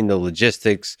timing, the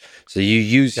logistics. So you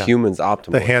use humans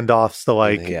optimally. The handoffs,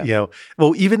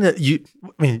 well, even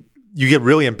you get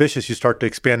really ambitious. You start to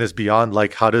expand this beyond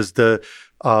how does the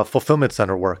fulfillment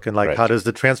center work, and right. How does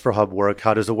the transfer hub work?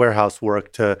 How does the warehouse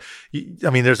work?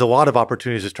 There's a lot of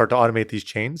opportunities to start to automate these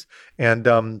chains, and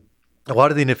a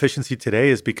lot of the inefficiency today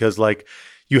is because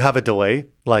you have a delay.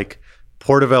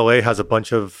 Port of LA has a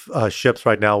bunch of ships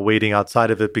right now waiting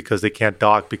outside of it because they can't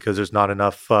dock because there's not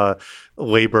enough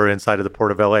labor inside of the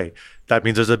Port of LA. That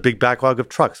means there's a big backlog of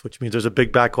trucks, which means there's a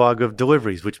big backlog of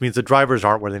deliveries, which means the drivers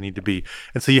aren't where they need to be.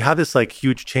 And so you have this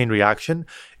huge chain reaction,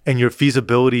 and your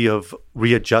feasibility of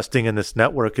readjusting in this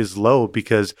network is low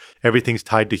because everything's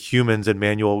tied to humans and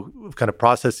manual kind of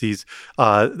processes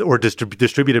or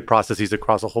distributed processes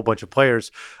across a whole bunch of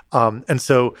players. And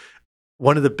so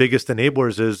one of the biggest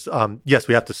enablers is, yes,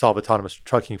 we have to solve autonomous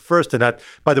trucking first. And that,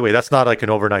 by the way, that's not an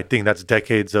overnight thing. That's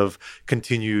decades of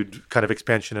continued kind of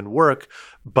expansion and work.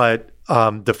 But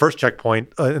the first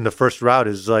checkpoint in the first route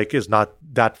is not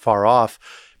that far off.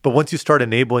 But once you start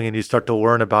enabling and you start to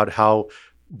learn about how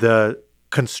the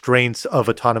constraints of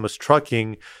autonomous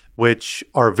trucking, which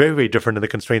are very, very different than the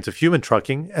constraints of human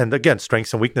trucking, and again,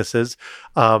 strengths and weaknesses,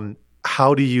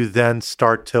 how do you then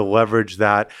start to leverage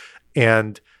that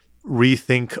and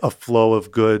rethink a flow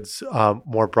of goods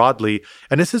more broadly?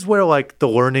 And this is where the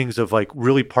learnings of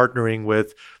really partnering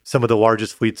with some of the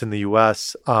largest fleets in the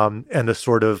US and the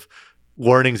sort of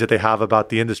learnings that they have about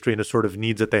the industry and the sort of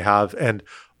needs that they have, and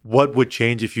what would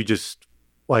change if you just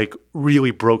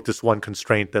really broke this one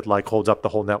constraint that holds up the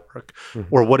whole network, mm-hmm.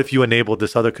 or what if you enabled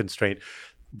this other constraint?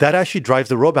 That actually drives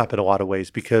the roadmap in a lot of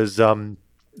ways, because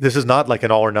this is not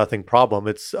an all or nothing problem.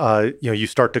 It's, you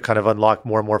start to kind of unlock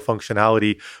more and more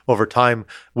functionality over time.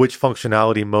 Which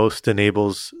functionality most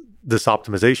enables this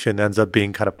optimization ends up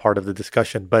being kind of part of the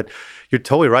discussion. But you're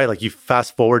totally right. You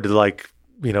fast forward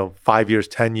to 5 years,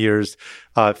 10 years,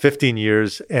 15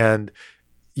 years, and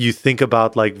you think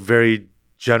about very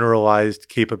generalized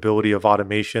capability of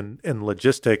automation in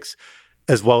logistics,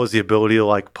 as well as the ability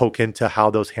to poke into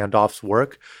how those handoffs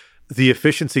work. The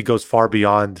efficiency goes far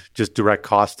beyond just direct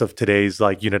cost of today's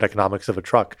unit economics of a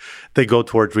truck. They go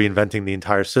towards reinventing the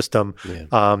entire system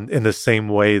in the same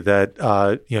way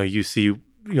that you see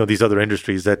these other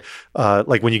industries that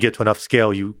like when you get to enough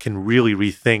scale, you can really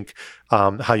rethink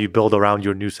how you build around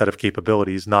your new set of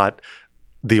capabilities, not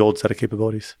the old set of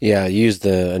capabilities. Yeah, use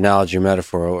the analogy or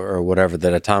metaphor or whatever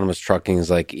that autonomous trucking is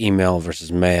like email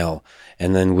versus mail.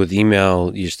 And then with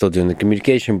email, you're still doing the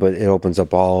communication, but it opens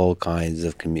up all kinds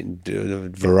of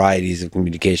varieties of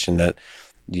communication that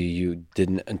you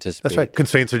didn't anticipate. That's right.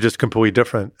 Constraints are just completely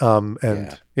different.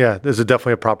 There's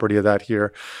definitely a property of that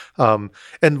here.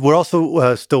 And we're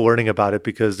also still learning about it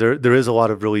because there is a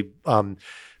lot of really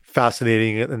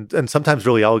fascinating and sometimes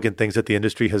really elegant things that the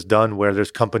industry has done where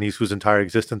there's companies whose entire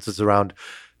existence is around,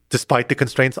 despite the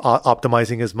constraints,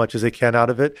 optimizing as much as they can out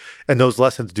of it. And those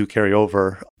lessons do carry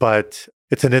over. But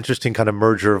it's an interesting kind of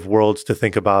merger of worlds to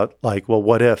think about, like, well,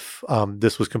 what if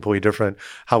this was completely different?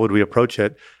 How would we approach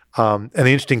it? And the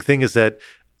interesting thing is that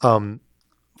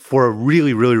for a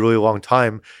really, really, really long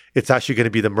time, it's actually going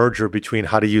to be the merger between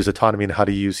how to use autonomy and how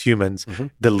to use humans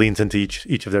that leans into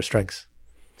each of their strengths.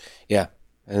 Yeah.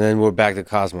 And then we're back to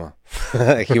Cosmo,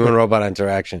 human-robot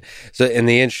interaction. So, and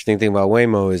the interesting thing about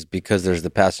Waymo is because there's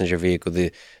the passenger vehicle,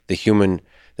 the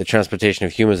transportation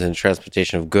of humans and the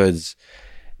transportation of goods,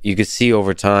 you could see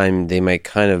over time they might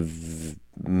kind of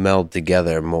meld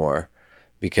together more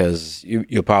because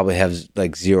you'll probably have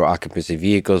like zero occupancy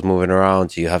vehicles moving around.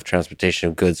 So you have transportation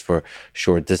of goods for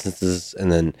short distances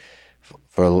and then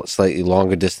for slightly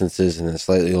longer distances and then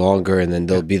slightly longer. And then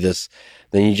there'll be this...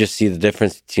 Then you just see the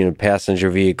difference between a passenger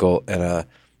vehicle and a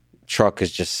truck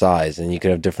is just size. And you can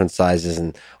have different sizes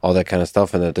and all that kind of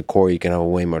stuff. And at the core, you can have a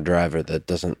Waymo driver that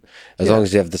doesn't, as long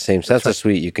as you have the same sensor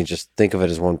suite, you can just think of it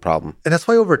as one problem. And that's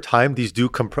why over time, these do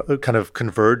kind of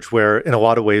converge where in a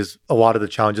lot of ways, a lot of the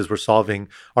challenges we're solving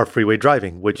are freeway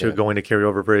driving, which are going to carry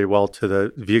over very well to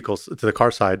the vehicles, to the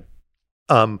car side.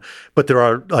 But there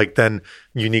are like then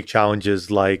unique challenges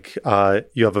like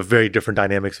you have a very different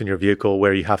dynamics in your vehicle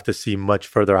where you have to see much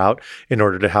further out in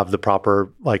order to have the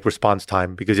proper like response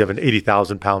time because you have an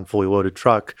 80,000 pound fully loaded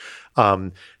truck.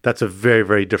 That's a very,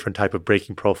 very different type of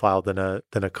braking profile than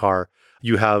a car.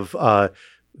 You have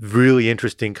really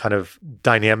interesting kind of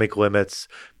dynamic limits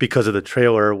because of the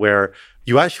trailer where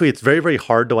it's very, very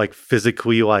hard to like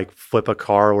physically like flip a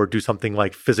car or do something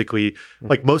like physically,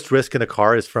 like most risk in a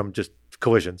car is from just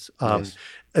collisions.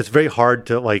 It's very hard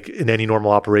to like in any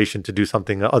normal operation to do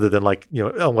something other than like,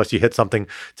 unless you hit something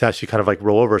to actually kind of like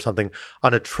roll over or something.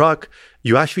 On a truck,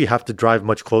 you actually have to drive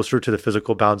much closer to the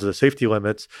physical bounds of the safety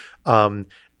limits.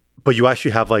 But you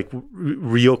actually have like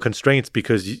real constraints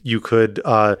because you could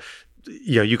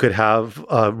have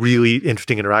really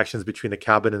interesting interactions between the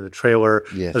cabin and the trailer.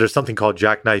 Yes. There's something called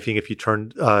jackknifing. If you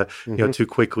turn, too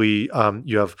quickly,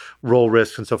 you have roll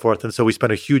risks and so forth. And so we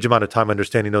spend a huge amount of time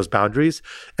understanding those boundaries,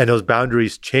 and those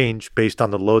boundaries change based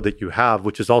on the load that you have,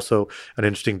 which is also an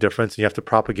interesting difference. And you have to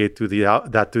propagate through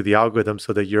the algorithm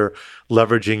so that you're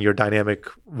leveraging your dynamic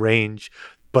range,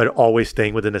 but always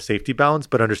staying within a safety bounds,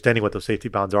 but understanding what those safety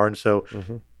bounds are. And so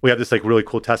we have this like really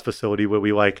cool test facility where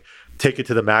we like take it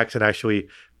to the max and actually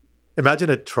imagine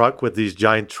a truck with these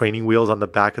giant training wheels on the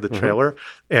back of the trailer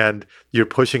and you're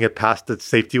pushing it past the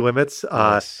safety limits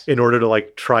in order to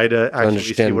like try to actually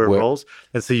see where it rolls.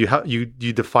 And so you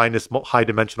define this high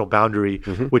dimensional boundary,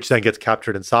 which then gets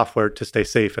captured in software to stay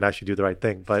safe and actually do the right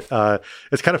thing. But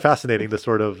it's kind of fascinating the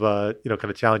sort of, kind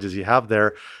of challenges you have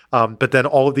there. But then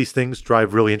all of these things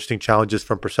drive really interesting challenges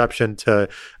from perception to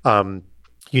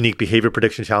unique behavior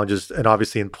prediction challenges. And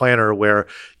obviously in Planner where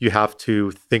you have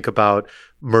to think about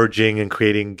merging and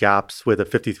creating gaps with a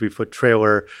 53-foot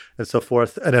trailer and so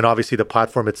forth. And then obviously the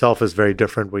platform itself is very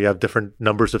different where you have different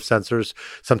numbers of sensors,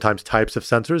 sometimes types of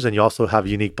sensors, and you also have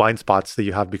unique blind spots that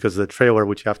you have because of the trailer,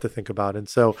 which you have to think about. And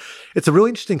so it's a really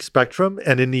interesting spectrum.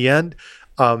 And in the end,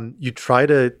 you try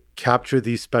to capture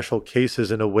these special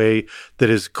cases in a way that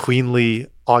is cleanly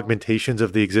augmentations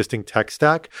of the existing tech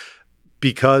stack,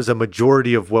 because a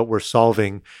majority of what we're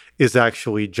solving is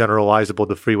actually generalizable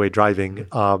to freeway driving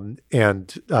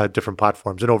and different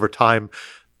platforms. And over time,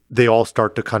 they all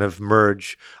start to kind of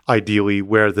merge ideally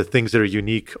where the things that are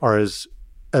unique are as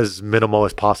minimal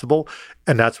as possible.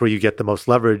 And that's where you get the most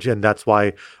leverage. And that's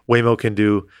why Waymo can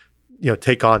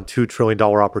take on $2 trillion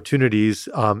opportunities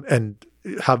and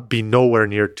be nowhere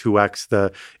near 2x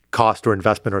the cost or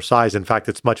investment or size. In fact,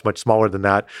 it's much, much smaller than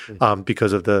that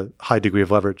because of the high degree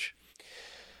of leverage.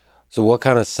 So what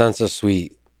kind of sensor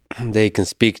suite they can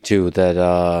speak to that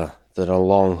a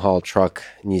long-haul truck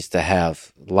needs to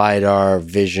have? LiDAR,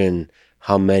 vision,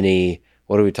 how many?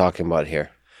 What are we talking about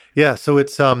here? Yeah, so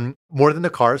it's more than the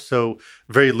car. So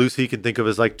very loosely, you can think of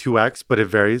as like 2x, but it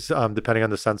varies depending on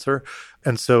the sensor.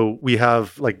 And so we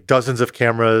have like dozens of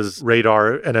cameras,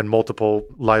 radar, and then multiple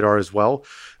LiDAR as well.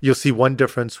 You'll see one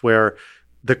difference where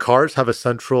the cars have a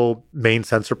central main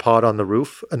sensor pod on the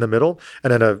roof in the middle,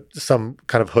 and then some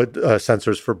kind of hood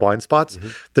sensors for blind spots. Mm-hmm.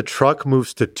 The truck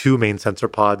moves to two main sensor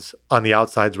pods on the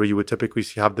outsides where you would typically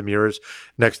have the mirrors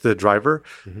next to the driver.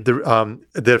 Mm-hmm.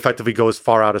 That effectively go as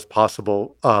far out as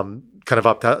possible, kind of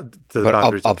up to the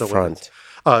boundaries up of the front.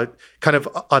 Kind of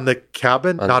on the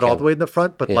cabin, not all the way in the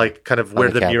front, but like kind of where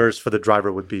the mirrors for the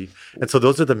driver would be. And so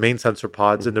those are the main sensor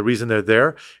pods. Mm-hmm. And the reason they're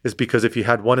there is because if you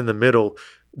had one in the middle,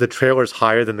 the trailer is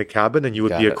higher than the cabin and you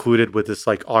would be occluded with this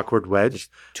like awkward wedge.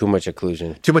 Just too much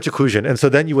occlusion. Too much occlusion. And so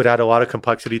then you would add a lot of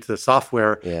complexity to the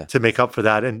software to make up for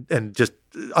that and just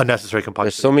unnecessary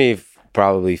complexity. There's so many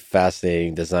probably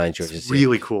fascinating design choices. It's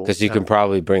really cool. Because you can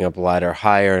probably bring up a LiDAR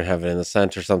higher and have it in the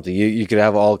center or something. You could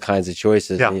have all kinds of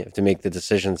choices and you have to make the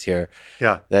decisions here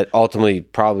that ultimately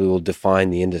probably will define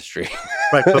the industry.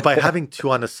 Right. But by having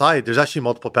two on the side, there's actually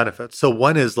multiple benefits. So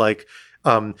one is like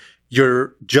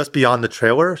you're just beyond the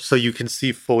trailer, so you can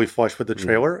see fully flush with the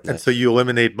trailer. And so you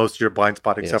eliminate most of your blind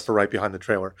spot except for right behind the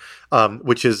trailer,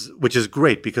 which is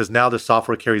great because now the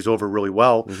software carries over really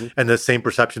well. Mm-hmm. And the same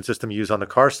perception system you use on the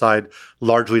car side,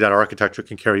 largely that architecture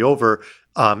can carry over.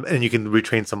 And you can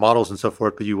retrain some models and so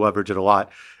forth, but you leverage it a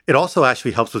lot. It also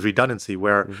actually helps with redundancy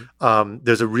where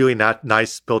there's a really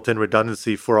nice built-in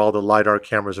redundancy for all the LiDAR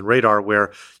cameras and radar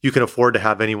where you can afford to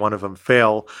have any one of them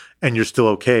fail and you're still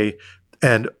okay.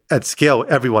 And at scale,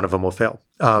 every one of them will fail.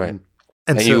 Right.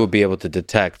 And so, you will be able to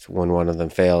detect when one of them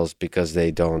fails because they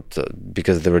don't,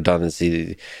 because of the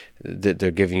redundancy,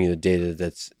 they're giving you the data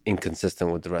that's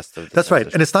inconsistent with the rest of the That's sensors.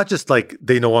 right. And it's not just like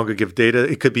they no longer give data.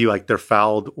 It could be like they're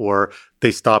fouled or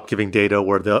they stop giving data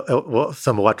or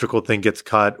some electrical thing gets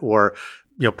cut or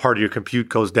part of your compute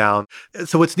goes down.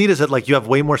 So what's neat is that like you have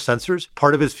way more sensors.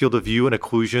 Part of it is field of view and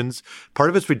occlusions.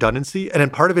 Part of it's redundancy. And then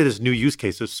part of it is new use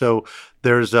cases. So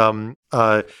there's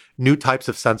new types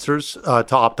of sensors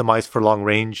to optimize for long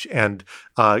range and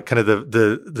kind of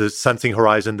the sensing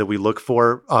horizon that we look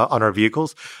for on our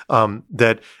vehicles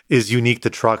that is unique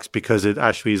to trucks because it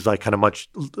actually is like kind of much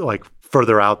like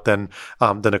further out than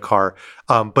a car.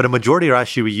 But a majority are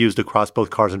actually reused across both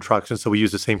cars and trucks. And so we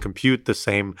use the same compute, the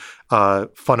same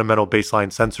fundamental baseline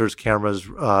sensors, cameras,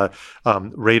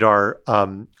 radar,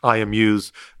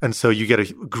 IMUs. And so you get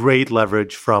a great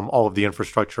leverage from all of the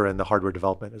infrastructure and the hardware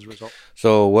development as a result.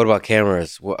 So what about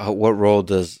cameras? What role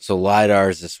so LiDAR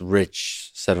is this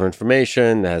rich set of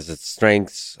information, has its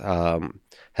strengths,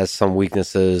 has some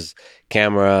weaknesses.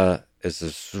 Camera is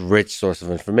this rich source of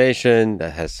information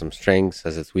that has some strengths,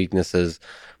 has its weaknesses.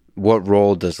 What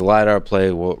role does LiDAR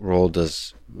play? What role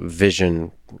does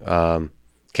vision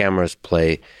cameras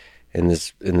play in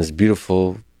this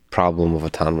beautiful problem of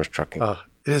autonomous trucking?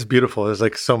 It is beautiful. There's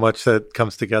like so much that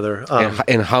comes together.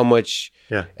 And how much,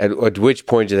 at which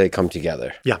point do they come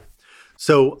together? Yeah.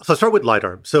 So I'll start with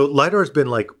LiDAR. So LiDAR has been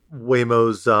like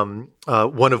Waymo's,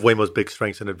 one of Waymo's big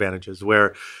strengths and advantages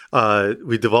where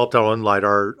we developed our own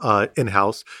LiDAR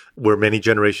in-house. We're many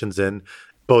generations in,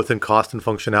 both in cost and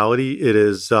functionality. It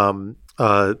is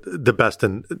the best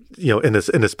in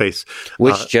this space.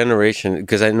 Which generation?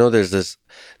 Because I know there's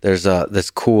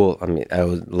this cool. I mean, I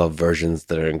would love versions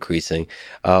that are increasing.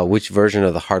 Which version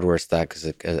of the hardware stack is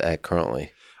it at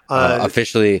currently?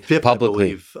 Officially, fifth,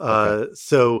 publicly. I believe.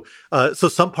 So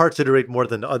some parts iterate more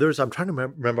than others. I'm trying to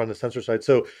remember on the sensor side.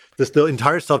 So the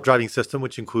entire self-driving system,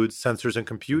 which includes sensors and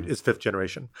compute, is 5th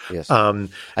generation. Yes.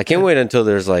 I can't wait until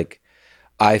there's like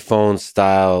iPhone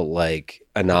style like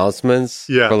announcements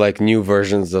for like new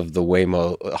versions of the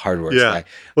Waymo hardware stack.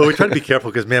 Well, we try to be careful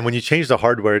because man, when you change the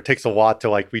hardware, it takes a lot to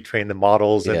like retrain the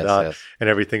models and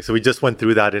everything. So we just went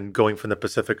through that in going from the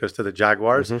Pacificas to the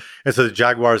Jaguars, and so the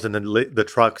Jaguars and then the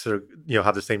trucks are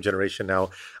have the same generation now.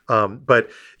 But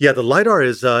yeah, the LiDAR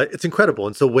is it's incredible,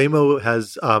 and so Waymo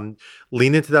has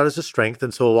leaned into that as a strength,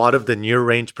 and so a lot of the near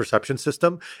range perception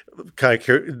system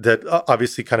that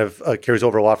obviously kind of carries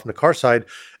over a lot from the car side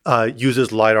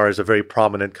uses LiDAR as a very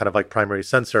prominent kind of like primary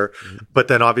sensor, but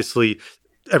then obviously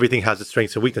everything has its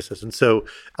strengths and weaknesses. And so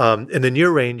in the near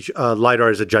range,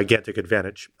 LiDAR is a gigantic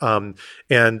advantage. And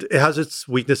it has its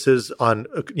weaknesses on,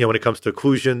 when it comes to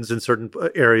occlusions in certain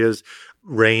areas,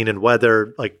 rain and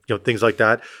weather, like, things like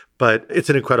that. But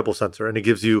it's an incredible sensor and it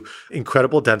gives you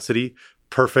incredible density,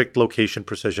 perfect location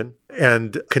precision,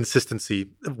 and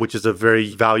consistency, which is a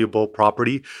very valuable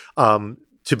property.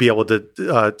 To be able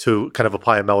to kind of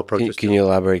apply ML approaches. Can you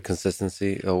elaborate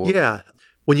consistency? Yeah.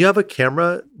 When you have a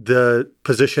camera, the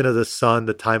position of the sun,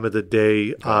 the time of the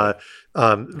day,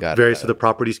 various of the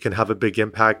properties can have a big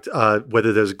impact,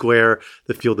 whether there's glare,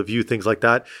 the field of view, things like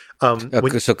that.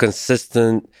 So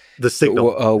consistent the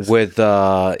signal with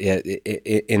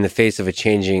in the face of a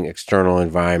changing external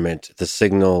environment, the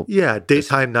signal. Yeah,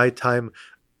 daytime, nighttime.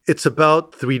 It's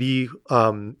about 3D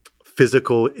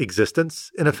physical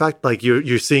existence, in effect. Like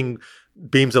you're seeing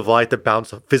beams of light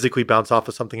that physically bounce off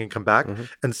of something and come back. Mm-hmm.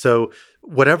 And so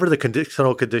whatever the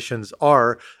external conditions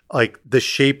are, like the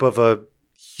shape of a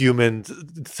human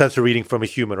sensor reading from a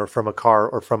human or from a car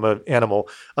or from an animal,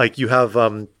 like you have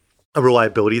a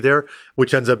reliability there,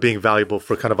 which ends up being valuable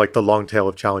for kind of like the long tail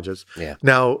of challenges. Yeah.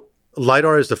 Now,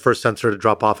 LiDAR is the first sensor to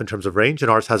drop off in terms of range,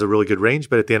 and ours has a really good range,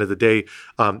 but at the end of the day,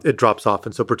 it drops off.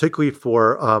 And so particularly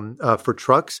for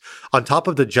trucks, on top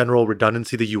of the general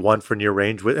redundancy that you want for near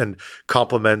range and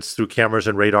complements through cameras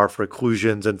and radar for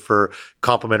occlusions and for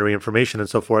complementary information and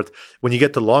so forth, when you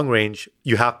get to long range,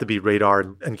 you have to be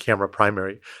radar and camera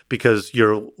primary because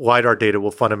your LiDAR data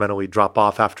will fundamentally drop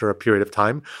off after a period of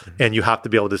time, and you have to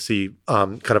be able to see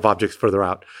kind of objects further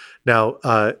out. Now,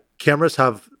 cameras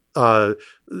have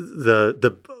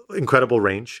the incredible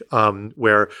range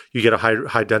where you get a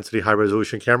high density, high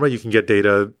resolution camera. You can get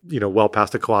data, well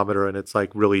past a kilometer, and it's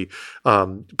like really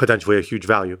potentially a huge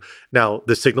value. Now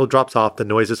the signal drops off, the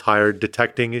noise is higher,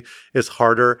 detecting is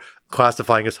harder,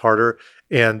 classifying is harder,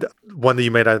 and one that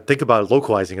you may not think about,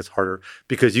 localizing is harder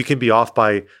because you can be off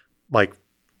by like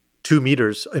 2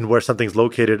 meters in where something's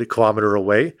located a kilometer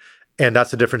away. And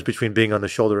that's the difference between being on the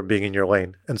shoulder and being in your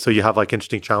lane. And so you have like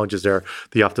interesting challenges there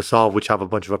that you have to solve, which have a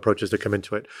bunch of approaches that come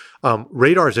into it.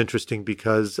 Radar is interesting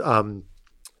because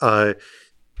it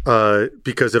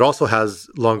also has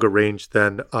longer range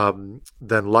than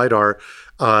LiDAR,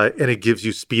 and it gives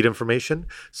you speed information.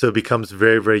 So it becomes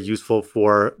very, very useful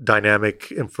for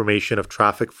dynamic information of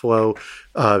traffic flow,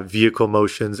 vehicle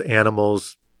motions,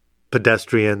 animals,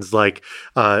 pedestrians, like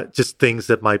just things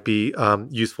that might be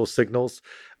useful signals.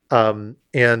 And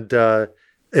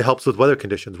it helps with weather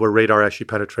conditions where radar actually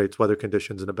penetrates weather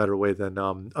conditions in a better way than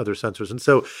other sensors. And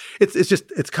so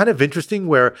it's kind of interesting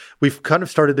where we've kind of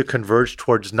started to converge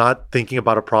towards not thinking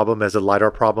about a problem as a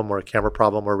LiDAR problem or a camera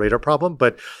problem or a radar problem,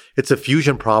 but it's a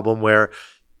fusion problem where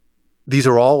these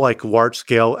are all like large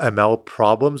scale ML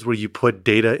problems where you put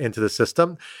data into the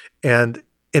system. And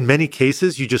in many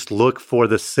cases, you just look for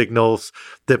the signals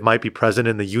that might be present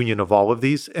in the union of all of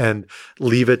these and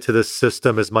leave it to the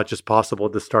system as much as possible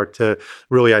to start to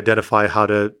really identify how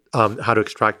to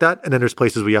extract that. And then there's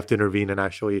places where you have to intervene and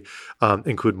actually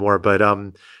include more. But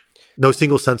no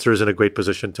single sensor is in a great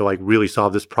position to like really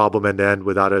solve this problem end to end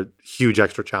without a huge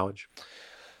extra challenge.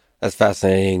 That's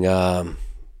fascinating.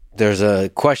 There's a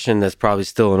question that's probably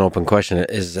still an open question: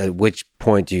 is at which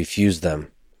point do you fuse them?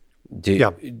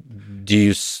 Do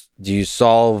you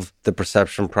solve the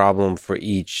perception problem for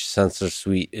each sensor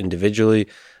suite individually,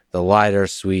 the LiDAR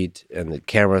suite and the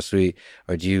camera suite,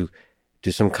 or do you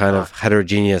do some kind of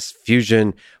heterogeneous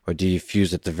fusion, or do you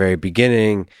fuse at the very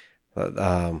beginning?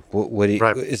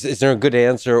 Is there a good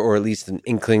answer, or at least an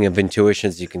inkling of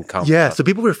intuitions you can come? Yeah, so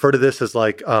people refer to this as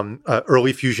like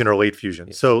early fusion or late fusion.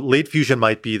 Yeah. So late fusion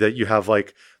might be that you have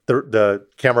like the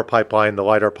camera pipeline, the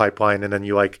LiDAR pipeline, and then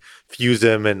you like fuse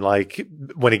them, and like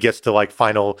when it gets to like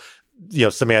final,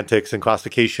 semantics and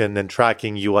classification and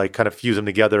tracking, you like kind of fuse them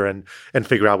together and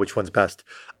figure out which one's best.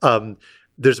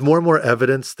 There's more and more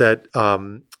evidence that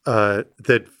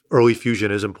that early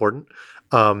fusion is important,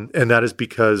 and that is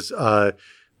because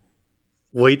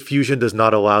late fusion does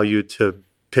not allow you to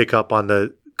pick up on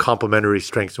the complementary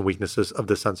strengths and weaknesses of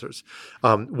the sensors.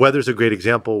 Weather's a great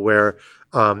example where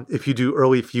if you do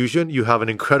early fusion, you have an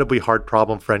incredibly hard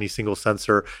problem for any single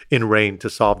sensor in rain to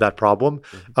solve that problem,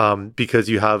 because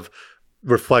you have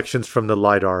reflections from the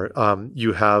LiDAR,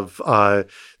 you have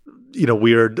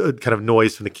weird kind of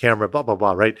noise from the camera, blah, blah,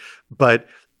 blah, right? But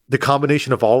the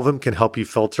combination of all of them can help you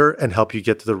filter and help you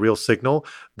get to the real signal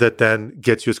that then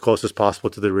gets you as close as possible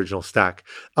to the original stack,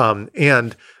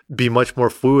 and be much more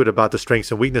fluid about the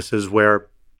strengths and weaknesses where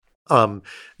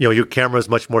your camera is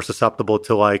much more susceptible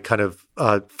to like kind of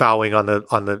fouling on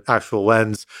the actual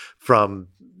lens from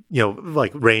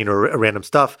like rain or random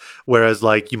stuff, whereas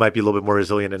like you might be a little bit more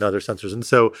resilient in other sensors. And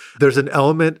so there's an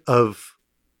element of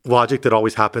logic that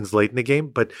always happens late in the game,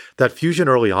 but that fusion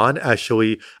early on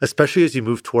actually, especially as you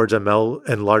move towards ML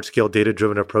and large-scale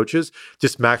data-driven approaches,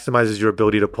 just maximizes your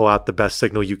ability to pull out the best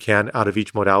signal you can out of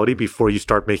each modality before you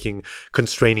start making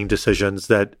constraining decisions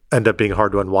that end up being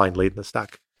hard to unwind late in the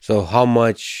stack. So how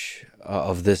much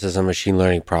of this is a machine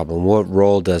learning problem? What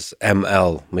role does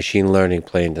ML, machine learning,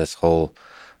 play in this whole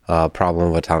problem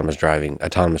of autonomous driving,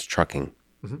 autonomous trucking?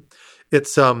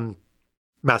 It's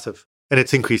massive, and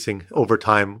it's increasing over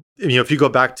time. If you go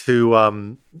back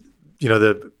to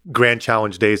the grand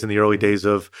challenge days in the early days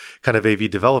of kind of AV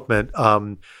development,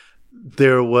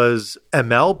 there was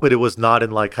ML, but it was not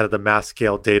in like kind of the mass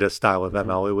scale data style of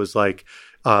ML. It was like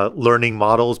learning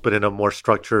models, but in a more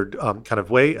structured kind of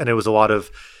way. And it was a lot of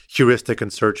heuristic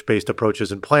and search-based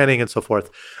approaches in planning and so forth.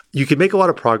 You can make a lot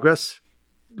of progress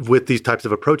with these types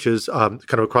of approaches kind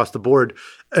of across the board,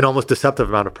 an almost deceptive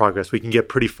amount of progress. We can get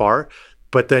pretty far,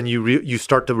 but then you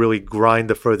start to really grind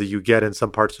the further you get in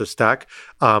some parts of the stack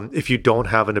if you don't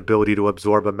have an ability to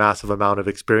absorb a massive amount of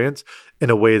experience in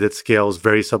a way that scales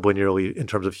very sublinearly in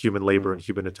terms of human labor and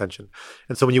human attention.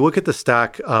 And so when you look at the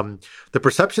stack, the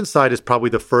perception side is probably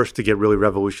the first to get really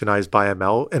revolutionized by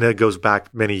ML, and it goes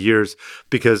back many years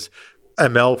because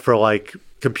ML for like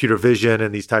computer vision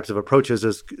and these types of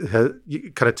approaches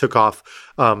kind of took off,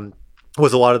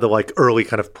 was a lot of the like early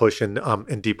kind of push in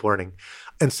deep learning.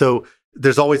 And so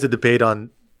there's always a debate on,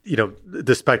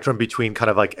 the spectrum between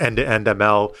kind of like end-to-end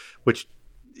ML, which,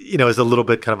 is a little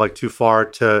bit kind of like too far,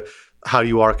 to how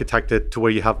you architect it to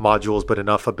where you have modules, but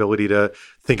enough ability to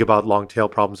think about long tail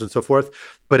problems and so forth.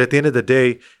 But at the end of the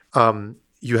day,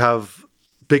 you have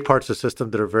big parts of the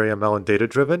system that are very ML and data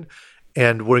driven.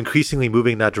 And we're increasingly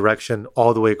moving that direction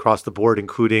all the way across the board,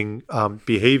 including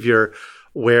behavior,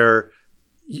 where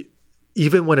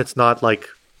even when it's not like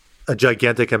a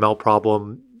gigantic ML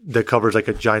problem that covers like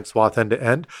a giant swath end to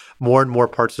end, more and more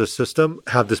parts of the system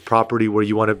have this property where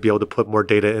you want to be able to put more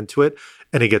data into it,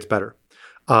 and it gets better.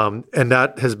 And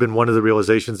that has been one of the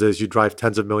realizations as you drive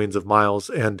tens of millions of miles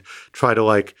and try to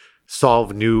like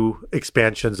solve new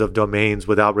expansions of domains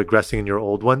without regressing in your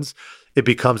old ones. It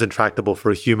becomes intractable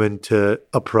for a human to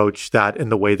approach that in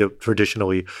the way that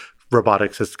traditionally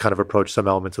robotics has kind of approached some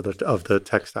elements of the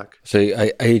tech stack.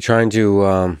 So are you trying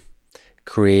to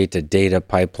create a data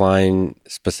pipeline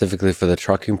specifically for the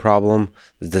trucking problem?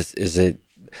 Is it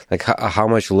like how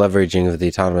much leveraging of the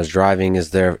autonomous driving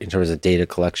is there in terms of data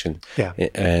collection? Yeah.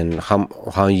 And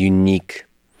how unique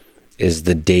is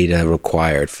the data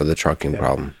required for the trucking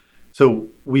problem? So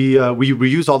we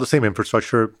reuse all the same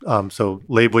infrastructure. So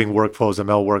labeling workflows,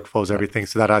 ML workflows, everything.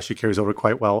 So that actually carries over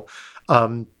quite well.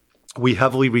 We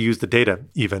heavily reuse the data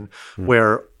even,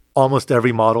 where almost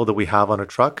every model that we have on a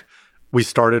truck, we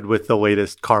started with the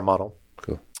latest car model.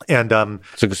 Cool. And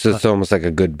so it's almost like a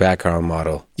good background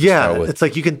model. Yeah, it's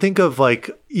like you can think of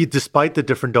like, despite the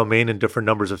different domain and different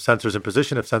numbers of sensors and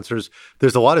position of sensors,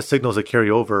 there's a lot of signals that carry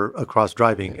over across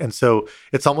driving. And so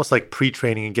it's almost like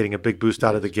pre-training and getting a big boost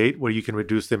out of the gate where you can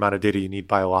reduce the amount of data you need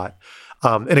by a lot.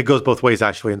 And it goes both ways,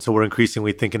 actually. And so we're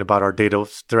increasingly thinking about our data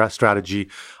strategy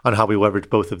on how we leverage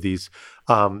both of these.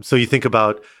 So you think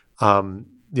about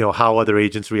how other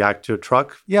agents react to a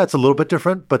truck. Yeah, it's a little bit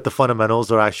different, but the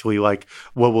fundamentals are actually like,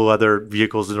 what will other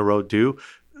vehicles in the road do?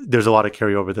 There's a lot of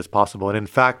carryover that's possible. And in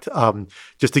fact,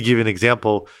 just to give you an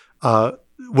example,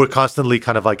 we're constantly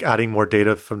kind of like adding more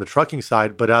data from the trucking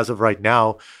side. But as of right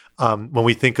now, when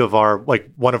we think of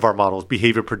one of our models,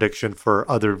 behavior prediction for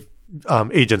other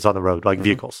agents on the road, like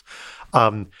vehicles,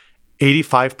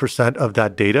 85% of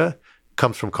that data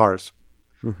comes from cars.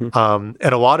 And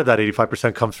a lot of that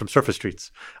 85% comes from surface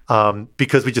streets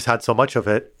because we just had so much of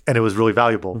it and it was really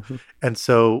valuable. And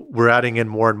so we're adding in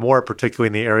more and more, particularly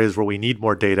in the areas where we need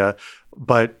more data,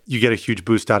 but you get a huge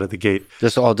boost out of the gate.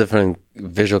 Just all different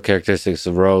visual characteristics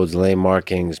of roads, lane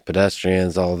markings,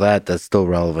 pedestrians, all that's still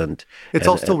relevant. It's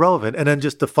all still relevant. And then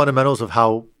just the fundamentals of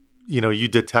how, you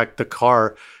detect the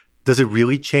car. Does it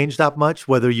really change that much,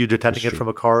 whether you're detecting it from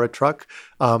a car or a truck?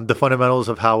 The fundamentals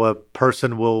of how a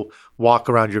person will walk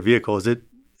around your vehicle,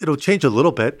 it'll change a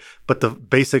little bit, but the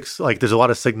basics, like there's a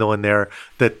lot of signal in there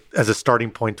that as a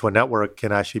starting point to a network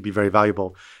can actually be very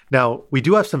valuable. Now, we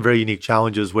do have some very unique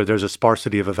challenges where there's a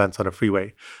sparsity of events on a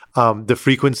freeway. The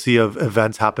frequency of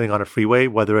events happening on a freeway,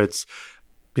 whether it's,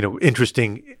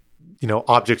 interesting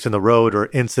objects in the road or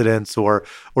incidents or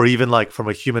even like from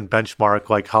a human benchmark,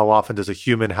 like how often does a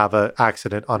human have an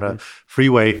accident on a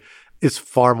freeway, is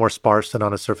far more sparse than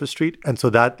on a surface street. And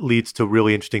so that leads to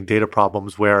really interesting data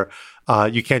problems where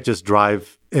you can't just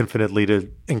drive infinitely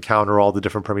to encounter all the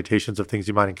different permutations of things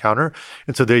you might encounter.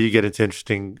 And so there you get into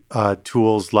interesting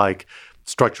tools like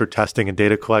structured testing and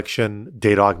data collection,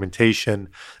 data augmentation,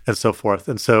 and so forth.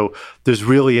 And so there's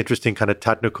really interesting kind of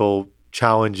technical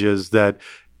challenges that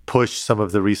push some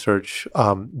of the research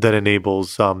that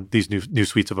enables these new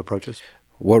suites of approaches.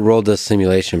 What role does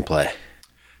simulation play?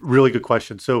 Really good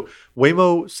question. So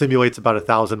Waymo simulates about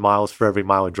 1,000 miles for every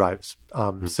mile it drives.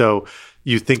 So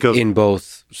you think of...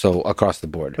 across the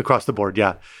board? Across the board,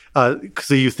 yeah.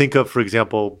 So you think of, for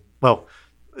example,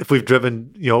 if we've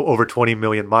driven, over 20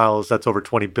 million miles, that's over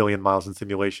 20 billion miles in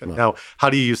simulation. Wow. Now, how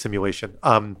do you use simulation?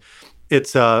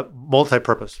 It's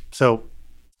multi-purpose. So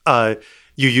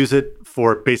you use it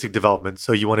for basic development.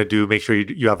 So you want to make sure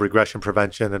you have regression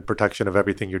prevention and protection of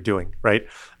everything you're doing, right?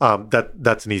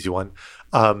 That's an easy one.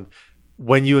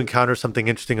 When you encounter something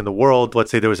interesting in the world, let's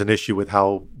say there was an issue with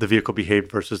how the vehicle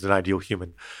behaved versus an ideal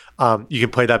human, you can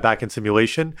play that back in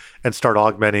simulation and start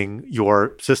augmenting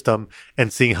your system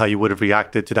and seeing how you would have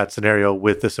reacted to that scenario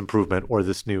with this improvement or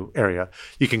this new area.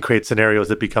 You can create scenarios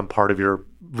that become part of your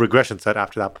regression set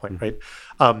after that point, right?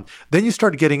 Then you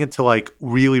start getting into like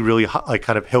really, really like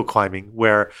kind of hill climbing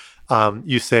where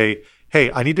you say,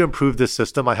 hey, I need to improve this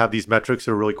system. I have these metrics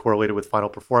that are really correlated with final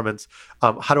performance.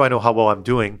 How do I know how well I'm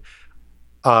doing?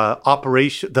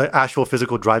 The actual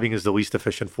physical driving is the least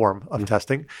efficient form of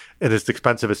testing, and it's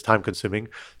expensive, it's time consuming.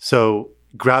 So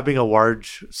grabbing a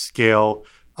large scale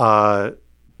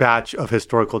batch of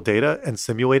historical data and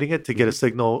simulating it to get a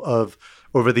signal of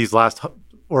over these last,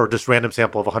 or just random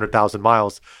sample of 100,000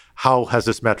 miles, how has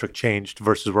this metric changed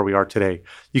versus where we are today?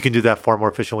 You can do that far more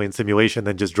efficiently in simulation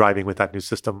than just driving with that new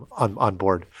system on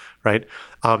board, right?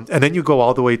 And then you go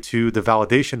all the way to the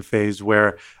validation phase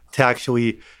where to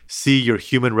actually see your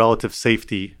human relative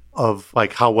safety of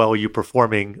like how well are you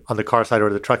performing on the car side or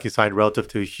the trucking side relative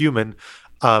to a human.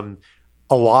 A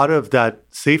lot of that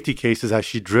safety case is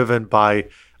actually driven by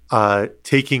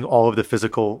taking all of the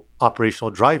physical operational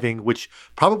driving, which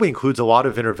probably includes a lot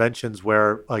of interventions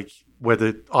where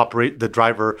the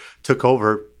driver took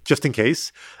over just in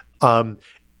case. And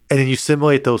then you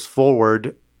simulate those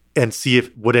forward and see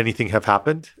if would anything have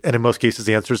happened. And in most cases,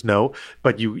 the answer is no,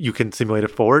 but you can simulate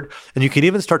it forward. And you can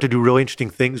even start to do really interesting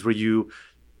things where you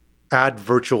add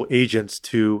virtual agents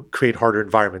to create harder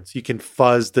environments. You can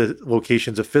fuzz the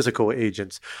locations of physical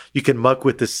agents. You can muck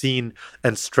with the scene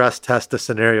and stress test the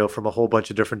scenario from a whole bunch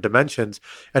of different dimensions.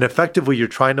 And effectively, you're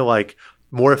trying to like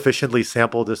more efficiently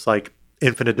sample this like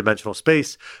infinite dimensional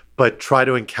space, but try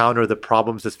to encounter the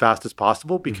problems as fast as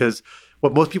possible. Because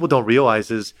what most people don't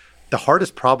realize is the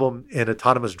hardest problem in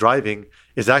autonomous driving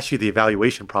is actually the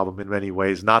evaluation problem in many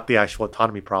ways, not the actual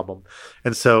autonomy problem.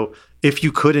 And so if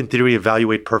you could, in theory,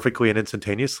 evaluate perfectly and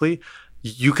instantaneously,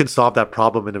 you can solve that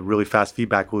problem in a really fast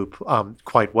feedback loop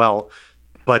quite well.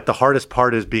 But the hardest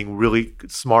part is being really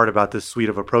smart about this suite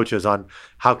of approaches on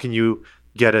how can you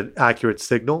get an accurate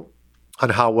signal on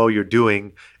how well you're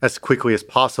doing as quickly as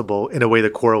possible in a way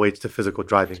that correlates to physical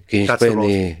driving. Can you explain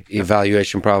the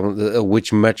evaluation problem?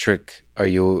 Which metric are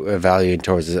you evaluating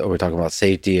towards? Are we talking about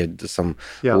safety?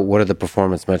 What are the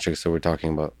performance metrics that we're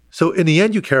talking about? So in the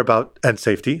end, you care about end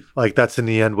safety. Like that's in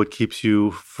the end what keeps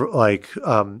you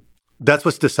that's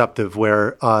what's deceptive,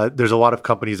 where there's a lot of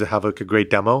companies that have like a great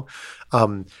demo.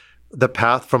 The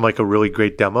path from like a really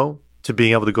great demo to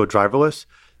being able to go driverless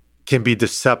can be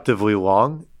deceptively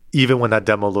long, even when that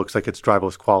demo looks like it's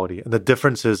driverless quality. And the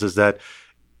difference is that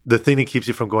the thing that keeps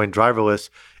you from going driverless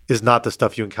is not the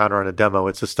stuff you encounter on a demo.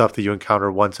 It's the stuff that you encounter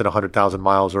once in 100,000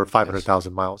 miles or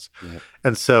 500,000 miles. Yeah.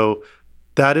 And so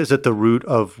that is at the root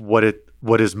of what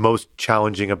is most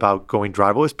challenging about going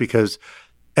driverless, because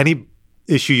any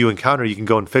issue you encounter, you can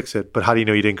go and fix it. But how do you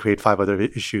know you didn't create 5 other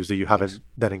issues that you haven't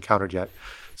then encountered yet?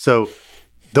 So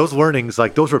those learnings,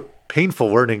 like those were painful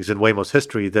learnings in Waymo's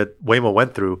history that Waymo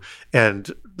went through and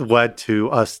led to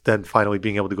us then finally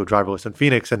being able to go driverless in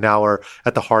Phoenix, and now are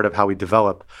at the heart of how we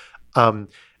develop.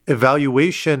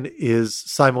 Evaluation is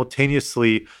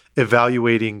simultaneously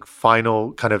evaluating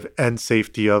final kind of end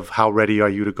safety of how ready are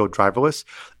you to go driverless,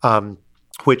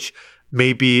 which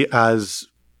may be as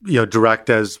direct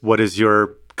as what is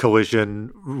your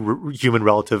collision, human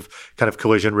relative kind of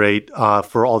collision rate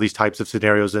for all these types of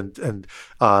scenarios and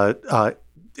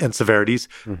severities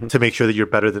to make sure that you're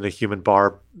better than a human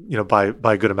bar, by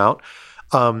a good amount.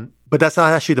 But that's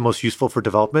not actually the most useful for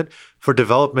development. For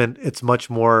development, it's much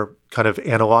more kind of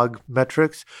analog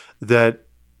metrics that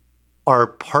are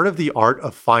part of the art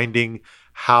of finding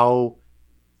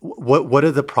what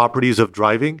are the properties of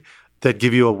driving that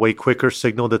give you a way quicker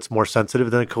signal that's more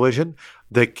sensitive than a collision,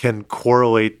 that can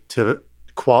correlate to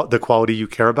the quality you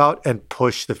care about and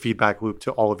push the feedback loop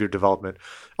to all of your development.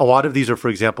 A lot of these are, for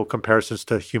example, comparisons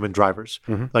to human drivers,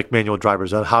 like manual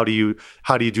drivers. How do you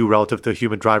do relative to a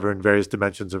human driver in various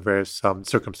dimensions or various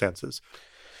circumstances?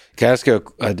 Can I ask you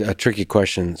a tricky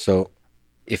question? So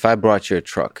if I brought you a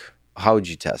truck, how would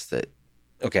you test it?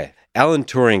 Okay, Alan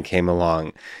Turing came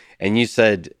along and you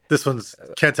said... This one's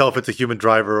can't tell if it's a human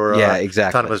driver or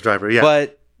autonomous driver. Yeah,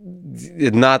 but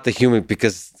not the human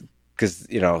because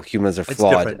humans are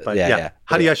flawed. It's different, but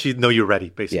How do you actually know you're ready,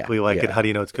 basically? And how do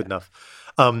you know it's good enough?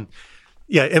 And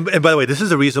by the way, this is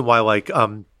the reason why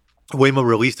Waymo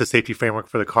released a safety framework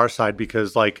for the car side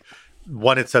because, like,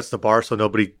 one, it sets the bar so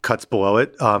nobody cuts below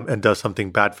it and does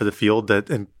something bad for the field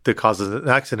that causes an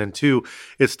accident. And two,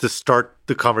 it's to start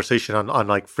the conversation on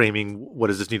like framing what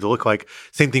does this need to look like.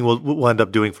 Same thing we'll end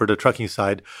up doing for the trucking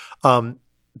side.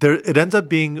 It ends up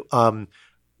being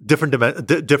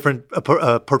different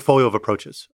portfolio of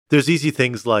approaches. There's easy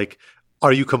things like,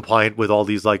 are you compliant with all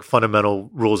these like fundamental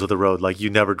rules of the road? Like,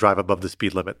 you never drive above the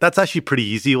speed limit. That's actually pretty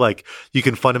easy. Like, you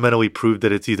can fundamentally prove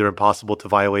that it's either impossible to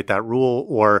violate that rule,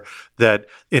 or that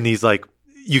in these, like,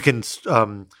 you can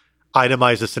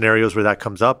itemize the scenarios where that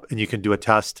comes up, and you can do a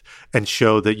test and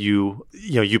show that you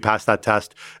pass that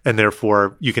test, and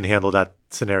therefore you can handle that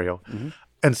scenario. Mm-hmm.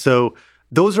 And so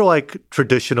those are like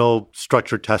traditional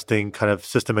structured testing kind of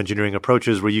system engineering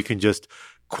approaches where you can just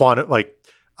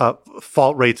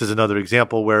fault rates is another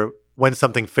example where when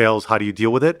something fails, how do you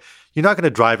deal with it? You're not going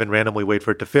to drive and randomly wait for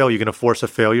it to fail. You're going to force a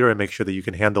failure and make sure that you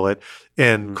can handle it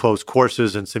in closed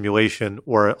courses and simulation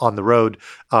or on the road,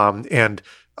 and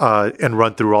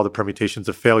run through all the permutations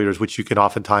of failures, which you can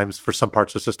oftentimes, for some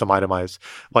parts of the system, itemize,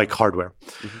 like hardware.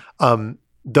 Mm-hmm.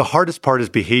 The hardest part is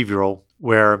behavioral,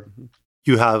 where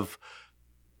you have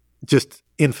just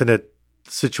infinite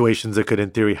situations that could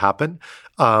in theory happen,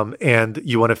 and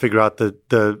you want to figure out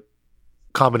the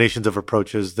combinations of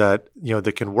approaches that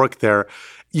can work there.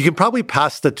 You can probably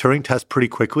pass the Turing test pretty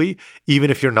quickly, even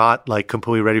if you're not like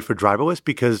completely ready for driverless,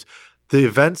 because the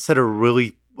events that are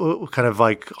really kind of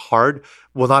like hard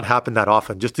will not happen that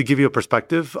often. Just to give you a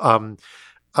perspective,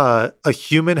 a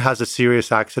human has a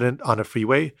serious accident on a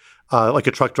freeway. Like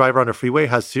a truck driver on a freeway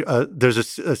has, there's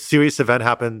a serious event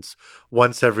happens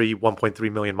once every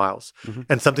 1.3 million miles. Mm-hmm.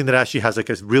 And something that actually has like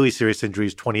a really serious injury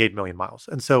is 28 million miles.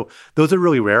 And so those are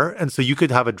really rare. And so you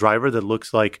could have a driver that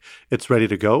looks like it's ready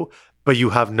to go, but you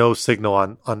have no signal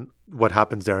on what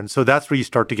happens there. And so that's where you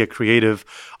start to get creative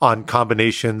on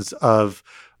combinations of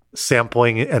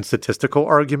sampling and statistical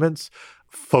arguments,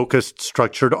 focused,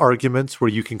 structured arguments where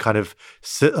you can kind of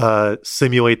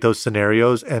simulate those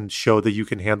scenarios and show that you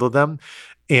can handle them,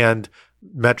 and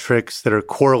metrics that are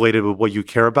correlated with what you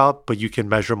care about, but you can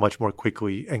measure much more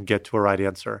quickly and get to a right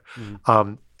answer.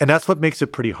 Mm-hmm. And that's what makes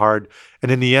it pretty hard. And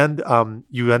in the end,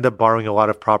 you end up borrowing a lot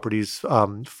of properties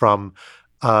from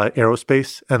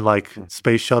aerospace and like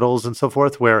space shuttles and so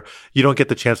forth, where you don't get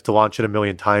the chance to launch it a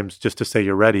million times just to say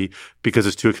you're ready because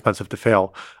it's too expensive to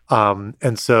fail.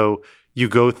 And so you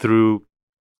go through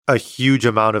a huge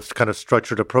amount of kind of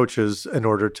structured approaches in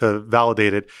order to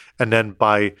validate it. And then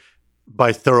by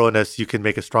thoroughness, you can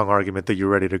make a strong argument that you're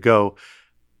ready to go.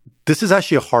 This is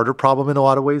actually a harder problem in a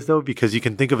lot of ways, though, because you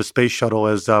can think of a space shuttle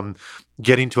as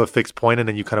getting to a fixed point, and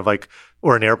then you kind of like,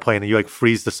 or an airplane, and you like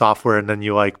freeze the software and then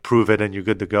you like prove it and you're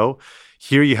good to go.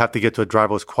 Here, you have to get to a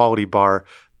driverless quality bar,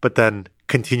 but then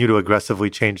continue to aggressively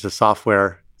change the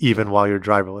software even while you're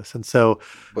driverless. And so,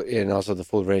 and also the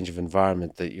full range of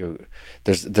environment that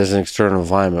there's an external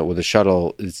environment with the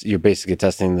shuttle. You're basically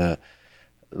testing the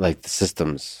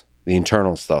systems, the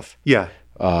internal stuff. Yeah.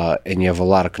 And you have a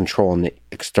lot of control on the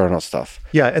external stuff.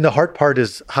 Yeah. And the hard part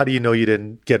is, how do you know you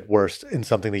didn't get worse in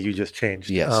something that you just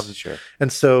changed? Yes, sure.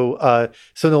 And so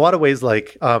in a lot of ways,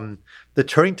 like the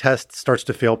Turing test starts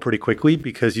to fail pretty quickly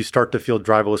because you start to feel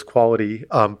driverless quality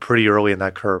pretty early in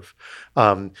that curve.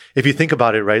 If you think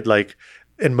about it, right, like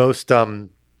in most kind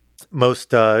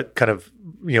of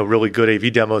really good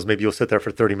AV demos, maybe you'll sit there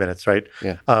for 30 minutes, right?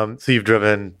 Yeah. So you've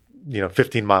driven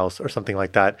 15 miles or something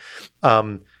like that.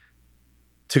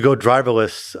 To go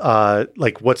driverless,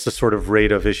 like what's the sort of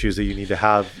rate of issues that you need to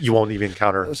have you won't even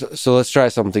encounter? So let's try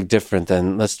something different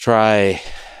then. Let's try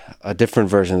a different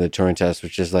version of the Turing test,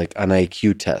 which is like an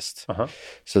IQ test. Uh-huh.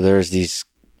 So there's these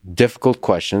difficult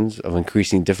questions of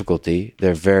increasing difficulty.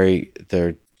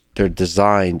 They're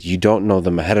designed, you don't know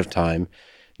them ahead of time.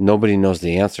 Nobody knows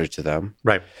the answer to them.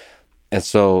 Right. And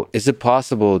so is it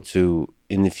possible to,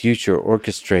 in the future,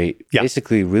 orchestrate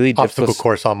basically really obstacle difficult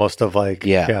course almost of like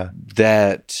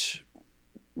that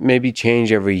maybe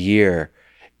change every year,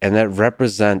 and that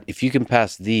represent, if you can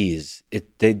pass these,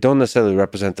 they don't necessarily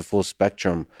represent the full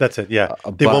spectrum. That's it. Yeah,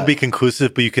 they won't be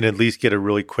conclusive, but you can at least get a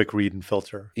really quick read and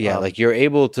filter. Yeah, like you're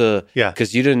able to,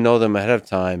 because you didn't know them ahead of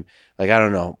time. Like, I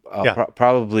don't know,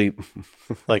 probably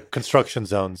like construction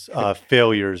zones,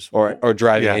 failures, or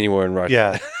driving anywhere in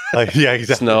Russia. Yeah,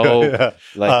 exactly. Snow,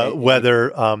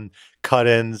 weather,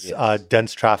 cut-ins,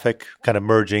 dense traffic, kind of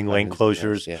merging, lane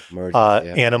closures,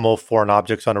 animal foreign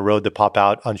objects on a road that pop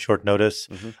out on short notice,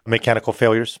 mechanical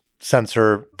failures,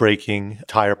 sensor breaking,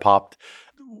 tire popped,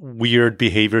 weird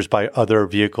behaviors by other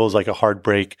vehicles, like a hard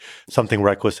brake, something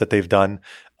reckless that they've done.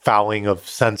 fouling of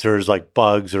sensors like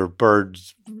bugs or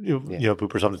birds,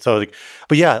 poop or something. So like,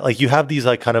 but yeah, like you have these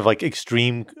like kind of like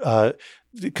extreme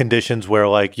conditions where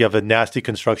like you have a nasty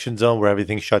construction zone where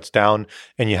everything shuts down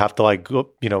and you have to like go,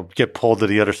 get pulled to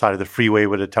the other side of the freeway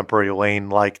with a temporary lane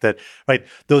like that, right?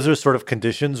 Those are sort of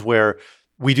conditions where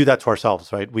we do that to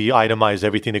ourselves, right? We itemize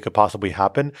everything that could possibly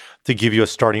happen to give you a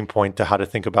starting point to how to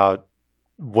think about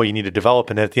what you need to develop.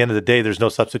 And at the end of the day, there's no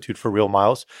substitute for real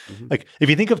miles. Mm-hmm. Like if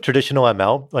you think of traditional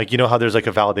ML, like, how there's like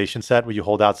a validation set where you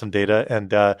hold out some data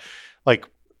and like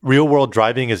real world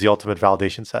driving is the ultimate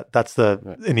validation set. That's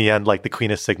in the end, like the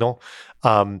cleanest signal.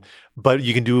 But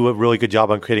you can do a really good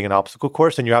job on creating an obstacle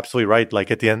course. And you're absolutely right.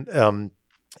 Like at the end,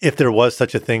 if there was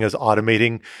such a thing as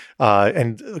automating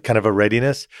and kind of a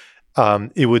readiness,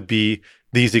 it would be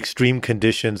these extreme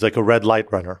conditions like a red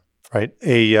light runner, right?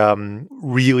 A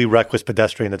really reckless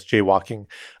pedestrian that's jaywalking,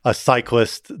 a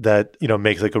cyclist that,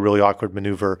 makes like a really awkward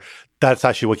maneuver. That's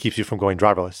actually what keeps you from going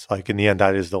driverless. Like in the end,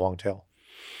 that is the long tail.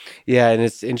 Yeah, and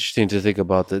it's interesting to think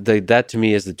about that to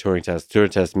me is the Turing test.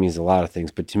 Turing test means a lot of things,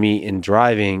 but to me in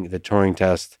driving, the Turing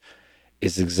test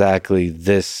is exactly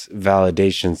this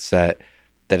validation set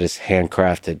that is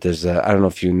handcrafted. I don't know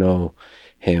if you know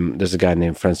him. There's a guy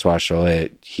named Francois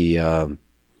Cholet. He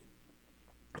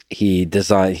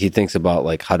thinks about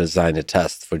like how to design a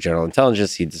test for general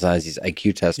intelligence. He designs these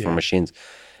IQ tests for machines.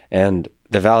 And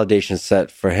the validation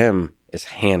set for him is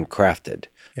handcrafted.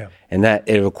 Yeah. And that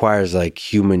it requires like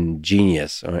human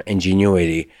genius or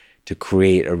ingenuity to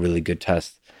create a really good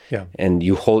test. Yeah. And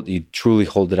you truly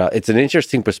hold it out. It's an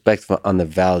interesting perspective on the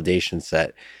validation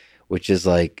set, which is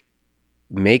like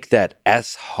make that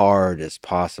as hard as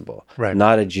possible. Right.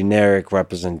 Not a generic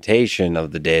representation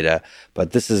of the data,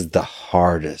 but this is the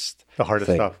hardest. The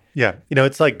hardest stuff. Yeah.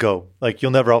 It's like Go. Like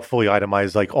you'll never fully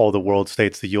itemize like all the world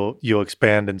states that you'll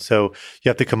expand. And so you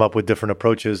have to come up with different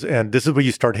approaches. And this is where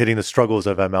you start hitting the struggles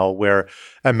of ML, where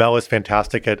ML is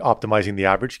fantastic at optimizing the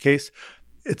average case.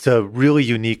 It's a really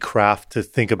unique craft to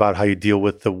think about how you deal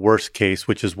with the worst case,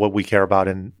 which is what we care about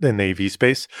in the AV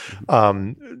space,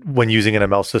 when using an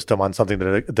ML system on something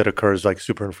that occurs like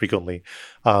super infrequently.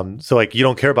 So like you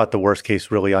don't care about the worst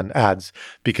case really on ads,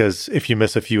 because if you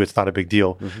miss a few, it's not a big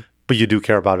deal. Mm-hmm. But you do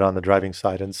care about it on the driving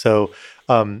side. And so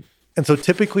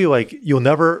typically like you'll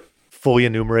never fully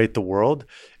enumerate the world.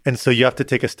 And so you have to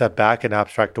take a step back and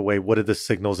abstract away what are the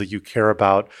signals that you care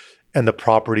about and the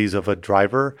properties of a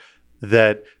driver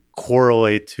that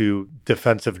correlate to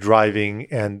defensive driving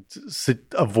and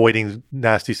avoiding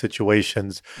nasty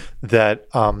situations that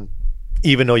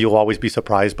even though you'll always be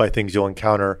surprised by things you'll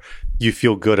encounter, you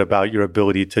feel good about your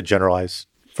ability to generalize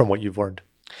from what you've learned.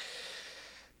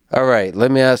 All right,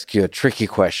 let me ask you a tricky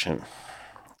question.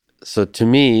 So to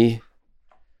me,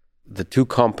 the two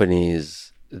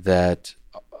companies that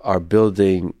are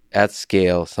building at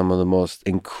scale some of the most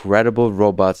incredible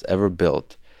robots ever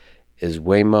built is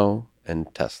Waymo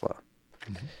and Tesla.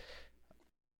 Mm-hmm.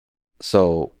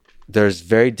 So there's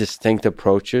very distinct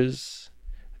approaches,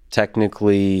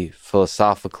 technically,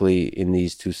 philosophically, in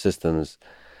these two systems.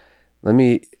 Let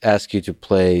me ask you to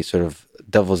play sort of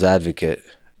devil's advocate,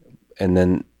 and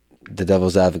then the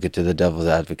devil's advocate to the devil's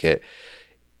advocate.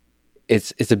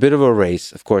 It's a bit of a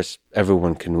race. Of course,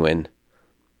 everyone can win.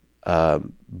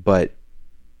 But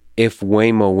if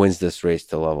Waymo wins this race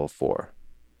to level 4,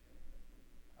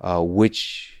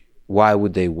 why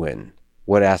would they win?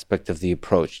 What aspect of the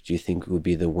approach do you think would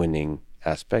be the winning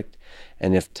aspect?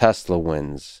 And if Tesla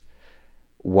wins,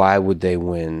 why would they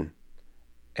win?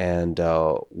 And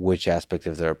which aspect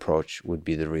of their approach would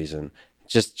be the reason?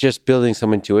 Just building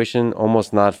some intuition,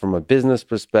 almost not from a business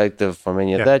perspective, from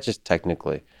any of that, just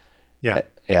technically. Yeah.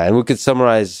 Yeah, and we could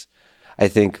summarize, I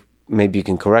think, maybe you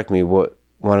can correct me, what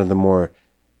one of the more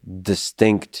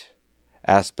distinct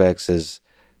aspects is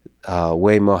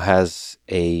Waymo has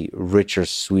a richer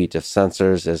suite of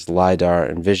sensors as LiDAR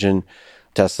and vision.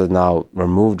 Tesla now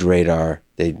removed radar.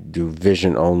 They do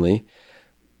vision only.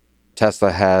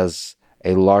 Tesla has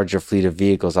a larger fleet of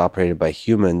vehicles operated by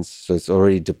humans, so it's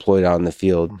already deployed out in the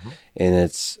field in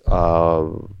its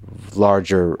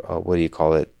larger,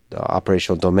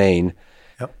 operational domain.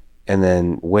 Yep. And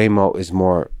then Waymo is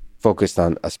more focused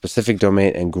on a specific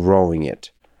domain and growing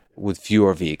it with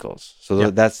fewer vehicles.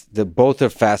 So both are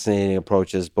fascinating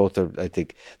approaches. Both are, I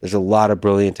think, there's a lot of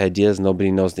brilliant ideas. Nobody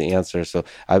knows the answer. So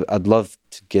I'd love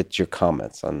to get your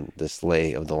comments on this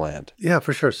lay of the land. Yeah,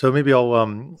 for sure. So maybe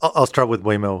I'll start with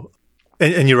Waymo.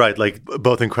 And you're right, like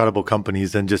both incredible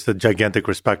companies and just a gigantic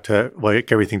respect to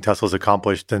like everything Tesla's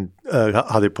accomplished and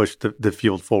how they pushed the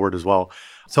field forward as well.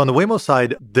 So on the Waymo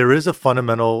side, there is a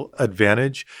fundamental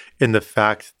advantage in the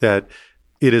fact that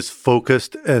it is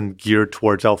focused and geared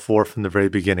towards L4 from the very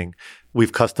beginning.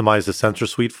 We've customized the sensor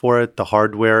suite for it, the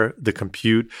hardware, the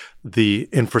compute, the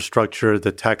infrastructure,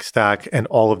 the tech stack, and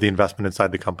all of the investment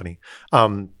inside the company.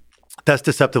 That's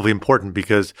deceptively important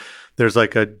because there's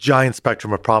like a giant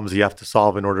spectrum of problems you have to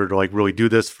solve in order to like really do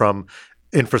this, from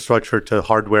infrastructure to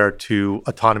hardware to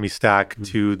autonomy stack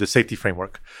to the safety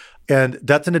framework. And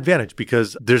that's an advantage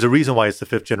because there's a reason why it's the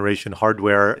 5th generation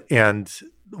hardware, and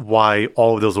why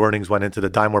all of those learnings went into the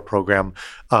Daimler program.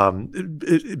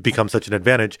 It becomes such an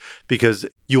advantage because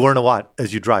you learn a lot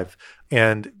as you drive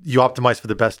and you optimize for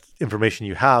the best information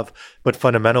you have. But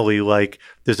fundamentally, like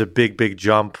there's a big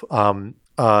jump,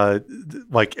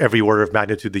 like every order of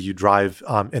magnitude that you drive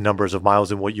in numbers of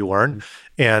miles and what you learn.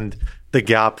 And the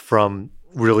gap from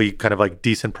really kind of like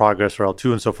decent progress or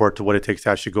L2 and so forth to what it takes to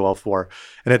actually go L4.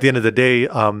 And at the end of the day,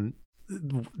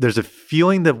 there's a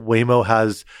feeling that Waymo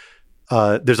has,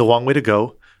 there's a long way to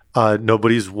go.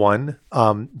 Nobody's won,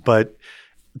 but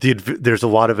there's a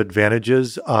lot of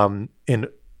advantages in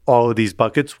all of these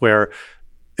buckets where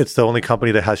it's the only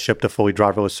company that has shipped a fully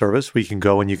driverless service where you can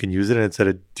go and you can use it, and it's at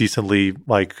a decently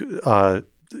like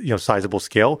sizable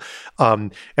scale.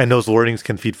 And those learnings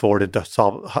can feed forward into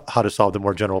how to solve the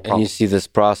more general problems. And you see this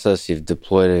process, you've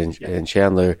deployed it in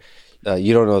Chandler.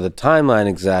 You don't know the timeline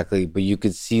exactly, but you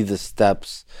could see the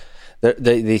steps.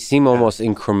 They seem almost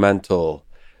incremental.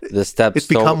 The steps. It's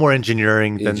become more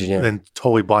engineering than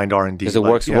totally blind R&D. Because it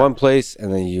works in one place,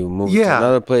 and then you move it to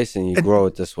another place, and you grow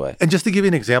it this way. And just to give you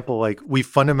an example, like we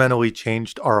fundamentally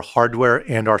changed our hardware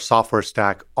and our software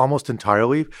stack almost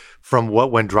entirely from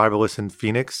what went driverless in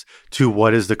Phoenix to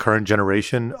what is the current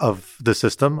generation of the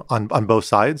system on both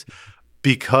sides,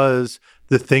 because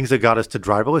the things that got us to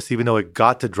driverless, even though it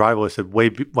got to driverless at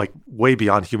way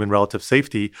beyond human relative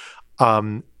safety,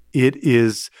 it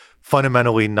is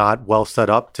fundamentally not well set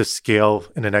up to scale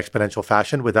in an exponential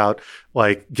fashion without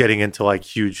like getting into like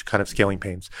huge kind of scaling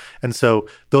pains. And so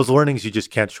those learnings you just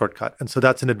can't shortcut. And so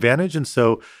that's an advantage. And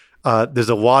so there's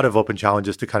a lot of open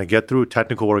challenges to kind of get through: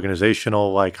 technical,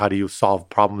 organizational, like how do you solve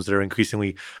problems that are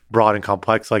increasingly broad and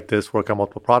complex like this, work on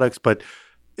multiple products. But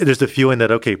there's the feeling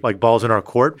that, okay, like ball's in our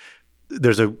court.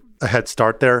 There's a head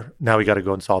start there. Now we got to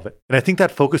go and solve it. And I think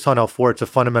that focus on L4, it's a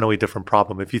fundamentally different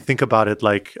problem. If you think about it,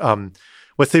 like,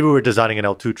 let's say we were designing an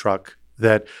L2 truck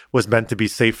that was meant to be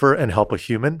safer and help a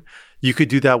human. You could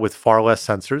do that with far less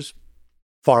sensors,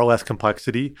 far less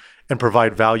complexity, and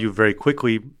provide value very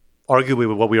quickly, arguably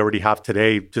with what we already have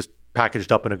today, just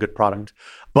packaged up in a good product.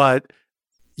 But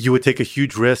you would take a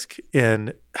huge risk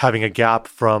in having a gap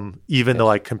from even the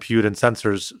like compute and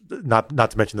sensors, not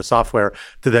to mention the software,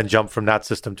 to then jump from that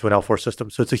system to an L4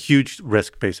 system. So it's a huge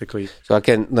risk, basically. So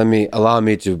allow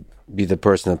me to be the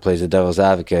person that plays the devil's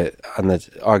advocate and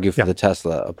argue for the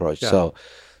Tesla approach. Yeah. So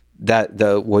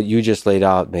what you just laid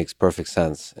out makes perfect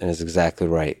sense and is exactly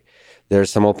right. There are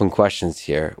some open questions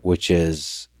here, which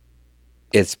is,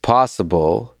 it's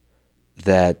possible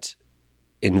that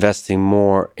investing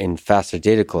more in faster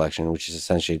data collection, which is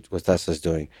essentially what Tesla's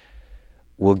doing,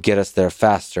 will get us there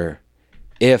faster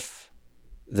if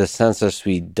the sensor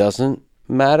suite doesn't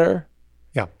matter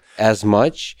as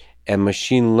much, and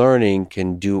machine learning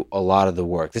can do a lot of the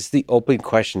work. This is the open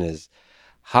question: is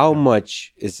how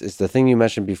much is the thing you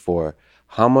mentioned before,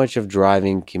 how much of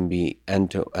driving can be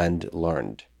end-to-end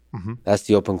learned? Mm-hmm. That's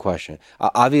the open question.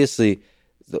 Obviously,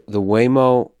 the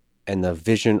Waymo and the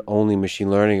vision-only machine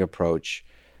learning approach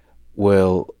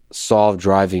will solve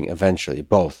driving eventually,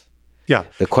 both. Yeah.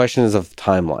 The question is of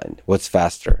timeline. What's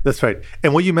faster? That's right.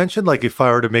 And what you mentioned, like if I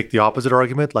were to make the opposite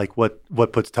argument, like what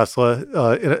puts Tesla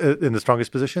in the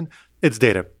strongest position, it's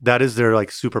data. That is their like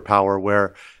superpower,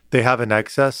 where they have an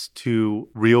access to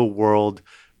real world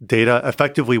data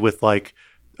effectively with like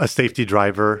a safety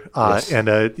driver and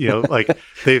like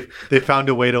they found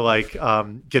a way to like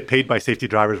get paid by safety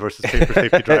drivers versus paid for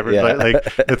safety drivers. Right?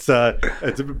 Like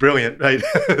it's brilliant, right?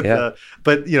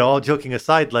 But all joking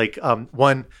aside, like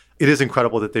one, it is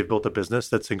incredible that they've built a business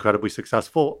that's incredibly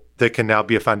successful that can now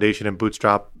be a foundation and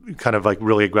bootstrap kind of like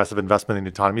really aggressive investment in the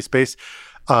autonomy space.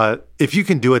 If you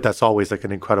can do it, that's always like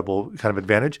an incredible kind of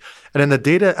advantage. And then the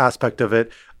data aspect of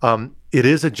it, it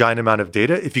is a giant amount of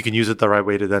data if you can use it the right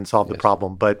way to then solve the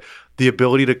problem. But the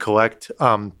ability to collect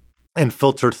and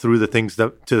filter through the things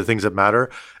that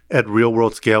matter at real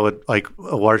world scale at like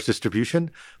a large distribution,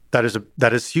 that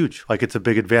is huge. Like it's a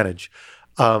big advantage.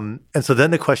 And so then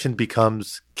the question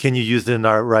becomes, can you use it in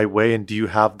the right way? And do you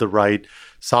have the right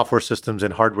software systems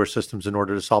and hardware systems in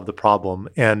order to solve the problem?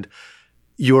 And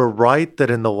you're right that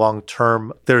in the long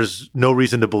term, there's no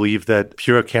reason to believe that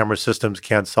pure camera systems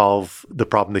can't solve the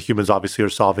problem that humans obviously are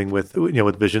solving with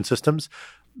vision systems.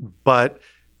 But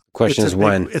Question is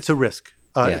when. It's a risk.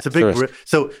 Yeah, it's a big risk.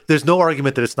 So there's no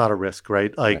argument that it's not a risk,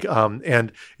 right? Like,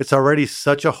 and it's already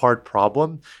such a hard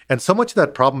problem. And so much of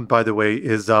that problem, by the way,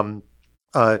 is,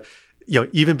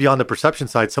 even beyond the perception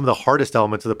side, some of the hardest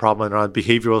elements of the problem are on the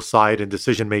behavioral side and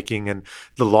decision making and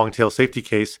the long tail safety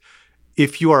case.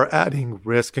 If you are adding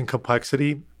risk and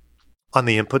complexity on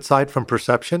the input side from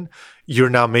perception, you're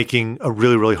now making a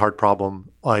really, really hard problem,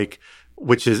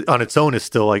 which is on its own is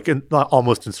still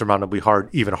almost insurmountably hard,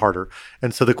 even harder.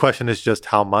 And so the question is just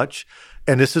how much.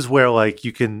 And this is where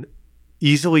you can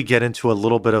easily get into a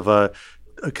little bit of a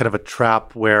kind of a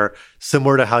trap where,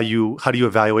 similar to how do you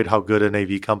evaluate how good an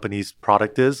AV company's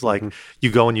product is?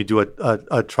 You go and you do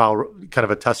a trial, kind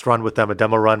of a test run with them, a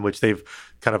demo run, which they've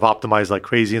kind of optimized like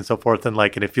crazy and so forth. And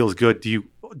and it feels good. Do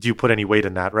you put any weight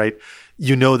in that, right?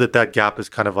 You know that gap is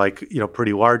kind of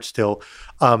pretty large still.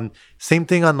 Same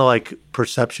thing on the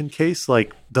perception case.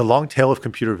 The long tail of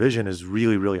computer vision is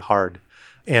really, really hard.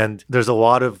 And there's a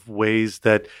lot of ways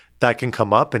that can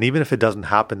come up. And even if it doesn't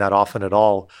happen that often at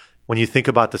all, when you think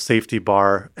about the safety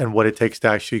bar and what it takes to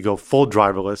actually go full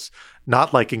driverless,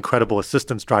 not incredible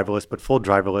assistance driverless, but full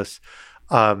driverless,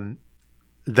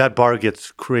 that bar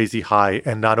gets crazy high.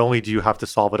 And not only do you have to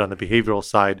solve it on the behavioral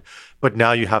side, but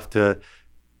now you have to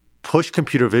push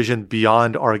computer vision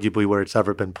beyond arguably where it's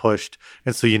ever been pushed.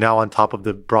 And so you now, on top of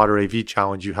the broader AV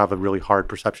challenge, you have a really hard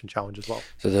perception challenge as well.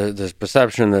 So there's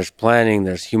perception, there's planning,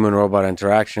 there's human-robot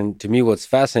interaction. To me, what's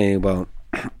fascinating about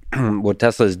what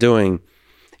Tesla is doing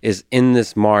is, in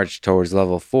this march towards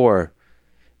level 4,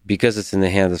 because it's in the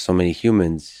hands of so many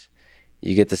humans,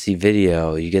 you get to see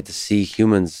video, you get to see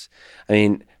humans. I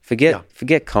mean,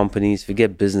 forget companies,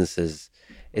 forget businesses.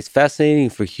 It's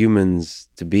fascinating for humans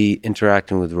to be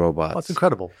interacting with robots. That's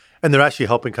incredible. And they're actually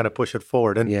helping kind of push it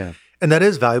forward. And that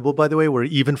is valuable, by the way, where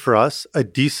even for us, a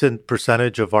decent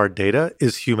percentage of our data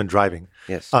is human driving.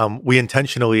 Yes. We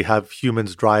intentionally have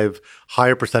humans drive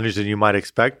higher percentage than you might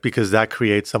expect, because that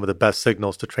creates some of the best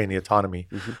signals to train the autonomy.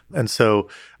 Mm-hmm. And so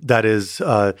that is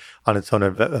on its own a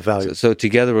value. So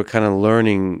together we're kind of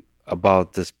learning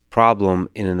about this problem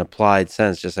in an applied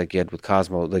sense, just like you had with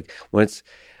Cosmo.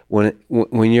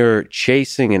 When you're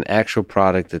chasing an actual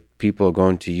product that people are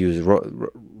going to use,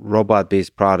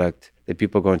 robot-based product that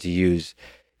people are going to use,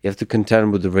 you have to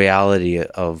contend with the reality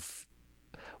of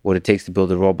what it takes to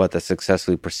build a robot that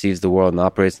successfully perceives the world and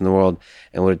operates in the world,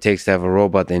 and what it takes to have a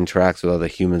robot that interacts with other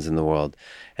humans in the world.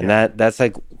 And that's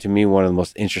to me, one of the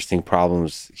most interesting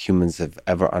problems humans have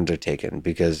ever undertaken,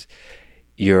 because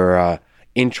you're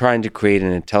in trying to create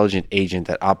an intelligent agent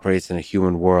that operates in a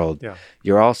human world,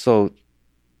 you're also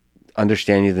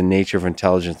understanding the nature of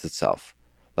intelligence itself.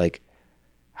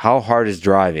 How hard is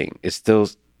driving is still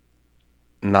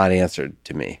not answered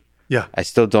to me. Yeah. I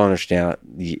still don't understand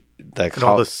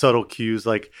all the subtle cues,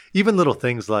 even little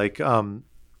things like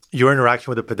your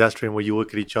interaction with a pedestrian where you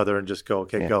look at each other and just go,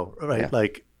 okay, go, right? Yeah.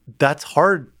 That's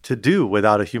hard to do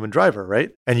without a human driver,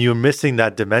 right? And you're missing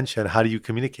that dimension. How do you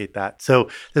communicate that? So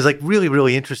there's really,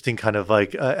 really interesting kind of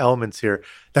elements here.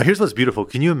 Now, here's what's beautiful.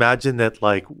 Can you imagine that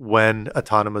when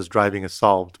autonomous driving is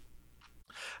solved,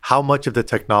 how much of the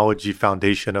technology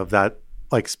foundation of that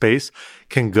space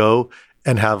can go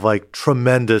and have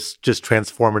tremendous, just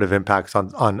transformative impacts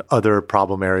on other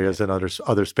problem areas and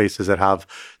other spaces that have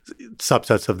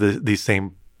subsets of these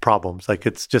same problems.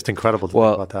 It's just incredible to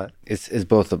think about that. It's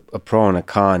both a pro and a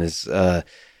con.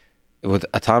 With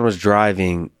autonomous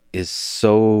driving is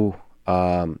so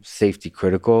safety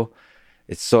critical.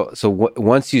 It's so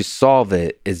once you solve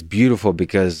it, it's beautiful,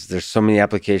 because there's so many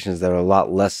applications that are a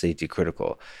lot less safety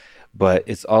critical. But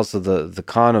it's also the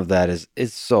con of that is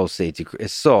it's so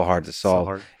hard to solve. So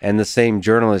hard. And the same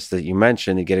journalists that you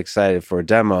mentioned that get excited for a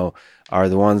demo are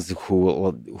the ones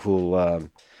who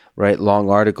write long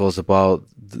articles about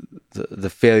the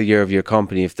failure of your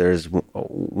company if there's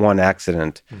one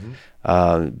accident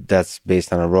that's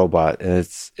based on a robot. And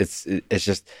it's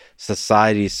just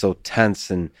society is so tense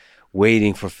and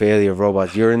waiting for failure of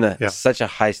robots. You're in such a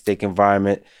high stake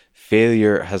environment.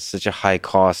 Failure has such a high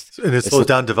cost. And it slows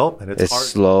down development. It's hard.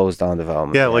 Slows down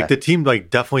development. Yeah, the team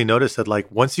definitely noticed that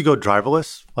once you go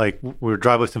driverless, we were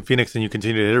driverless in Phoenix and you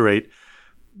continue to iterate,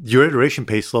 your iteration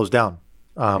pace slows down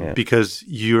because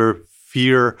your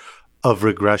fear of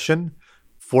regression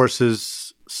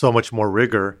forces so much more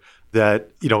rigor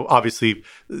that, obviously,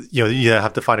 you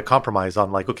have to find a compromise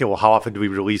on okay, well, how often do we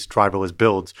release driverless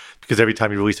builds? Because every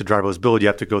time you release a driverless build, you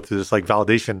have to go through this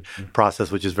validation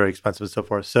process, which is very expensive and so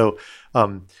forth. So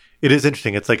it is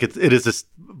interesting. It's it is this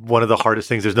one of the hardest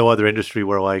things. There's no other industry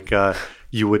where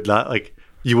you would not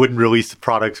you wouldn't release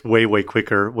products way, way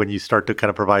quicker when you start to kind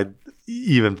of provide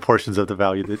even portions of the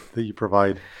value that you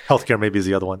provide. Healthcare maybe is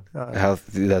the other one.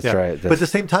 That's right. But at the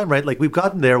same time, right, like we've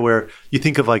gotten there where you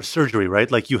think of like surgery, right?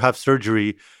 Like you have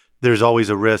surgery, there's always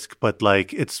a risk, but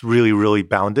like it's really, really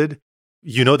bounded.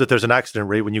 You know that there's an accident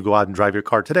rate when you go out and drive your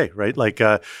car today, right? Like,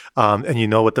 and you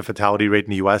know what the fatality rate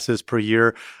in the US is per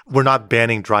year. We're not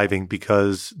banning driving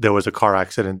because there was a car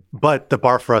accident, but the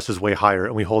bar for us is way higher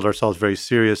and we hold ourselves very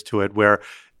serious to it, where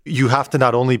you have to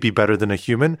not only be better than a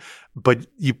human, but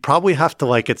you probably have to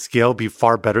like at scale be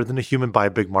far better than a human by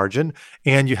a big margin.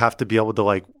 And you have to be able to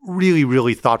like really,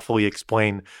 really thoughtfully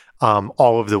explain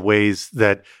all of the ways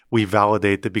that we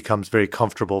validate that becomes very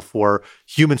comfortable for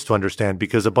humans to understand,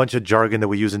 because a bunch of jargon that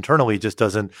we use internally just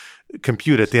doesn't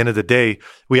compute. At the end of the day,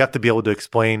 we have to be able to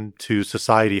explain to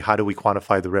society, how do we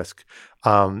quantify the risk,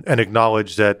 and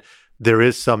acknowledge that there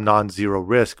is some non-zero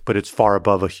risk, but it's far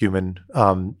above a human,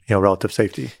 relative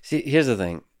safety. See, here's the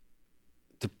thing.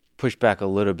 To push back a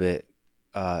little bit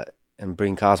and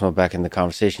bring Cosmo back in the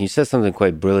conversation, you said something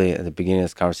quite brilliant at the beginning of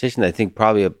this conversation that I think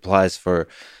probably applies for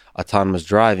autonomous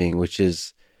driving, which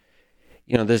is,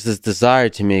 there's this desire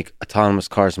to make autonomous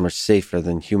cars much safer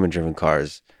than human-driven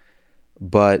cars.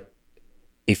 But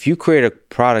if you create a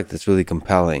product that's really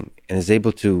compelling and is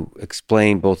able to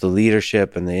explain both the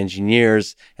leadership and the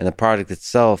engineers and the product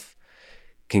itself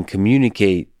can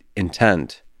communicate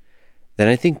intent, then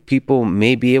I think people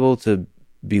may be able to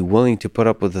be willing to put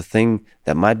up with a thing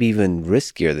that might be even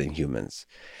riskier than humans,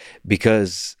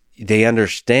 because they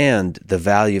understand the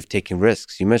value of taking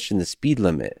risks. You mentioned the speed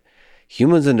limit.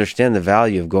 Humans understand the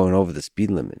value of going over the speed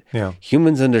limit. Yeah.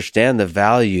 Humans understand the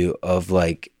value of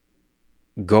like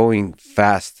going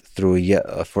fast through a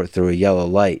yellow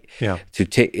light. Yeah.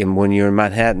 And when you're in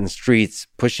Manhattan streets,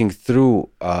 pushing through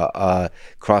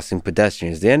crossing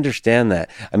pedestrians, they understand that.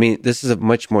 I mean, this is a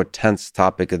much more tense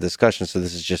topic of discussion, so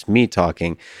this is just me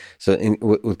talking. So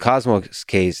with Cosmo's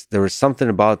case, there was something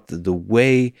about the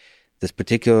way this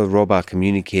particular robot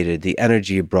communicated, the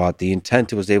energy it brought, the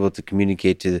intent it was able to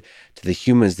communicate to the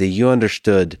humans, that you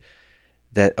understood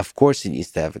that of course it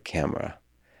needs to have a camera.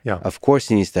 Yeah. Of course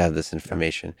he needs to have this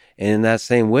information. And in that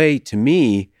same way, to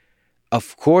me,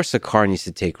 of course a car needs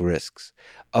to take risks.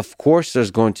 Of course there's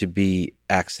going to be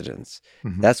accidents.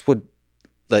 Mm-hmm.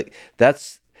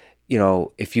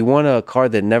 If you want a car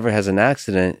that never has an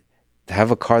accident, have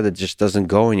a car that just doesn't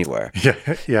go anywhere.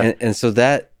 Yeah. And so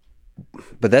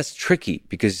but that's tricky,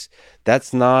 because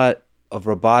that's not a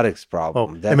robotics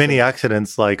problem. And many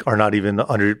accidents are not even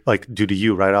due to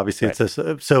you, right? Obviously,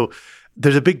 right. So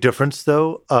there's a big difference,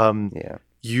 though.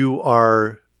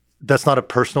 That's not a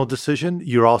personal decision.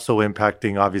 You're also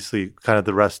impacting, obviously, kind of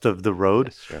the rest of the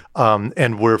road,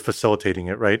 and we're facilitating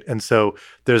it, right? And so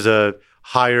there's a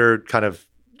higher kind of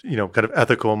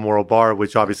ethical and moral bar,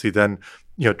 which obviously then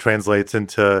translates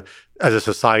into, as a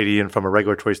society and from a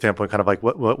regulatory standpoint, kind of like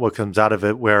what comes out of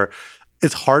it, where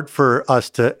it's hard for us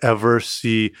to ever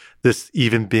see this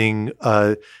even being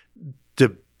a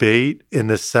debate, in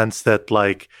the sense that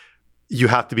you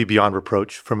have to be beyond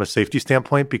reproach from a safety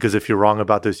standpoint, because if you're wrong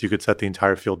about this, you could set the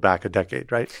entire field back a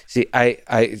decade, right? See,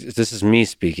 this is me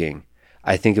speaking.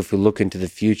 I think if we look into the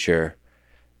future,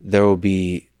 there will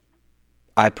be,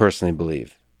 I personally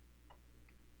believe,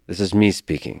 this is me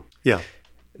speaking. Yeah.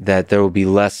 That there will be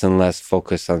less and less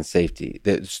focus on safety.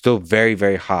 It's still very,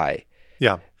 very high.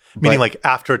 Yeah. Meaning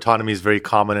after autonomy is very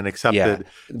common and accepted.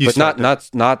 Yeah. But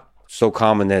not so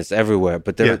common that it's everywhere.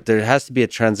 But there has to be a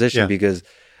transition, because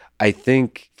I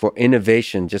think for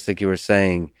innovation, just like you were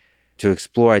saying, to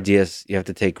explore ideas, you have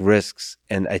to take risks.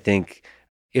 And I think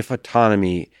if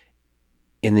autonomy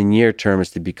in the near term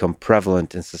is to become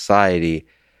prevalent in society,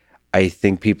 I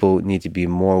think people need to be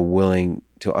more willing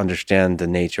to understand the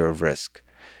nature of risk,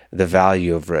 the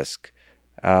value of risk.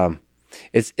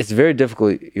 It's very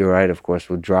difficult. You're right, of course,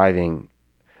 with driving,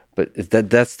 but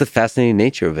that's the fascinating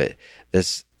nature of it.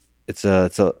 It's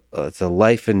a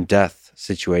life and death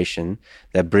situation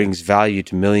that brings value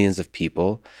to millions of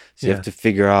people. So you have to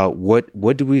figure out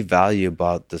what do we value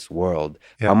about this world?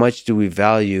 Yeah. How much do we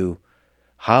value?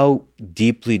 How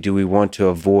deeply do we want to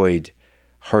avoid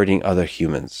hurting other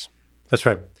humans? That's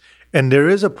right. And there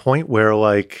is a point where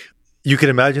you can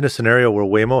imagine a scenario where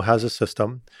Waymo has a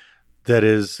system that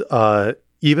is,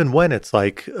 even when it's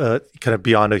kind of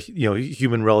beyond a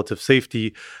human relative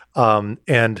safety,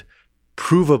 and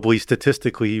provably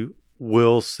statistically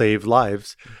will save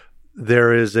lives,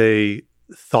 there is a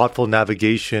thoughtful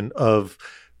navigation of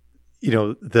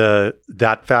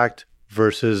that fact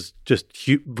versus just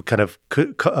kind of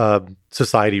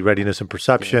society readiness and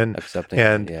perception,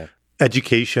 and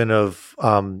education of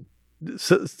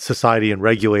society and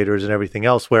regulators and everything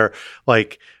else, where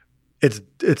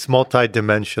It's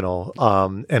multidimensional,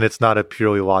 and it's not a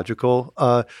purely logical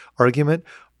argument,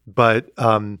 but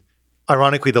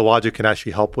ironically, the logic can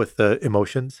actually help with the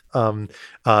emotions.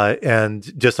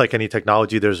 And just like any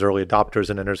technology, there's early adopters,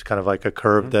 and then there's kind of like a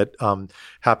curve that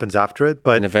happens after it.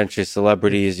 But and eventually,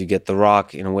 celebrities, you get The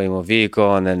Rock in a Waymo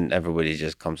vehicle, and then everybody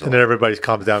just comes. And then everybody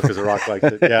calms down because The Rock likes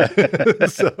it. Yeah.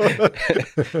 So,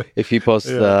 if he posts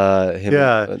him,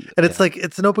 and it's like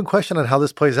it's an open question on how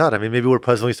this plays out. I mean, maybe we're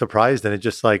pleasantly surprised, and it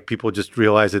just like people just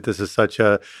realize that this is such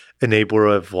a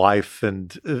enabler of life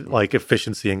and like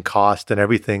efficiency and cost and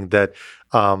everything that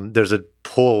there's a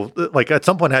pull. Like at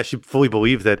some point, I actually fully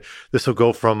believe that this will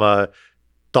go from a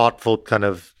thoughtful kind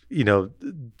of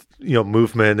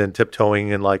movement and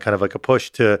tiptoeing and like kind of like a push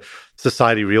to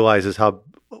society realizes how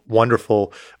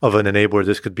wonderful of an enabler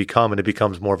this could become, and it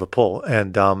becomes more of a pull.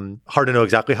 And hard to know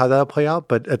exactly how that'll play out,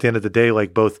 but at the end of the day,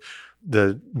 like both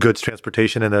the goods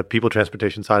transportation and the people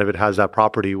transportation side of it has that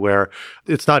property where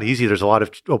it's not easy. There's a lot of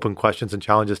open questions and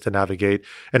challenges to navigate,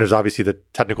 and there's obviously the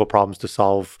technical problems to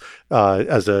solve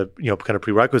as a kind of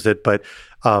prerequisite. But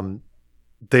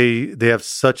they have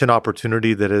such an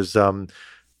opportunity that is on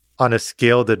a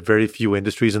scale that very few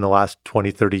industries in the last 20,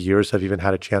 30 years have even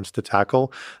had a chance to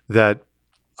tackle, that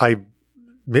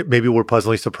maybe we're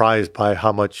pleasantly surprised by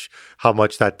how much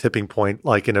that tipping point,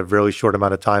 like in a really short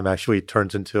amount of time, actually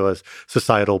turns into a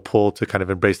societal pull to kind of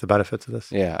embrace the benefits of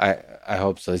this. Yeah, I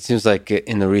hope so. It seems like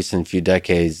in the recent few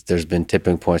decades, there's been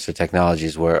tipping points for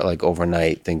technologies where like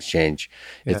overnight things change.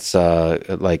 Yeah. It's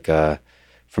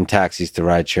from taxis to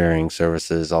ride sharing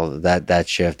services, all that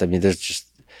shift. I mean, there's just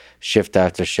shift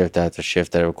after shift after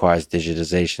shift that requires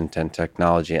digitization and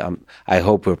technology. I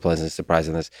hope we're pleasantly surprised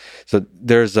in this. So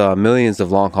there's millions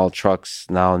of long-haul trucks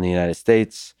now in the United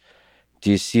States. Do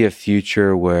you see a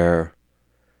future where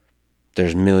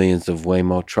there's millions of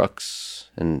Waymo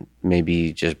trucks and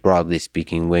maybe just broadly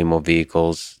speaking, Waymo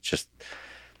vehicles, just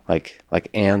like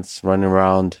ants running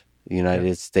around the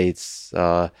United States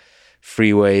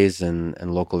freeways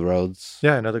and local roads?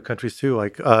 Yeah, in other countries too.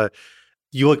 Like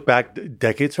you look back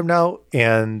decades from now,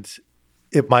 and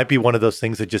it might be one of those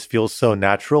things that just feels so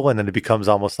natural, and then it becomes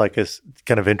almost like a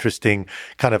kind of interesting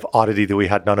kind of oddity that we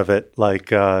had none of it, like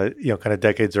kind of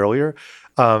decades earlier.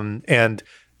 And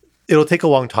it'll take a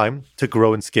long time to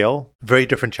grow and scale. Very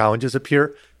different challenges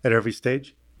appear at every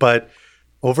stage, but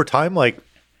over time, like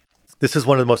this is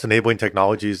one of the most enabling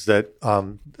technologies that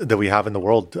we have in the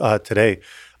world today.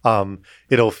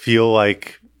 It'll feel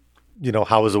like,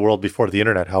 how was the world before the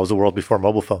internet? How was the world before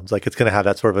mobile phones? Like it's going to have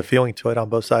that sort of a feeling to it on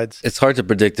both sides. It's hard to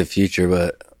predict the future,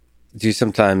 but do you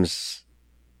sometimes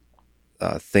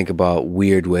think about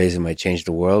weird ways it might change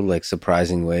the world, like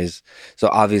surprising ways? So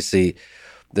obviously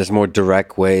there's more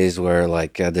direct ways where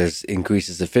like there's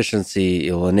increases efficiency.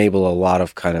 It'll enable a lot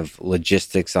of kind of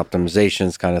logistics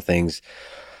optimizations kind of things.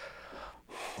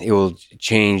 It will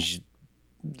change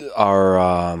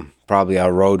our probably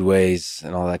our roadways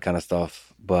and all that kind of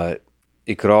stuff, but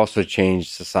it could also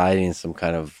change society in some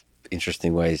kind of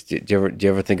interesting ways. Do you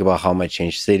ever think about how it might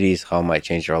change cities, how it might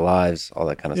change our lives, all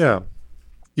that kind of stuff? Yeah.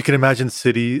 You can imagine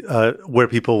city where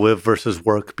people live versus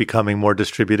work becoming more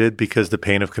distributed because the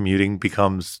pain of commuting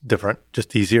becomes different,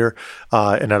 just easier.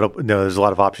 And there's a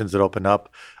lot of options that open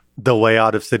up. The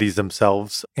layout of cities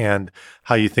themselves and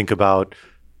how you think about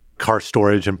car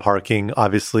storage and parking,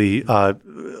 obviously,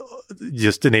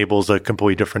 just enables a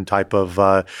completely different type of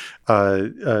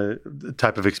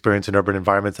experience in urban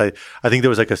environments. I think there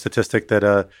was like a statistic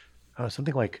that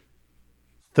something like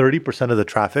 30% of the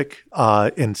traffic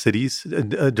in cities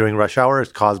during rush hour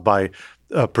is caused by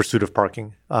pursuit of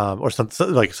parking, or some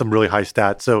really high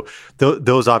stat. So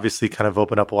those obviously kind of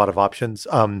open up a lot of options.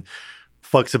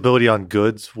 Flexibility on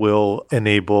goods will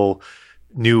enable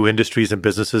new industries and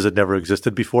businesses that never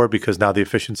existed before because now the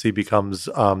efficiency becomes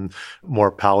more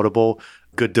palatable.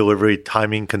 Good delivery,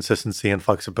 timing, consistency, and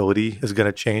flexibility is going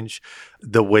to change.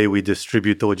 The way we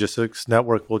distribute the logistics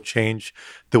network will change.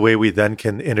 The way we then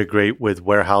can integrate with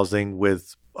warehousing,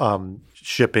 with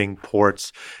shipping,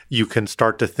 ports. You can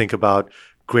start to think about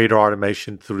greater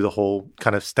automation through the whole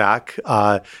kind of stack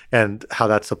and how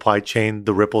that supply chain,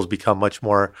 the ripples become much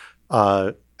more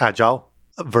agile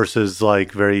versus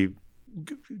like very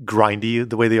grindy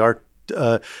the way they are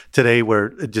today, where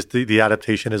just the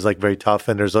adaptation is like very tough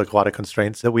and there's like a lot of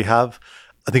constraints that we have.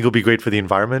 I think it'll be great for the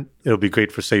environment. It'll be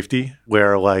great for safety,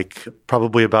 where like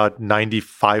probably about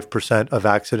 95% of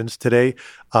accidents today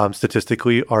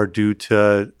statistically are due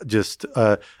to just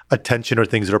attention or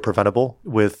things that are preventable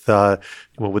with the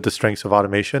strengths of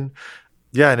automation.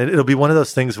 Yeah, and it'll be one of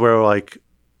those things where like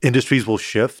industries will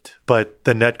shift, but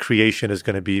the net creation is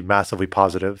going to be massively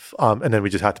positive. And then we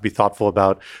just have to be thoughtful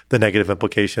about the negative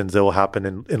implications that will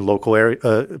happen in local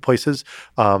places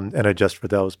and adjust for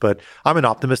those. But I'm an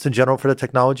optimist in general for the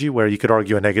technology, where you could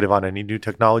argue a negative on any new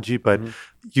technology, but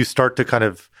you start to kind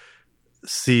of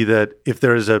see that if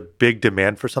there is a big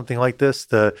demand for something like this,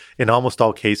 in almost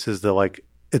all cases,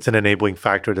 it's an enabling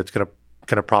factor that's going to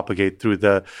kind of propagate through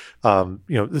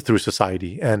through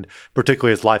society, and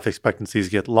particularly as life expectancies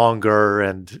get longer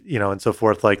and and so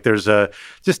forth. Like there's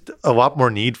just a lot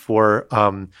more need for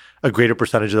a greater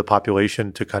percentage of the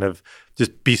population to kind of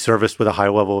just be serviced with a high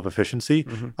level of efficiency,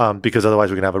 because otherwise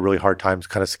we're going to have a really hard time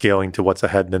kind of scaling to what's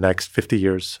ahead in the next 50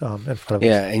 years in front of us.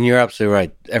 Yeah, and you're absolutely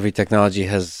right. Every technology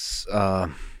has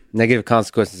negative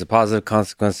consequences and positive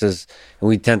consequences, and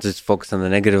we tend to focus on the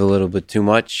negative a little bit too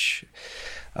much.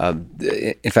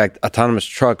 In fact, autonomous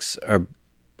trucks are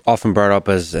often brought up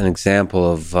as an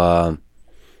example of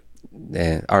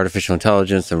artificial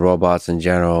intelligence and robots in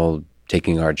general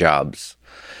taking our jobs.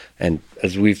 And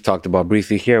as we've talked about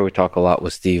briefly here, we talk a lot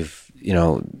with Steve, it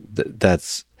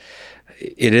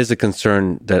is a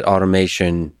concern that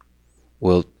automation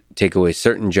will take away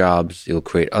certain jobs. It will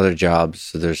create other jobs.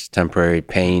 So there's temporary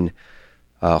pain.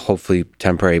 Hopefully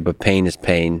temporary, but pain is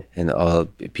pain, and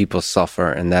people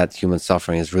suffer, and that human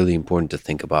suffering is really important to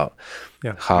think about.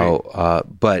 Yeah,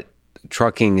 but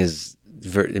trucking is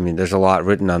there's a lot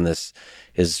written on this,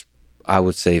 is I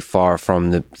would say far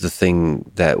from the thing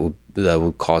that would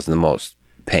cause the most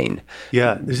pain.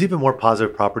 Yeah, there's even more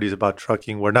positive properties about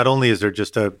trucking, where not only is there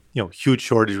just a huge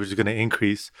shortage which is going to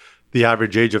increase, the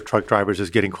average age of truck drivers is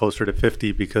getting closer to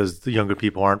 50 because the younger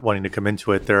people aren't wanting to come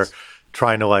into it. They're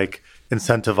trying to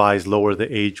incentivize, lower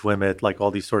the age limit,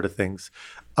 all these sort of things.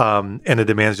 And the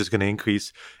demand is just going to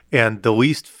increase. And the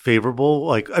least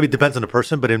favorable, it depends on the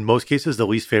person, but in most cases, the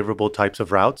least favorable types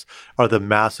of routes are the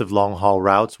massive long haul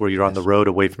routes where you're on the road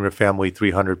away from your family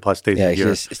 300 plus days a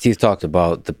year. Steve talked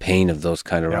about the pain of those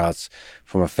kind of routes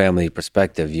from a family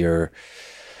perspective. You're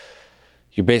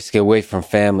basically away from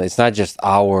family. It's not just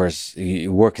hours.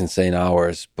 You work insane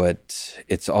hours, but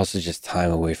it's also just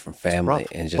time away from family.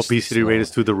 And just obesity rate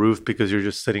is through the roof because you're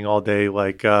just sitting all day.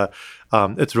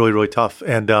 It's really, really tough.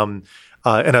 And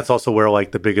that's also where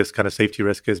the biggest kind of safety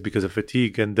risk is because of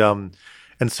fatigue. And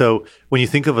so when you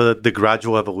think of the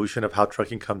gradual evolution of how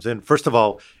trucking comes in, first of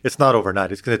all, it's not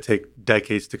overnight. It's going to take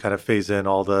decades to kind of phase in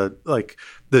all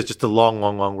there's just a long,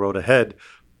 long, long road ahead.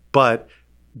 But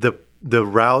the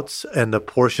routes and the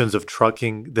portions of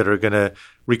trucking that are going to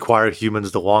require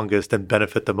humans the longest and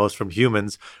benefit the most from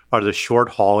humans are the short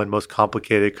haul and most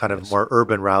complicated kind of more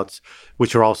urban routes,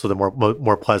 which are also the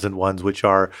more pleasant ones, which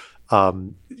are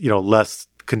less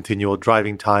continual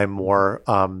driving time, more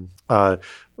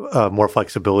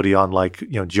flexibility on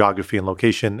geography and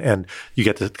location, and you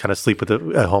get to kind of sleep at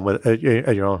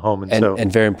your own home.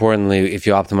 And very importantly, if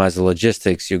you optimize the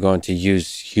logistics, you're going to use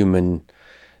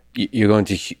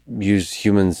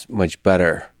humans much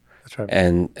better. That's right.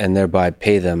 And thereby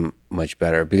pay them much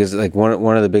better, because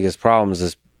one of the biggest problems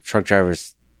is truck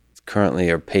drivers currently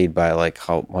are paid by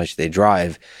how much they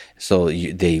drive, so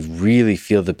they really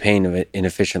feel the pain of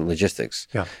inefficient logistics.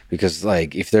 Yeah. Because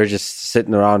if they're just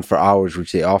sitting around for hours,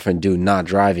 which they often do, not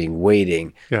driving,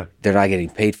 waiting, they're not getting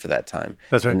paid for that time.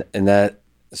 That's right. And that.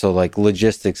 So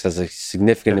logistics has a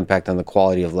significant impact on the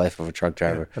quality of life of a truck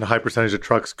driver. And a high percentage of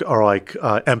trucks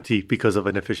are empty because of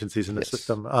inefficiencies in the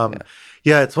system.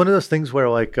 It's one of those things where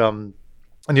and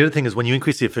the other thing is when you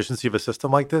increase the efficiency of a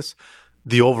system like this,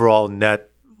 the overall net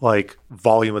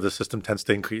volume of the system tends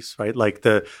to increase, right?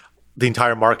 The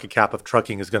entire market cap of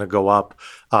trucking is going to go up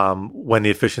when the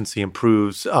efficiency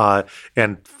improves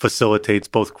and facilitates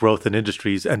both growth in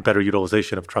industries and better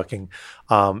utilization of trucking.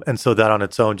 And so that on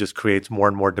its own just creates more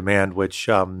and more demand, which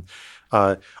of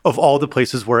all the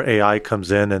places where AI comes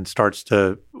in and starts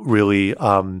to really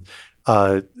kind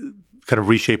of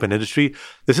reshape an industry,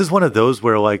 this is one of those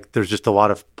where there's just a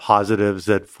lot of positives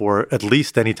that for at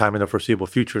least any time in the foreseeable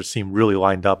future seem really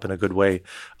lined up in a good way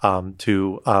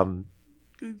to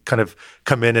kind of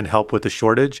come in and help with the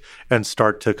shortage and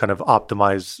start to kind of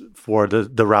optimize for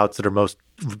the routes that are most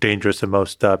dangerous and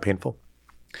most painful.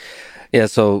 Yeah,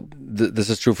 so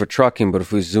this is true for trucking, but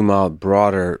if we zoom out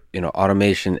broader,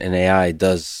 automation and AI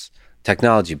does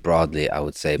technology broadly, I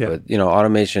would say. Yeah. But,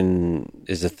 automation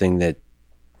is a thing that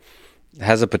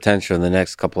has a potential in the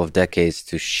next couple of decades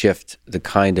to shift the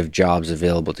kind of jobs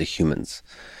available to humans.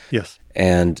 Yes.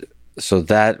 And so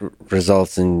that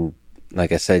results in,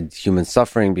 like I said, human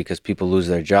suffering because people lose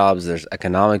their jobs. There's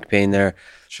economic pain there.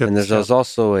 And there's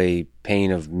also a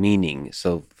pain of meaning.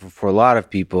 So for a lot of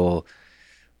people,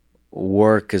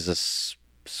 work is a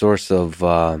source of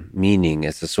meaning.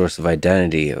 It's a source of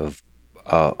identity, of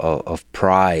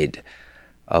pride,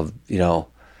 of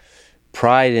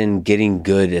pride in getting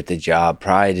good at the job,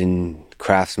 pride in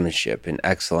craftsmanship and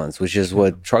excellence, which is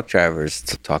what truck drivers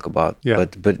talk about. Yeah.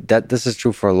 But this is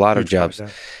true for a lot of jobs. Yeah.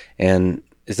 And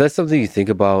is that something you think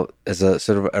about as a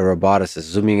sort of a roboticist,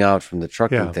 zooming out from the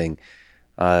trucking thing?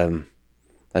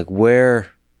 Like,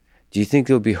 where do you think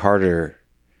it would be harder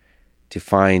to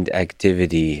find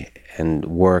activity and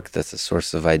work that's a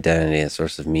source of identity, a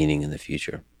source of meaning in the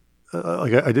future?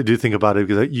 I do think about it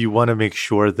because you want to make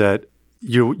sure that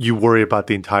you worry about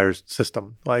the entire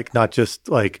system, like not just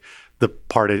like the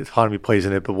part autonomy plays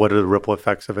in it, but what are the ripple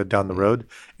effects of it down the road?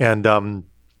 And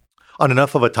on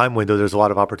enough of a time window, there's a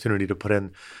lot of opportunity to put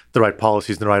in the right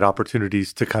policies and the right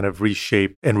opportunities to kind of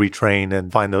reshape and retrain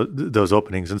and find those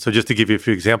openings. And so just to give you a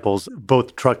few examples,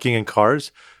 both trucking and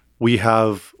cars, we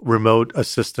have remote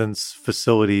assistance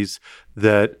facilities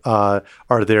that are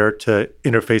there to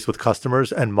interface with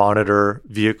customers and monitor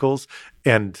vehicles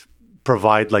and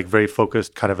provide like very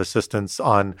focused kind of assistance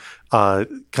on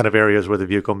kind of areas where the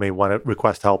vehicle may want to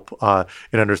request help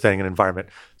in understanding an environment.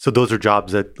 So those are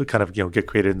jobs that kind of get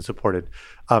created and supported.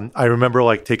 I remember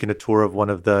like taking a tour of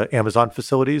one of the Amazon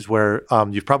facilities where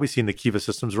you've probably seen the Kiva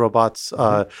Systems robots,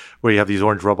 where you have these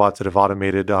orange robots that have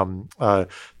automated the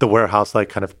warehouse, like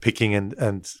kind of picking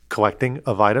and collecting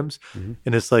of items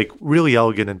in this like really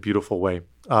elegant and beautiful way.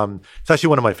 It's actually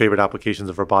one of my favorite applications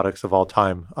of robotics of all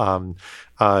time.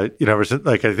 Ever since,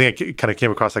 like, I think I kind of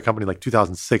came across that company in like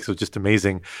 2006. It was just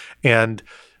amazing. And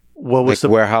what was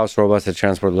like warehouse robots that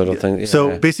transport little things?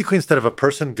 So basically, instead of a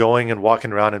person going and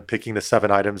walking around and picking the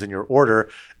 7 items in your order,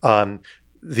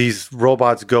 these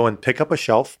robots go and pick up a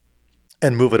shelf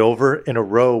and move it over in a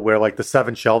row where like the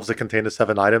 7 shelves that contain the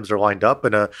 7 items are lined up,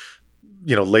 and a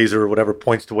laser or whatever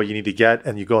points to what you need to get,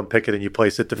 and you go and pick it and you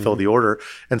place it to fill the order.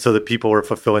 And so the people were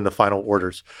fulfilling the final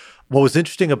orders. What was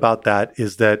interesting about that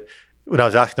is that when I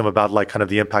was asking them about like kind of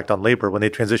the impact on labor, when they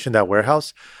transitioned that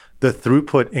warehouse, the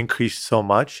throughput increased so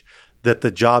much that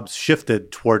the jobs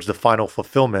shifted towards the final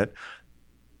fulfillment,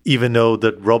 even though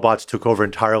the robots took over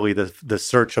entirely the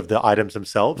search of the items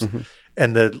themselves.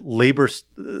 And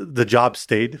the job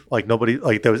stayed. Like nobody,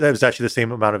 like there was actually the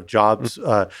same amount of jobs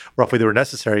roughly that were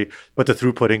necessary, but the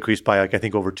throughput increased by like I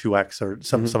think over 2x or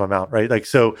some amount, right? Like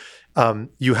so,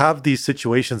 you have these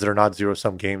situations that are not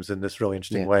zero-sum games in this really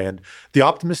interesting way. And the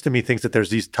optimist in me thinks that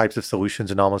there's these types of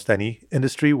solutions in almost any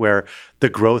industry where the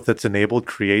growth that's enabled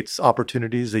creates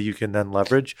opportunities that you can then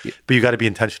leverage. But you got to be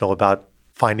intentional about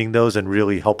finding those and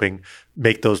really helping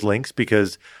make those links,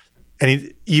 because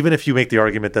even if you make the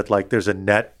argument that like there's a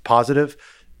net positive,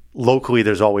 locally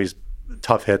there's always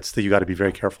tough hits that you got to be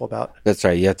very careful about. That's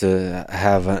right. You have to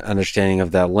have an understanding of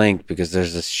that link, because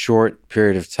there's a short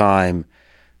period of time,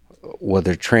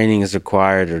 whether training is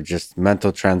required or just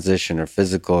mental transition or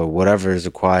physical or whatever is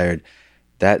required,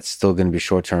 that's still going to be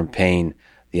short-term pain.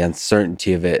 The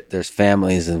uncertainty of it, there's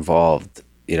families involved.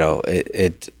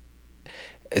 It's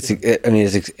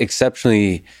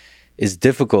exceptionally is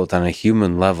difficult on a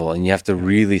human level, and you have to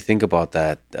really think about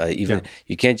that.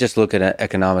 You can't just look at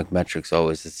economic metrics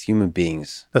always. It's human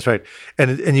beings. That's right,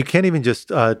 and you can't even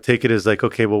just take it as like,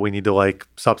 okay, well, we need to like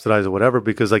subsidize or whatever,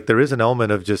 because like there is an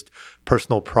element of just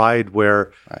personal pride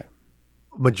where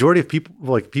majority of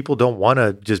people don't want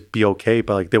to just be okay,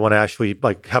 but like they want to actually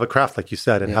like have a craft, like you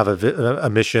said, and have a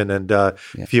mission and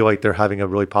feel like they're having a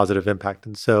really positive impact.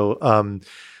 And so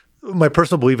my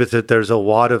personal belief is that there's a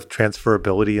lot of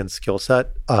transferability and skill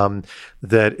set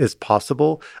that is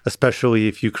possible, especially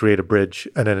if you create a bridge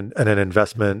and an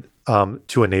investment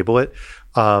to enable it.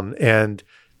 And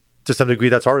to some degree,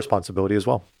 that's our responsibility as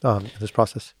well in this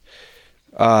process.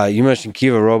 You mentioned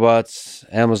Kiva Robots,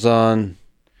 Amazon.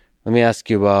 Let me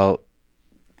ask you about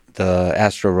the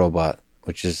Astro robot,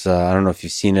 which is, I don't know if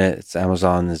you've seen it. It's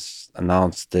Amazon has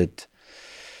announced it.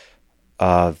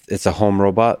 It's a home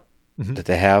robot that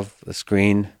they have. The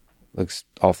screen looks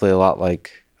awfully a lot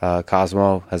like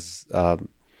Cosmo. Has,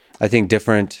 I think,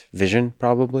 different vision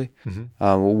probably.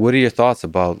 What are your thoughts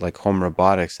about like home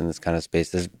robotics in this kind of space?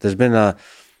 There's been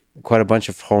quite a bunch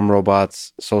of home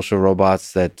robots, social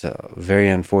robots that very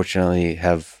unfortunately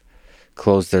have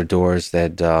closed their doors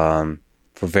that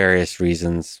for various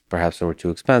reasons. Perhaps they were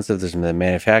too expensive. There's some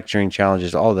manufacturing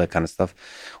challenges, all that kind of stuff.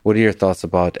 What are your thoughts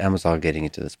about Amazon getting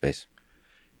into this space?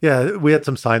 Yeah, we had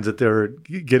some signs that they were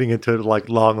getting into it like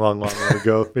long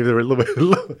ago. Maybe they were a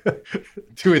little bit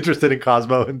too interested in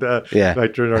Cosmo and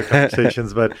during our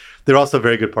conversations. But they're also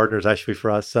very good partners actually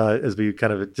for us as we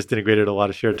kind of just integrated a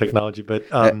lot of shared technology. But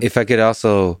if I could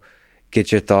also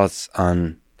get your thoughts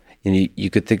on, And you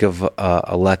could think of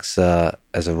Alexa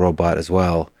as a robot as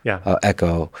well. Yeah.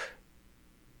 Echo.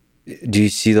 Do you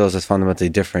see those as fundamentally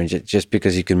different? Just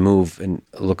because you can move and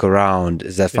look around,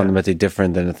 is that fundamentally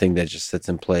different than a thing that just sits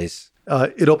in place?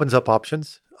 It opens up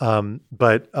options.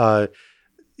 But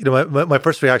my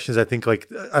first reaction is I think like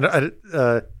I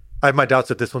have my doubts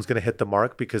that this one's going to hit the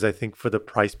mark, because I think for the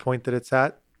price point that it's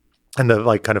at and the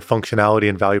like kind of functionality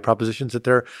and value propositions that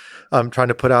they're trying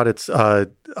to put out,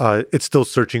 it's still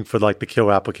searching for like the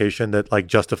killer application that like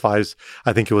justifies.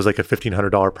 I think it was like a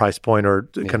 $1,500 price point or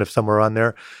kind of somewhere around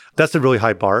there. That's a really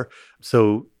high bar.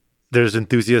 So there's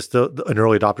enthusiasts and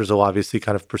early adopters will obviously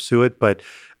kind of pursue it, but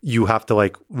you have to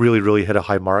like really, really hit a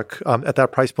high mark at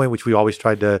that price point, which we always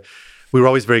tried to. We were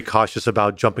always very cautious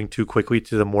about jumping too quickly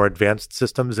to the more advanced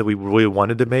systems that we really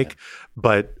wanted to make,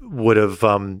 but would have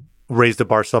raised the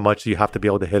bar so much that you have to be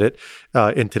able to hit it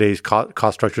in today's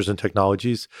cost structures and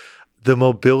technologies. The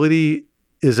mobility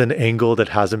is an angle that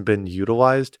hasn't been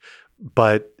utilized,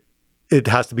 but it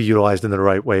has to be utilized in the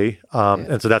right way.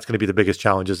 And so that's going to be the biggest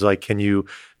challenge is like, can you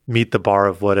meet the bar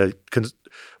of what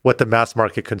the mass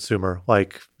market consumer,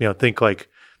 like, think like,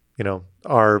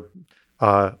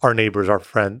 our neighbors, our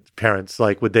friends, parents,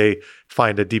 like, would they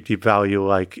find a deep value,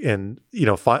 like in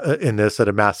this at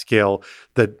a mass scale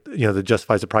that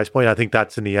justifies the price point? I think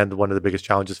that's in the end one of the biggest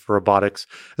challenges for robotics,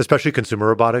 especially consumer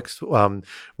robotics, where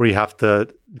you have to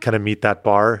kind of meet that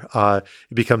bar.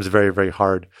 It becomes very, very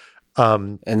hard.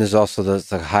 And there's also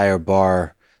the higher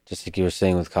bar, just like you were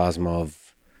saying with Cosmo,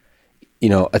 of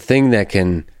a thing that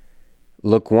can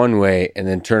look one way and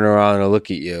then turn around and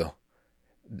look at you.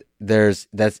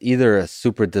 That's either a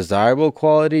super desirable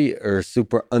quality or a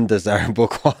super undesirable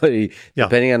quality,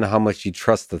 depending on how much you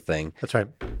trust the thing. That's right.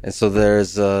 And so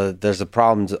there's a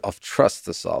problem of trust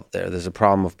to solve there. There's a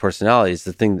problem of personality. It's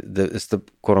the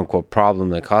quote unquote problem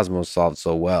that Cosmos solved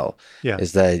so well. Yeah.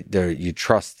 Is that you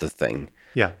trust the thing.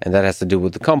 Yeah. And that has to do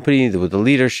with the company, with the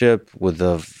leadership, with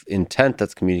the intent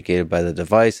that's communicated by the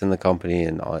device and the company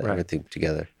and everything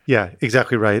together. Yeah,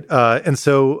 exactly right. And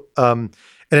so,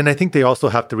 and then I think they also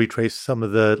have to retrace some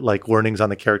of the like learnings on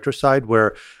the character side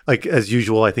where, like, as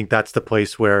usual, I think that's the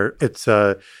place where it's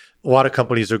a lot of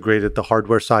companies are great at the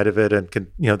hardware side of it and can,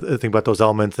 think about those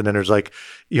elements. And then there's like,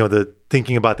 the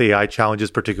thinking about the AI challenges,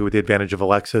 particularly with the advantage of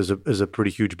Alexa is a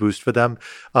pretty huge boost for them.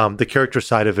 The character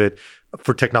side of it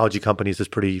for technology companies is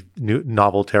pretty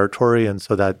novel territory. And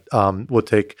so that will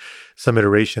take some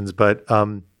iterations. But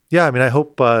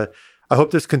I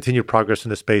hope there's continued progress in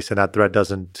the space and that thread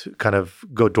doesn't kind of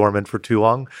go dormant for too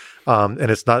long. And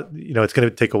it's not, it's going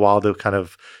to take a while to kind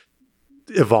of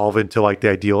evolve into like the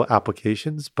ideal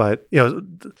applications. But,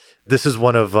 this is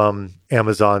one of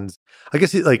Amazon's, I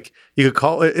guess like you could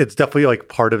call it's definitely like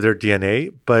part of their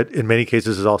DNA, but in many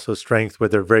cases is also a strength where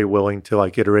they're very willing to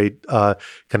like iterate kind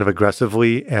of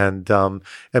aggressively and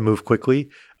move quickly.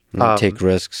 Take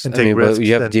risks. Risks.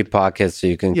 You have deep pockets, so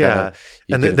you can.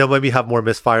 They'll maybe have more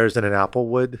misfires than an Apple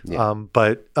would. Yeah.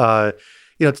 But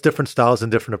it's different styles and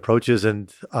different approaches,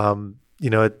 and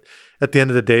at the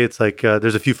end of the day, it's like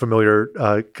there's a few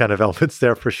familiar kind of elements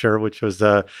there for sure, which was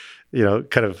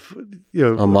kind of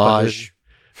homage.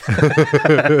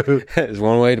 Is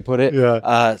one way to put it.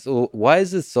 Yeah. So why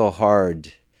is it so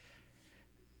hard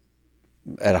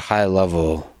at a high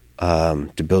level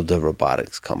to build a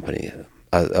robotics company?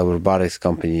 A robotics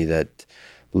company that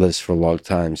lives for a long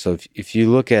time. So if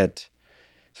you look at,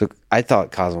 I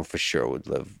thought Cosmo for sure would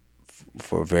live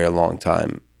for a very long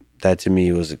time. That to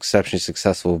me was exceptionally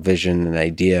successful vision and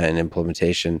idea and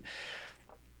implementation.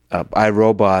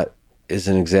 iRobot is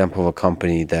an example of a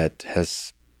company that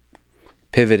has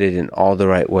pivoted in all the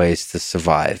right ways to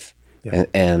survive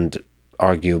and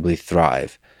arguably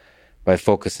thrive by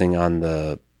focusing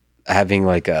on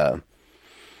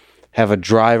have a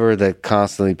driver that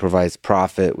constantly provides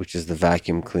profit, which is the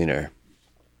vacuum cleaner.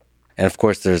 And of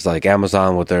course, there's like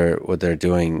Amazon, what they're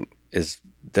doing is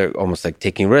they're almost like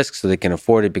taking risks so they can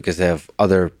afford it because they have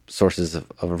other sources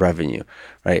of revenue,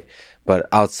 right? But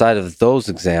outside of those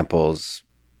examples,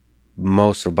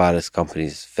 most robotics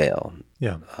companies fail.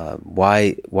 Yeah.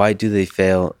 Why do they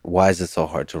fail? Why is it so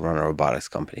hard to run a robotics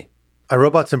company?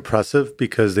 iRobot's impressive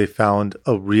because they found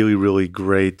a really, really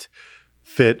great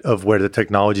fit of where the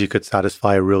technology could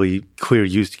satisfy a really clear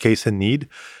use case and need.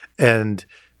 And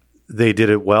they did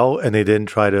it well, and they didn't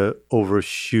try to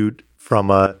overshoot from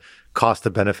a cost to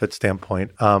benefit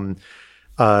standpoint.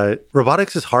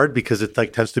 Robotics is hard because it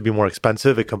like tends to be more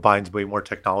expensive. It combines way more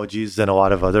technologies than a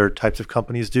lot of other types of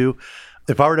companies do.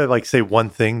 If I were to like say one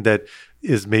thing that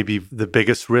is maybe the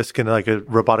biggest risk in like a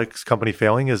robotics company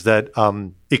failing is that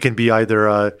it can be either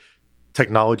a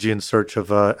technology in search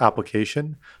of an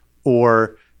application,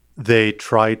 or they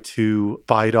try to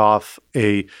bite off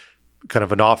a kind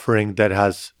of an offering that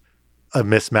has a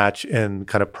mismatch in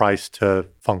kind of price to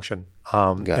function.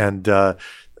 And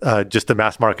just the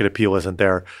mass market appeal isn't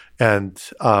there. And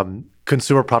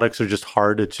consumer products are just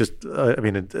hard. It's just,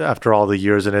 after all the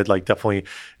years in it, like definitely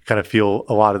kind of feel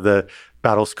a lot of the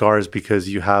battle scars because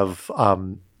you have,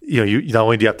 you not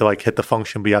only do you have to like hit the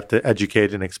function, but you have to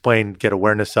educate and explain, get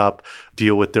awareness up,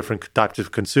 deal with different types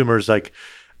of consumers. Like,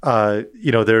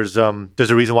 there's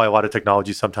a reason why a lot of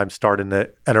technologies sometimes start in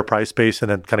the enterprise space and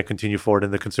then kind of continue forward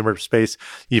in the consumer space.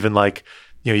 Even like,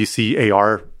 you see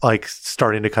AR like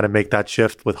starting to kind of make that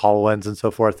shift with HoloLens and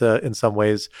so forth in some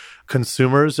ways.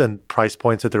 Consumers and price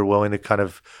points that they're willing to kind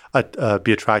of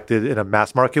be attracted in a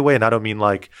mass market way. And I don't mean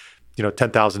like,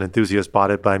 10,000 enthusiasts bought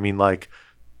it, but I mean like,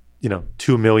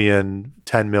 2 million,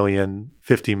 10 million,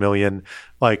 50 million,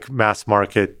 like mass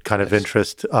market kind of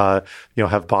interest,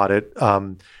 have bought it.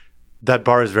 That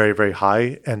bar is very, very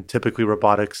high. And typically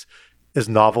robotics is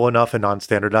novel enough and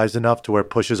non-standardized enough to where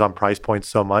it pushes on price points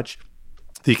so much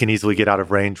that you can easily get out of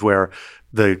range where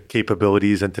the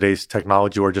capabilities in today's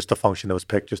technology or just a function that was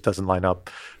picked just doesn't line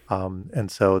up. And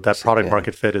so that product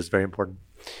market fit is very important.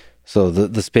 So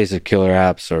the space of killer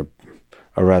apps or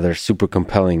rather super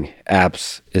compelling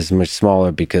apps is much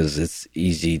smaller because it's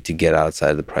easy to get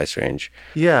outside the price range.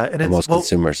 Yeah, and for most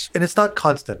consumers. And it's not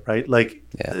constant, right? Like,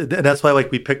 and that's why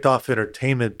like we picked off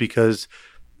entertainment because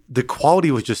the quality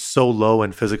was just so low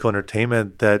in physical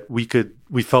entertainment that we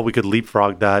felt we could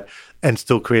leapfrog that and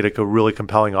still create like a really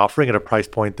compelling offering at a price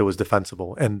point that was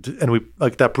defensible. And we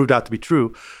like that proved out to be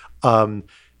true.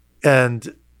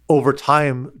 And over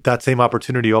time, that same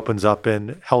opportunity opens up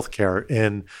in healthcare,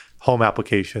 in home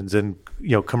applications, and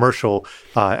commercial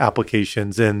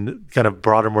applications, and kind of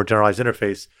broader, more generalized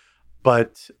interface.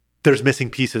 But there's missing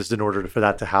pieces in order for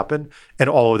that to happen, and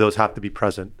all of those have to be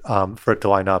present for it to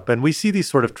line up. And we see these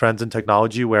sort of trends in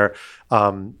technology where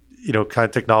kind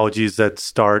of technologies that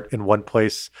start in one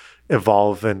place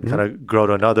evolve and kind of grow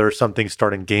to another. Some things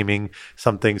start in gaming,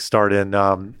 some things start in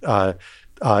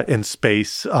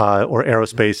space or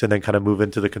aerospace, and then kind of move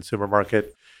into the consumer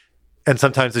market. And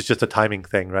sometimes it's just a timing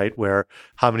thing, right? Where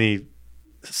how many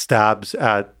stabs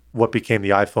at what became the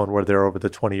iPhone were there over the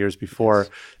 20 years before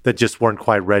that just weren't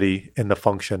quite ready in the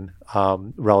function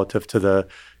relative to the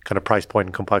kind of price point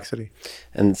and complexity.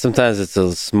 And sometimes it's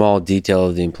a small detail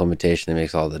of the implementation that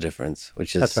makes all the difference,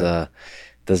 which is right.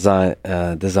 Design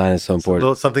is so important.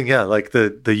 So something, like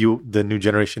the new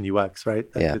generation UX, right?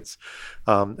 Yeah. It's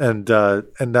and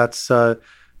that's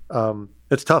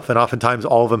it's tough, and oftentimes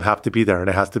all of them have to be there, and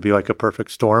it has to be like a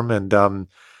perfect storm. And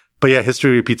but yeah,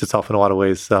 history repeats itself in a lot of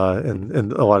ways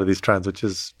in a lot of these trends, which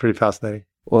is pretty fascinating.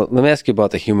 Well, let me ask you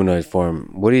about the humanoid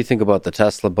form. What do you think about the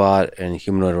Tesla bot and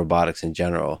humanoid robotics in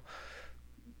general?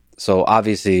 So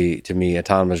obviously, to me,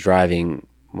 autonomous driving,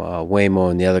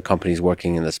 Waymo and the other companies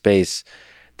working in the space,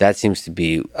 that seems to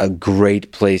be a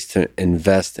great place to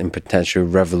invest in potential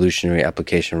revolutionary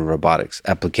application robotics,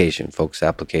 application.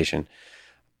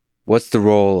 What's the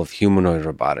role of humanoid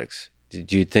robotics?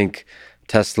 Do you think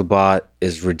Tesla bot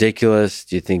is ridiculous?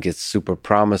 Do you think it's super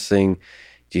promising?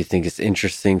 Do you think it's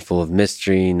interesting, full of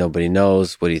mystery, nobody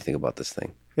knows? What do you think about this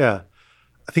thing? Yeah.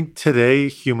 I think today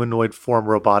humanoid form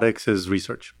robotics is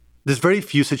research. There's very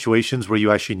few situations where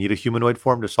you actually need a humanoid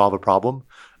form to solve a problem.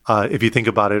 If you think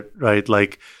about it, right,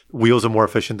 like wheels are more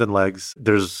efficient than legs.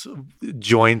 There's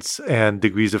joints and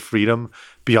degrees of freedom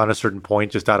beyond a certain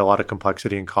point, just add a lot of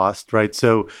complexity and cost, right?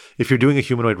 So if you're doing a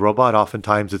humanoid robot,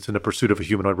 oftentimes it's in the pursuit of a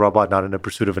humanoid robot, not in the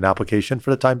pursuit of an application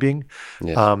for the time being.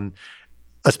 Yes.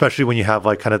 Especially when you have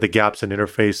like kind of the gaps in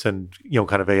interface and,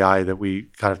 kind of AI that we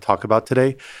kind of talk about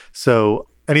today. So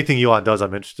anything Elon does,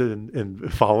 I'm interested in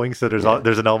following. So there's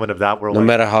an element of that where no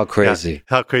matter how crazy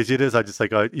it is, I just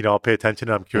like I'll pay attention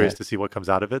and I'm curious to see what comes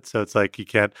out of it. So it's like you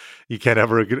can't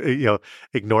ever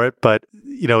ignore it. But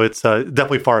it's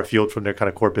definitely far afield from their kind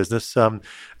of core business,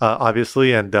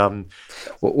 obviously. And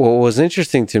what was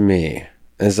interesting to me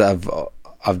is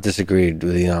I've disagreed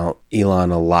with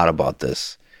Elon a lot about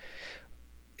this.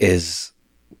 Is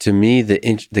to me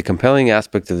the compelling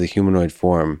aspect of the humanoid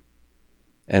form.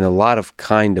 And a lot of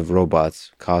kind of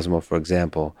robots, Cosmo, for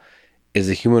example, is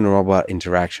the human-robot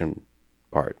interaction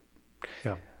part.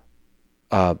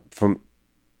 Yeah. From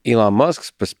Elon Musk's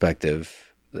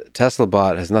perspective, the Tesla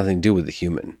bot has nothing to do with the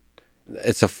human.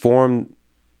 It's a form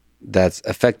that's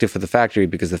effective for the factory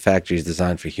because the factory is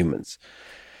designed for humans.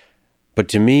 But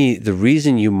to me, the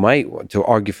reason you might want to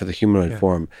argue for the humanoid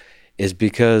form is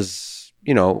because,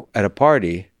 at a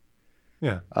party,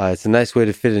 it's a nice way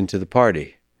to fit into the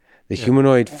party. The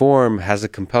humanoid form has a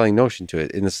compelling notion to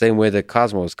it in the same way that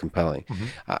Cosmo is compelling.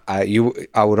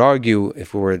 I would argue,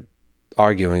 if we were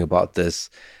arguing about this,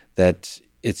 that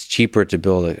it's cheaper to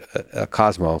build a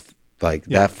Cosmo like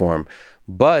that form.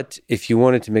 But if you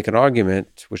wanted to make an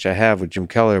argument, which I have with Jim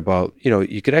Keller about,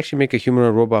 you could actually make a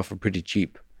humanoid robot for pretty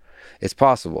cheap. It's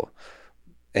possible.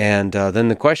 And then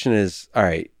the question is, all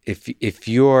right, if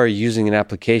you're using an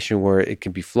application where it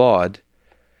can be flawed,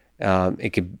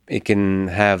 it can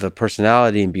have a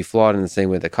personality and be flawed in the same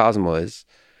way that Cosmo is,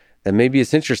 then maybe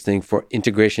it's interesting for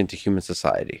integration to human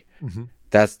society.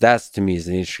 That's to me is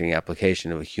an interesting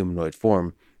application of a humanoid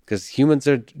form, because humans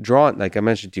are drawn, like I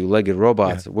mentioned to you, legged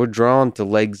robots. We're drawn to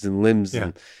legs and limbs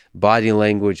and body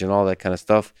language and all that kind of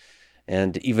stuff.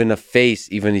 And even a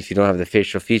face, even if you don't have the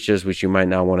facial features, which you might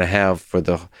not want to have for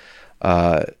to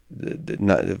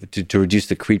reduce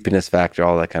the creepiness factor,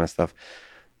 all that kind of stuff.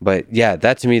 But yeah,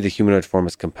 that to me, the humanoid form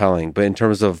is compelling. But in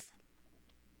terms of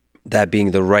that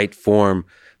being the right form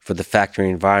for the factory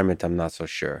environment, I'm not so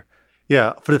sure.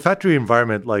 Yeah, for the factory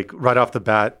environment, like right off the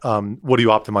bat, what are you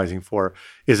optimizing for?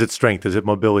 Is it strength? Is it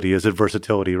mobility? Is it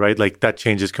versatility, right? Like that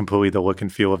changes completely the look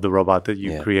and feel of the robot that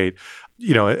you create.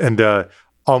 And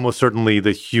almost certainly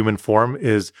the human form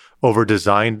is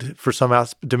over-designed for some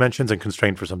dimensions and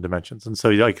constrained for some dimensions. And so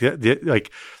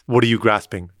like what are you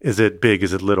grasping? Is it big?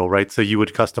 Is it little, right? So you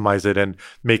would customize it and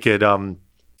make it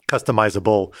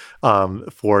customizable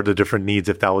for the different needs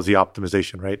if that was the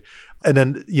optimization, right? And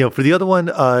then, for the other one,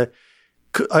 I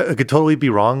could totally be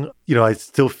wrong. I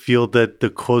still feel that the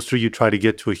closer you try to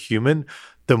get to a human,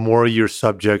 the more you're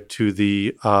subject to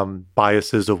the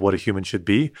biases of what a human should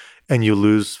be, and you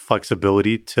lose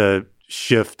flexibility to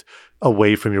shift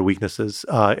away from your weaknesses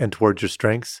and towards your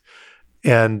strengths.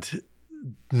 And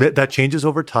that changes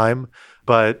over time,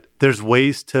 but there's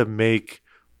ways to make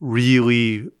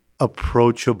really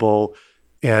approachable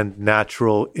and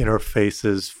natural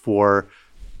interfaces for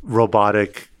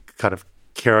robotic kind of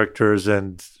characters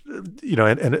and the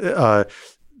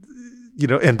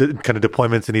kind of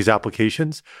deployments in these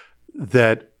applications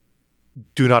that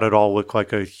do not at all look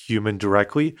like a human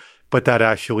directly, but that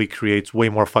actually creates way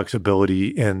more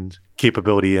flexibility and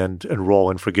capability and role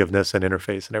and forgiveness and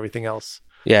interface and everything else.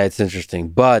 Yeah, it's interesting,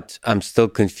 but I'm still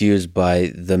confused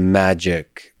by the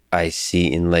magic I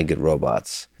see in legged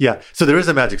robots. Yeah, so there is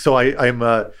a magic. So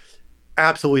I'm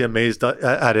absolutely amazed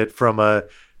at it from a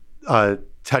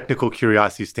technical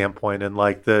curiosity standpoint, and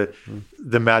like the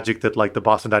magic that like the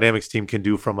Boston Dynamics team can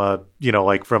do from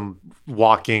from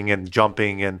walking and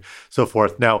jumping and so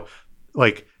forth. Now,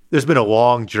 like there's been a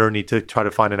long journey to try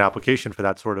to find an application for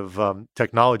that sort of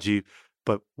technology,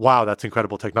 but wow, that's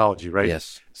incredible technology, right?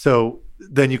 Yes. So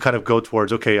then you kind of go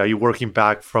towards, okay, are you working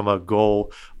back from a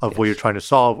goal of what you're trying to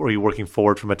solve, or are you working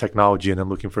forward from a technology and then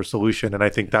looking for a solution? And I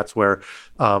think that's where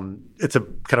it's a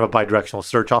kind of a bidirectional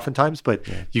search oftentimes, but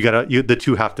the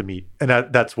two have to meet. And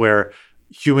that's where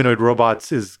humanoid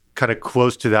robots is kind of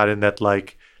close to that, in that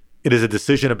like it is a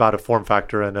decision about a form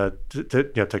factor and a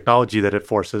technology that it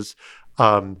forces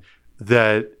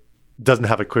that doesn't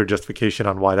have a clear justification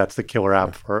on why that's the killer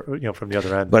app for from the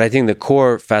other end. But I think the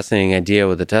core fascinating idea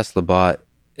with the Tesla bot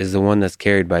is the one that's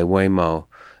carried by Waymo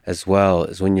as well,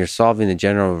 is when you're solving the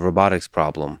general robotics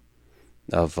problem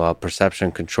of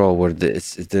perception control, where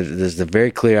there's the very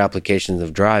clear applications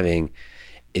of driving.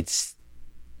 It's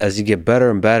as you get better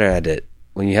and better at it,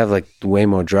 when you have like the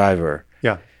Waymo driver,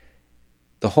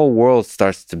 the whole world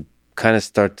starts to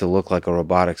look like a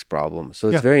robotics problem. So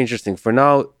it's very interesting. For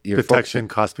now, your detection,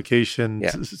 classification,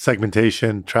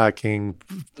 segmentation, tracking,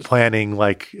 planning,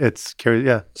 like it's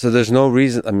So there's no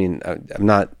reason. I mean, I'm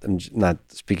not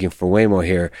speaking for Waymo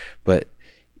here, but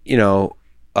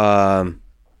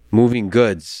moving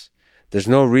goods. There's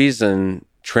no reason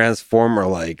Transformer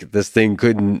like this thing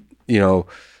couldn't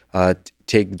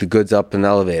take the goods up an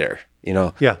elevator.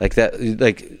 Like that,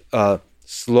 like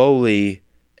slowly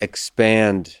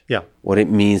expand what it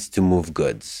means to move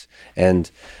goods and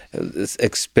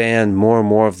expand more and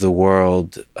more of the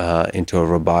world into a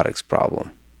robotics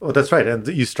problem. Well, that's right. And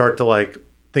you start to like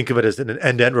think of it as an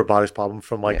end-to-end robotics problem,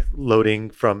 from like loading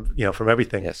from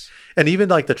everything. Yes. And even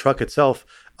like the truck itself,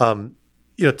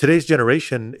 today's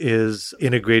generation is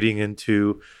integrating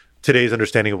into today's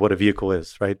understanding of what a vehicle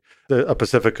is, right? A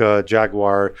Pacifica,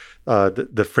 Jaguar,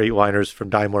 the Freightliners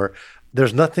from Daimler.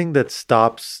 There's nothing that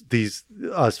stops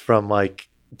us from like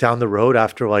down the road,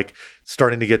 after like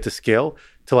starting to get to scale,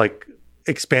 to like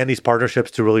expand these partnerships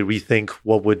to really rethink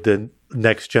what would the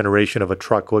next generation of a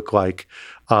truck look like,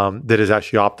 that is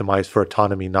actually optimized for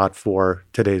autonomy, not for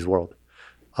today's world.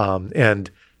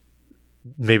 And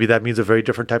maybe that means a very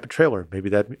different type of trailer. Maybe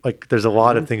that, like, there's a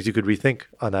lot of things you could rethink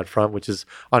on that front, which is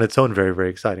on its own very, very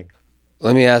exciting.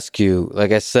 Let me ask you,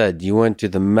 like I said, you went to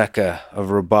the mecca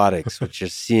of robotics, which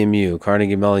is CMU,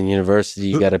 Carnegie Mellon University.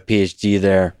 You got a PhD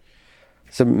there.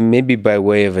 So maybe by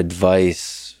way of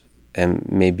advice and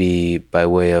maybe by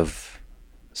way of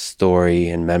story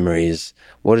and memories,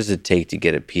 what does it take to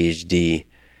get a PhD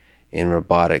in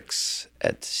robotics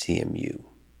at CMU?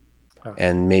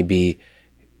 And maybe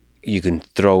you can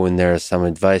throw in there some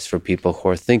advice for people who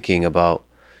are thinking about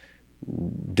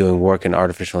doing work in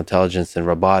artificial intelligence and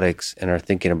robotics and are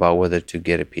thinking about whether to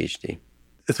get a PhD.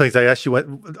 It's funny, I actually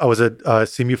I was at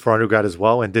CMU for undergrad as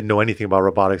well and didn't know anything about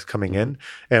robotics coming in,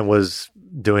 and was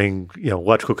doing,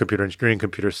 electrical computer engineering,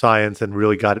 computer science, and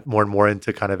really got more and more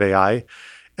into kind of AI,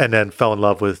 and then fell in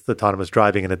love with autonomous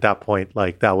driving. And at that point,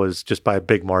 like, that was just by a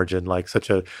big margin, like, such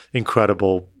an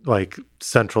incredible, like,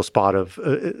 central spot of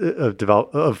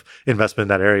investment in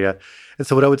that area. And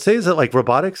so what I would say is that, like,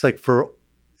 robotics, like, for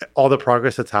all the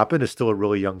progress that's happened, is still a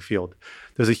really young field.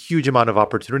 There's a huge amount of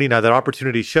opportunity. Now, that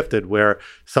opportunity shifted where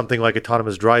something like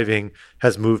autonomous driving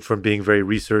has moved from being very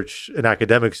research and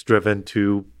academics driven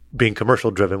to being commercial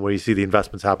driven, where you see the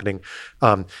investments happening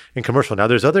in commercial. Now,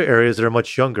 there's other areas that are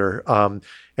much younger, and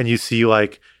you see,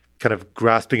 like, kind of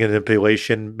grasping and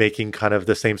manipulation making kind of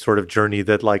the same sort of journey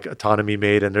that, like, autonomy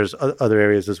made, and there's other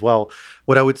areas as well.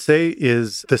 What I would say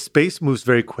is the space moves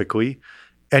very quickly.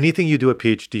 Anything you do a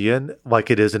PhD in, like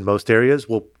it is in most areas,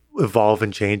 will evolve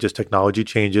and change as technology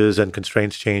changes and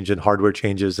constraints change and hardware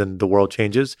changes and the world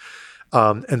changes.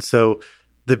 And so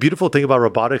the beautiful thing about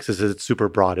robotics is that it's super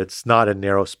broad. It's not a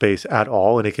narrow space at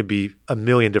all, and it can be a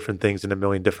million different things in a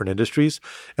million different industries.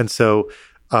 And so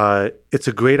it's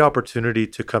a great opportunity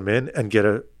to come in and get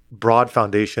a broad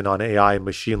foundation on AI,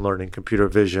 machine learning, computer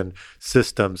vision,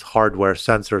 systems, hardware,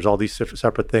 sensors, all these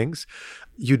separate things.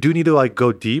 You do need to, like,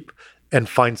 go deep and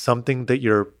find something that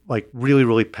you're, like, really,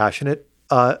 really passionate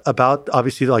about.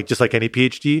 Obviously, like, just like any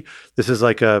PhD, this is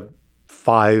like a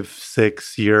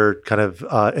 5-6 year kind of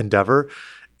endeavor.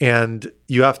 And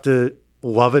you have to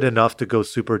love it enough to go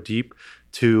super deep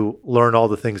to learn all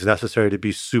the things necessary to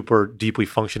be super deeply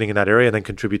functioning in that area and then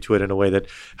contribute to it in a way that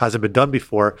hasn't been done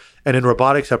before. And in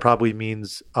robotics, that probably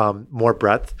means more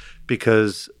breadth,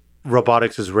 because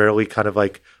robotics is rarely kind of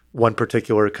like one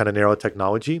particular kind of narrow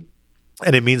technology.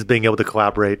 And it means being able to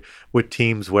collaborate with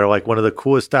teams where, like, one of the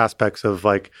coolest aspects of,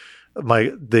 like,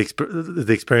 the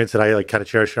experience that I, like, kind of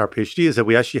cherish in our PhD is that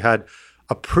we actually had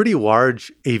a pretty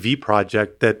large AV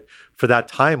project that for that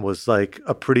time was, like,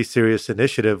 a pretty serious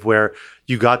initiative where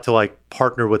you got to, like,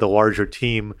 partner with a larger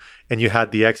team, and you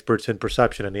had the experts in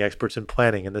perception and the experts in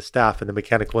planning and the staff and the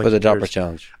mechanical engineers. For the DARPA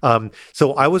challenge.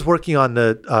 So I was working on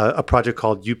a project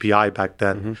called UPI back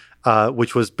then,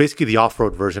 which was basically the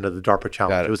off-road version of the DARPA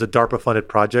challenge. It was a DARPA-funded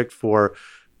project for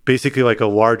basically, like, a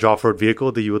large off-road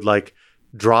vehicle that you would, like,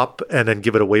 drop and then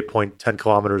give it a waypoint 10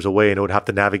 kilometers away, and it would have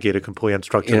to navigate a completely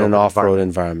unstructured in an off-road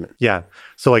environment. Yeah.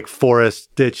 So, like, forests,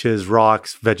 ditches,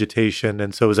 rocks, vegetation.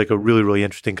 And so it was, like, a really, really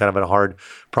interesting kind of a hard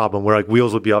problem where, like,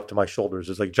 wheels would be up to my shoulders.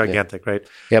 It's, like, gigantic, right?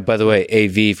 Yeah, by the way,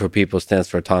 AV for people stands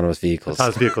for autonomous vehicles.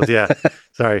 Autonomous vehicles, yeah.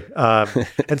 Sorry.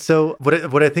 And so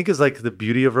what I think is, like, the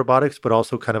beauty of robotics, but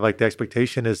also kind of, like, the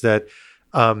expectation is that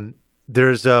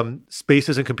there's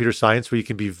spaces in computer science where you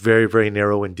can be very, very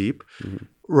narrow and deep.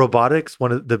 Robotics,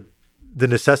 one of the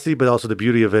necessity, but also the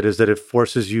beauty of it is that it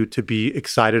forces you to be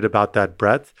excited about that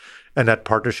breadth and that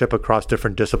partnership across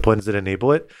different disciplines that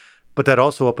enable it. But that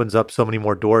also opens up so many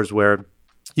more doors where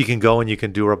you can go and you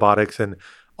can do robotics in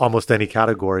almost any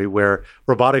category, where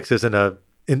robotics isn't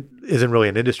really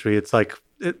an industry. It's like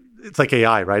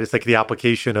AI, right? It's like the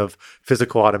application of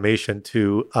physical automation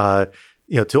to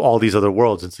to all these other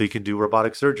worlds. And so you can do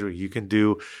robotic surgery, you can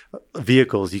do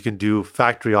vehicles, you can do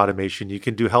factory automation, you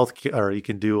can do healthcare, or you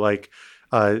can do, like,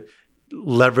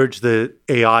 leverage the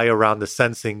AI around the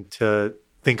sensing to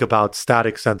think about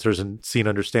static sensors and scene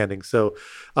understanding. So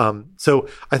I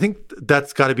think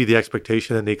that's got to be the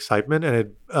expectation and the excitement. And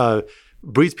it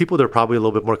breeds people that are probably a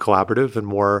little bit more collaborative and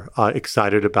more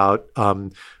excited about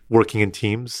working in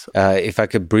teams. If I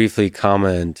could briefly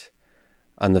comment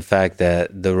on the fact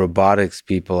that the robotics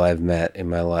people I've met in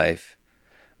my life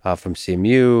from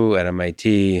CMU at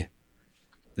MIT,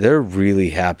 they're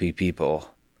really happy people.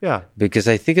 Yeah. Because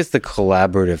I think it's the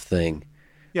collaborative thing.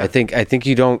 Yeah. I think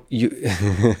you're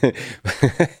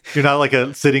not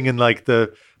like sitting in, like,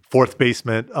 the fourth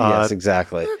basement. Yes,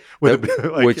 exactly.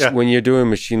 When you're doing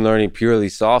machine learning purely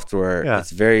software,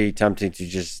 it's very tempting to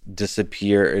just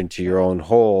disappear into your own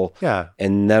hole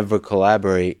and never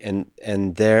collaborate.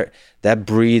 And that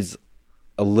breeds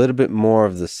a little bit more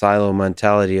of the silo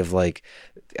mentality of, like,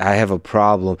 I have a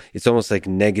problem. It's almost like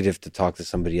negative to talk to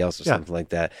somebody else or something like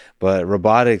that. But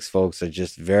robotics folks are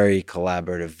just very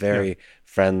collaborative, very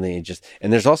friendly,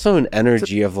 and there's also an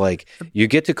energy of like you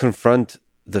get to confront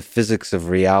the physics of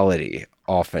reality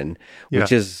often,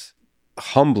 which is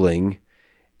humbling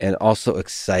and also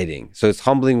exciting. So it's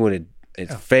humbling when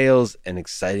it fails and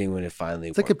exciting when it finally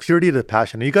works. It's like a purity of the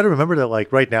passion. And you got to remember that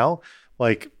like right now,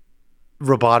 like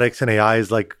robotics and AI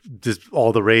is like just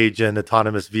all the rage and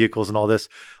autonomous vehicles and all this.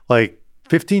 Like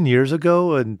 15 years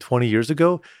ago and 20 years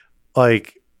ago,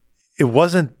 like it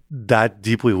wasn't that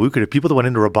deeply lucrative. People that went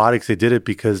into robotics, they did it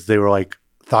because they were like,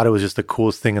 thought it was just the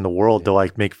coolest thing in the world to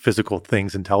like make physical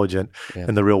things intelligent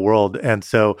in the real world. And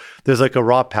so there's like a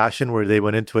raw passion where they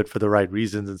went into it for the right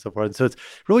reasons and so forth. And so it's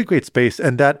really great space.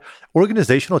 And that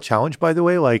organizational challenge, by the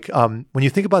way, like when you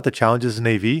think about the challenges in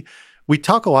AV, we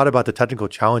talk a lot about the technical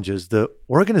challenges. The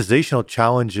organizational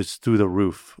challenge is through the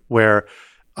roof, where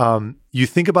you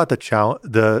think about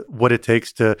what it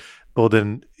takes to build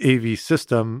an AV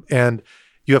system, and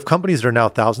you have companies that are now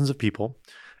thousands of people,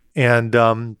 and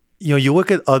you look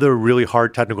at other really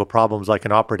hard technical problems like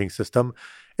an operating system.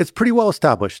 It's pretty well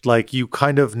established. Like you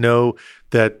kind of know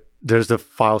that there's a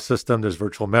file system, there's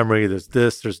virtual memory, there's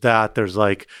this, there's that, there's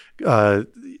like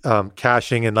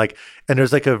caching and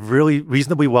there's like a really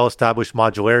reasonably well-established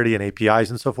modularity and APIs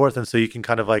and so forth. And so you can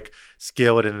kind of like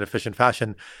scale it in an efficient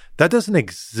fashion. That doesn't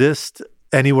exist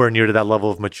anywhere near to that level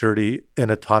of maturity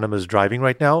in autonomous driving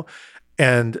right now.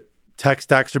 And tech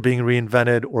stacks are being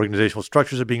reinvented, organizational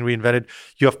structures are being reinvented.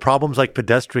 You have problems like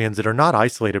pedestrians that are not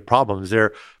isolated problems.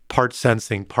 They're part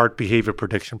sensing, part behavior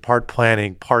prediction, part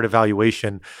planning, part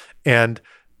evaluation. And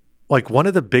like one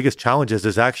of the biggest challenges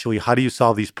is actually how do you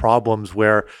solve these problems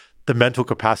where the mental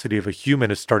capacity of a human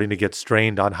is starting to get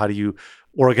strained on how do you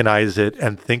organize it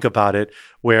and think about it,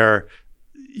 where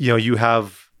you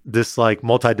have this like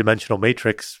multidimensional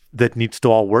matrix that needs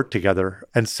to all work together.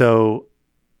 And so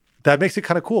that makes it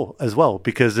kind of cool as well,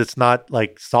 because it's not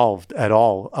like solved at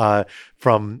all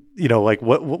from, like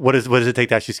what does it take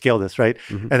to actually scale this, right?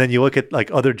 Mm-hmm. And then you look at like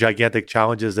other gigantic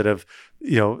challenges that have,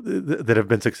 that have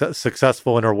been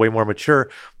successful and are way more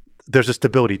mature. There's a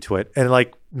stability to it. And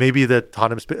like maybe the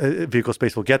autonomous vehicle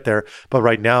space will get there, but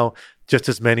right now, just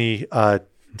as many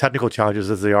technical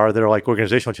challenges as they're like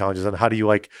organizational challenges. And how do you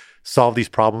like solve these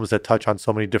problems that touch on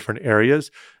so many different areas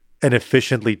and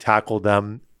efficiently tackle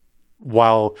them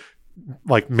while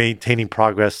like maintaining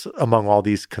progress among all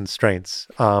these constraints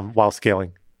while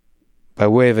scaling? By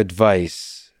way of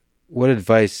advice, what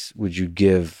advice would you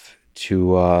give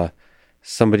to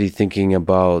somebody thinking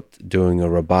about doing a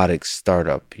robotics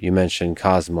startup? You mentioned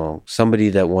Cosmo, somebody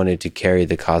that wanted to carry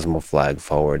the Cosmo flag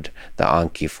forward, the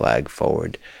Anki flag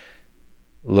forward.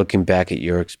 Looking back at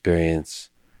your experience,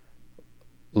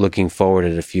 looking forward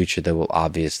at a future that will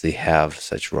obviously have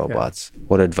such robots,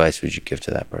 what advice would you give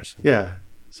to that person? Yeah,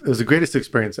 it was the greatest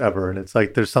experience ever. And it's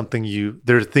like, there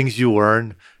are things you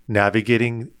learn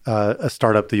navigating a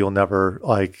startup that you'll never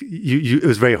it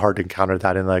was very hard to encounter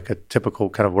that in like a typical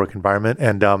kind of work environment.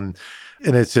 And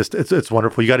it's just, it's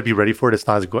wonderful. You got to be ready for it. It's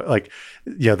not as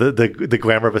the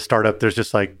glamour of a startup. There's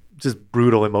just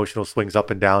brutal emotional swings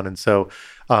up and down. And so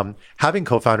having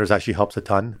co-founders actually helps a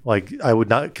ton. Like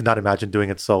could not imagine doing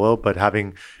it solo, but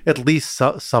having at least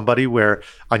somebody where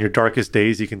on your darkest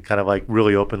days, you can kind of like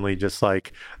really openly just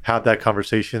like have that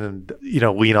conversation and,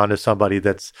 lean onto somebody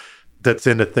that's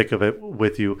in the thick of it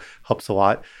with you helps a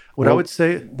lot. I would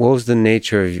say... What was the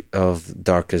nature of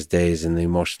darkest days and the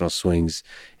emotional swings?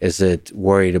 Is it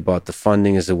worried about the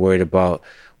funding? Is it worried about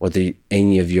whether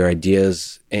any of your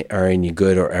ideas are any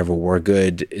good or ever were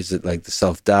good? Is it like the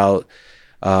self-doubt?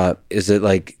 Is it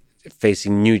like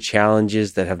facing new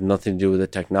challenges that have nothing to do with the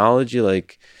technology,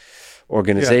 like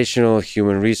organizational,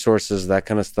 human resources, that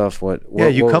kind of stuff?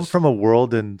 You come from a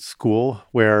world in school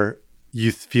where you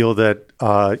feel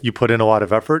that you put in a lot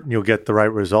of effort and you'll get the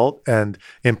right result, and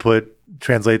input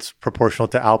translates proportional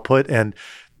to output, and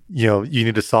you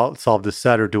need to solve this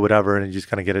set or do whatever, and you just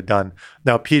kind of get it done.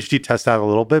 Now, PhD tests that a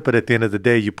little bit, but at the end of the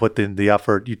day, you put in the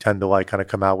effort, you tend to like kind of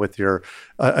come out with your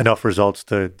enough results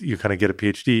to you kind of get a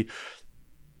PhD.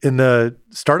 In the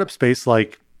startup space,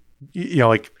 like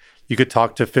you could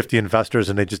talk to 50 investors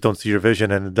and they just don't see your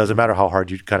vision, and it doesn't matter how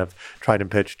hard you kind of tried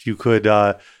and pitched. You could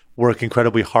work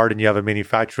incredibly hard and you have a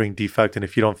manufacturing defect, and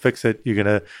if you don't fix it,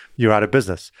 you're out of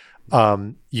business.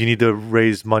 You need to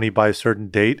raise money by a certain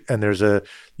date, and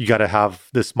you got to have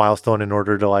this milestone in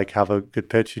order to like have a good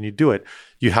pitch, and you do it.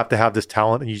 You have to have this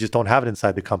talent, and you just don't have it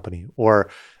inside the company, or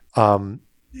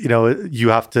you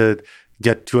have to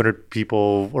get 200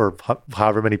 people or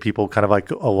however many people kind of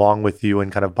like along with you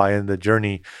and kind of buy in the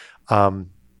journey.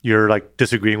 you're like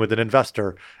disagreeing with an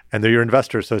investor and they're your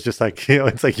investor. So it's just like,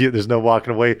 it's like there's no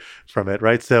walking away from it,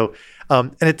 right? So,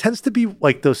 and it tends to be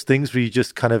like those things where you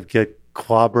just kind of get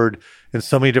clobbered in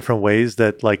so many different ways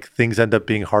that like things end up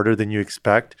being harder than you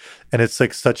expect. And it's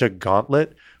like such a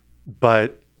gauntlet,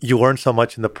 but you learn so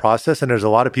much in the process. And there's a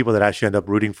lot of people that actually end up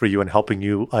rooting for you and helping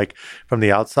you like from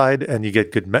the outside, and you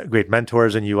get great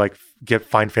mentors, and you like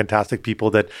find fantastic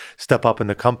people that step up in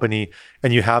the company.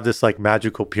 And you have this like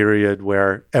magical period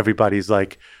where everybody's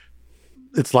like,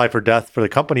 it's life or death for the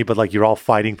company, but like you're all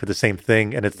fighting for the same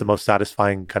thing. And it's the most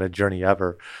satisfying kind of journey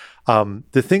ever.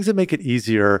 The things that make it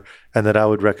easier and that I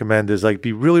would recommend is like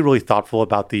be really, really thoughtful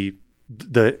about the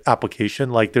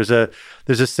application. Like there's a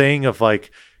saying of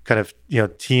like kind of,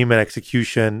 team and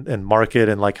execution and market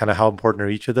and like kind of how important are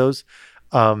each of those.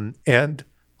 And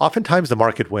oftentimes the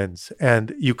market wins,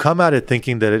 and you come at it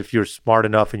thinking that if you're smart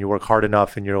enough and you work hard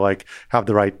enough and you're like have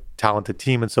the right talented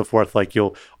team and so forth, like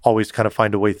you'll always kind of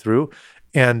find a way through.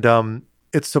 And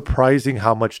it's surprising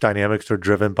how much dynamics are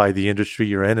driven by the industry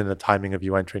you're in and the timing of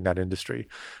you entering that industry.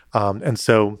 And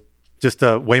so just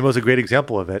Waymo's a great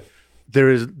example of it. I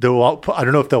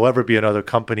don't know if there'll ever be another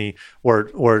company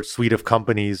or suite of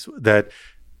companies that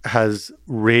has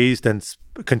raised and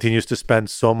continues to spend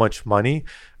so much money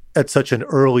at such an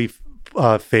early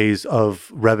phase of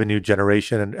revenue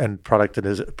generation and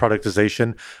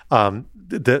productization.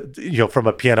 From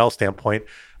a P&L standpoint,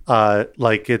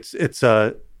 like it's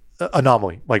a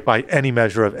anomaly, like by any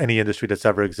measure of any industry that's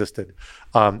ever existed,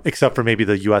 except for maybe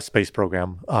the U.S. space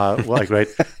program, right?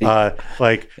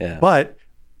 Yeah. But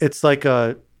it's like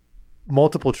a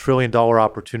multiple $1 trillion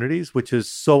opportunities, which is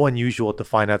so unusual to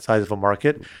find that size of a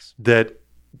market that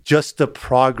just the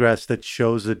progress that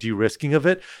shows the de-risking of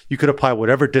it, you could apply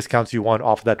whatever discounts you want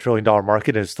off of that $1 trillion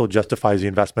market, and it still justifies the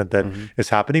investment that is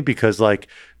happening, because like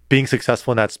being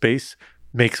successful in that space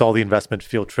makes all the investment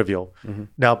feel trivial.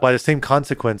 Now, by the same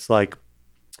consequence, like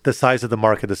the size of the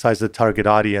market, the size of the target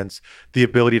audience, the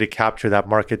ability to capture that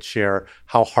market share,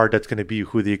 how hard that's going to be,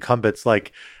 who the incumbents,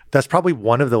 like that's probably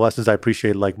one of the lessons I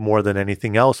appreciate like more than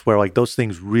anything else, where like those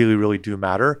things really, really do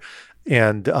matter.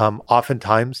 And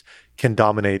oftentimes can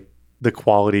dominate the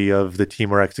quality of the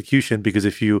team or execution, because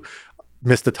if you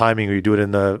miss the timing or you do it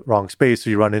in the wrong space, or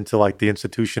you run into like the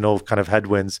institutional kind of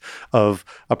headwinds of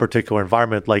a particular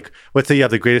environment, like let's say you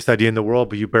have the greatest idea in the world,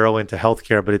 but you barrel into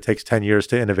healthcare, but it takes 10 years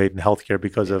to innovate in healthcare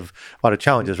because of a lot of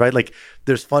challenges, right? Like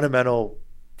there's fundamental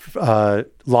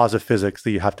laws of physics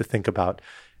that you have to think about.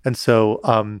 And so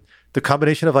the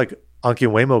combination of like Anki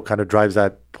and Waymo kind of drives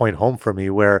that point home for me,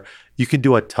 where you can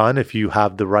do a ton if you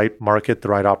have the right market, the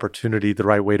right opportunity, the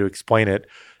right way to explain it,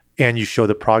 and you show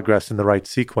the progress in the right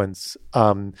sequence.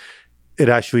 It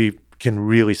actually can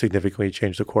really significantly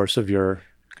change the course of your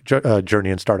journey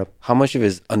in startup. How much of it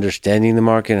is understanding the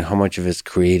market and how much of it is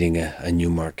creating a new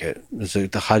market? So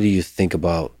how do you think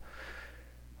about,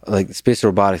 like, space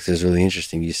robotics is really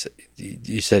interesting.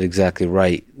 You said exactly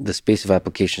right. The space of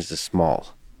applications is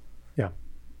small. Yeah.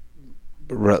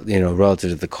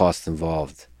 Relative to the cost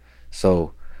involved.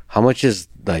 So how much is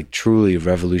like truly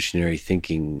revolutionary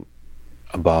thinking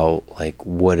about like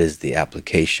what is the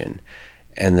application?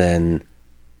 And then,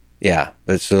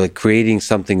 but so like creating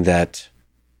something that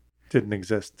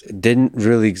didn't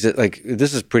really exist. Like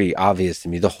this is pretty obvious to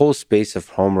me. The whole space of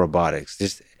home robotics,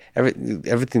 just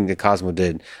everything that Cosmo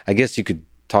did, I guess you could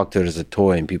talk to it as a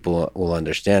toy and people will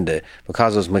understand it. But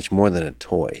Cosmo is much more than a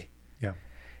toy. Yeah.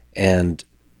 And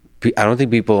I don't think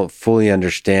people fully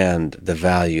understand the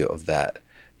value of that.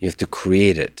 You have to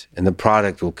create it, and the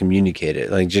product will communicate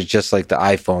it. Like just like the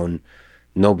iPhone,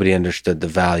 nobody understood the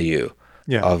value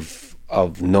of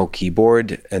no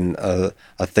keyboard and a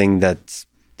thing that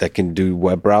can do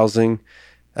web browsing.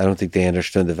 I don't think they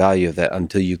understood the value of that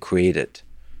until you create it.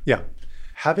 Yeah.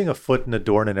 Having a foot in the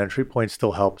door and an entry point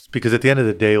still helps, because at the end of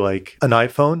the day, like an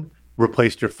iPhone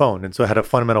replaced your phone. And so it had a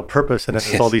fundamental purpose, and then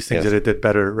there's all these things that it did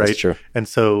better, right? That's true. And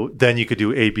so then you could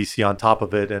do ABC on top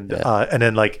of it. And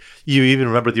then like you even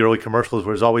remember the early commercials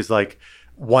where it's always like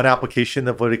one application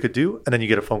of what it could do, and then you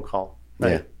get a phone call,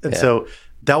 right? And so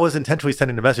that was intentionally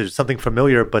sending a message, something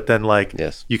familiar, but then like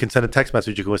you can send a text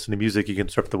message, you can listen to music, you can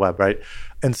surf the web, right?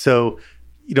 And so,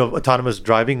 autonomous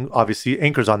driving obviously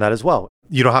anchors on that as well.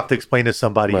 You don't have to explain to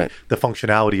somebody the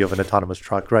functionality of an autonomous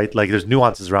truck, right? Like there's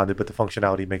nuances around it, but the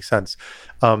functionality makes sense.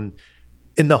 In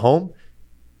the home,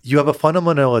 you have a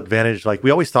fundamental advantage. Like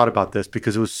we always thought about this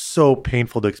because it was so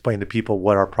painful to explain to people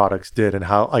what our products did and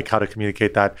how to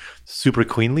communicate that super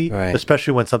cleanly,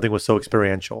 especially when something was so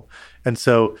experiential. And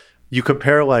so you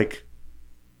compare like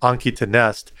Anki to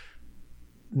Nest.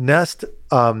 Nest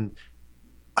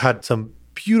had some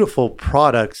beautiful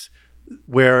products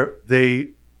where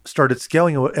they started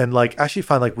scaling and like actually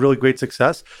found like really great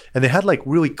success. And they had like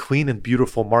really clean and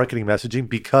beautiful marketing messaging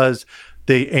because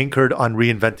they anchored on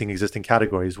reinventing existing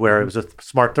categories where it was a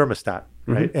smart thermostat,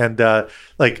 right?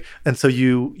 And so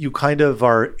you kind of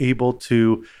are able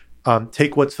to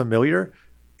take what's familiar,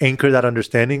 anchor that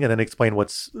understanding, and then explain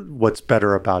what's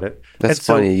better about it. That's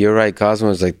funny. You're right. Cosmo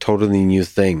is like totally new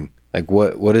thing. Like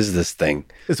what is this thing?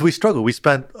 Is we struggle. We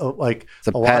spent a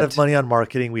lot of money on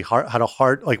marketing. We had a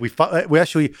hard we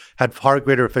actually had far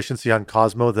greater efficiency on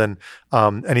Cosmo than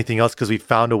anything else because we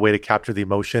found a way to capture the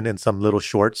emotion in some little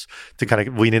shorts to kind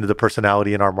of lean into the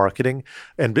personality in our marketing,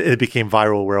 and it became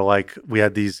viral. Where like we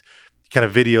had these kind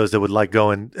of videos that would like go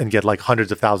and get like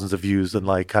hundreds of thousands of views and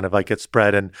like kind of like get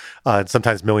spread and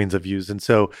sometimes millions of views. And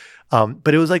so,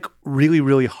 but it was like really,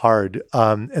 really hard.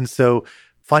 And so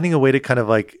finding a way to kind of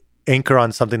like anchor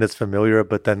on something that's familiar,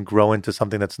 but then grow into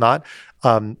something that's not,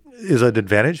 is an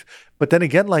advantage. But then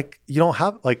again, like you don't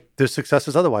have like there's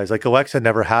successes otherwise. Like Alexa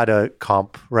never had a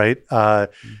comp, right?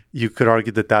 You could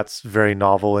argue that that's very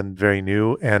novel and very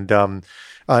new. And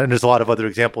there's a lot of other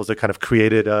examples that kind of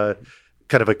created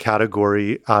kind of a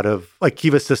category out of like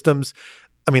Kiva Systems.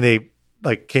 I mean, they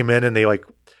like came in and they like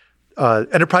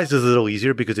enterprise is a little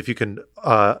easier because if you can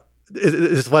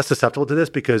it's less susceptible to this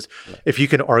because if you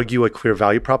can argue a clear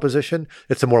value proposition,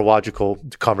 it's a more logical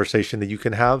conversation that you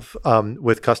can have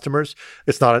with customers.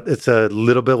 It's a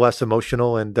little bit less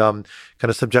emotional and kind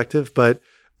of subjective, but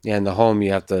in the home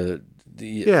you have to.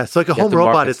 So like a home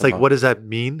robot, it's like, what does that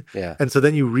mean? Yeah. And so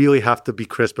then you really have to be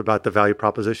crisp about the value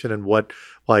proposition and what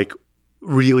like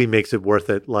really makes it worth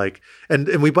it. Like, and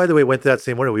we, by the way, went to that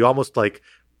same order. We almost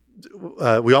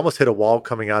hit a wall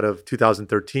coming out of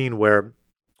 2013 where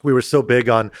we were so big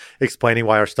on explaining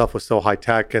why our stuff was so high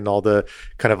tech and all the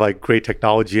kind of like great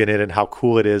technology in it and how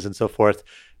cool it is and so forth,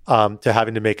 to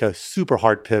having to make a super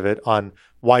hard pivot on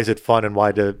why is it fun and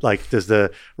why does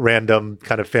the random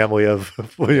kind of family of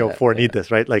four need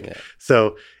this, right?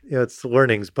 So it's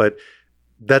learnings, but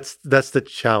that's the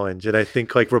challenge. And I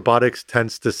think like robotics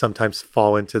tends to sometimes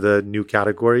fall into the new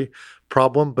category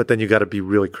problem, but then you got to be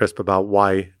really crisp about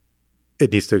why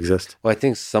it needs to exist. Well, I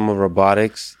think some of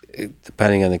robotics,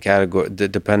 depending on the category,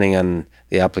 depending on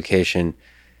the application,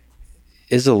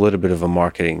 is a little bit of a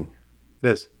marketing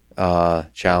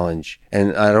challenge.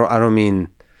 And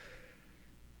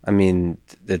I mean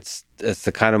it's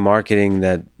the kind of marketing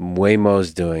that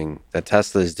Waymo's doing, that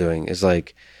Tesla is doing, is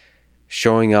like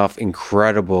showing off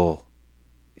incredible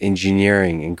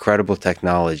engineering, incredible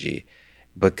technology,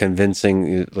 but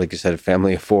convincing, like you said, a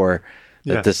family of four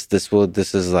that this is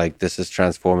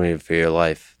transformative for your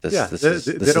life. This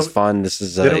is fun. This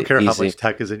is they don't care easy. How much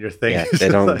tech is in your thing. Yeah,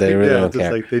 they really don't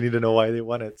care. Like they need to know why they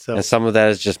want it. So and some of that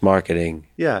is just marketing.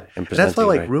 Yeah, and that's why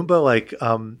like Roomba, like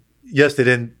yes, they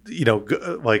didn't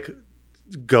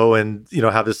go and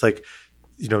have this like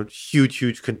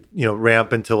huge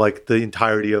ramp into like the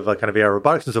entirety of kind of AI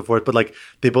robotics and so forth. But like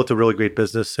they built a really great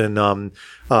business in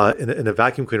the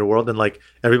vacuum cleaner world, and like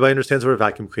everybody understands what a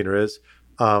vacuum cleaner is.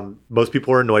 Most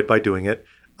people are annoyed by doing it.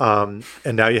 And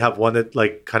now you have one that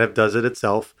like kind of does it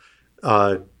itself,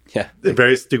 in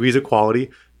various degrees of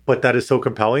quality, but that is so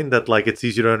compelling that like it's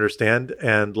easy to understand.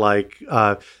 And like,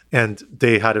 and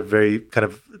they had a very kind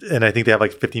of, and I think they have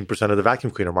like 15% of the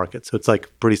vacuum cleaner market. So it's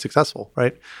like pretty successful,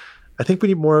 right? I think we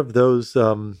need more of those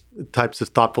types of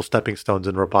thoughtful stepping stones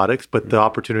in robotics, but the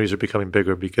opportunities are becoming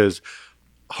bigger because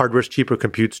hardware's cheaper,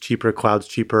 compute's cheaper, cloud's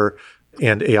cheaper,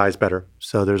 and AI is better.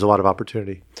 So there's a lot of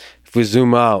opportunity. If we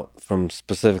zoom out from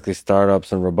specifically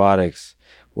startups and robotics,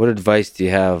 what advice do you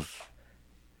have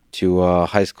to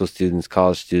high school students,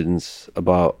 college students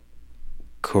about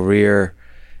career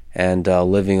and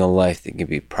living a life that you can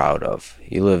be proud of?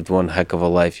 You lived one heck of a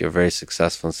life. You're very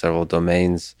successful in several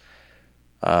domains.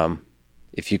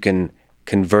 If you can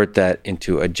convert that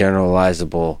into a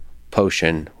generalizable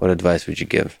potion, what advice would you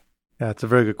give? Yeah, it's a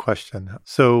very good question.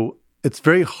 So it's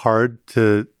very hard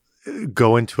to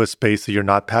go into a space that you're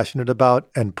not passionate about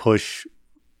and push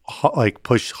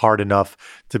hard enough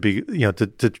to be,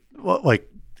 to like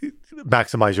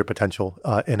maximize your potential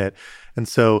in it. And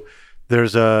so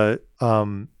there's always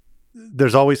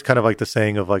kind of like the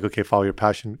saying of like, okay, follow your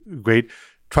passion. Great.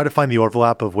 Try to find the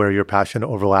overlap of where your passion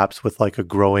overlaps with like a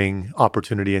growing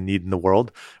opportunity and need in the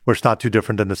world, where it's not too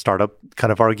different than the startup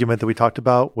kind of argument that we talked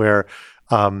about, where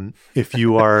If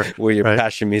you are where your right,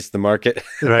 passion meets the market,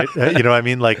 right? You know what I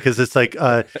mean? Like, because it's like,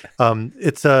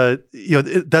 it's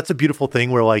that's a beautiful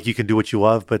thing where like you can do what you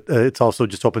love, but it's also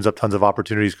just opens up tons of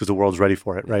opportunities because the world's ready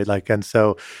for it, right? Like, and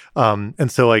so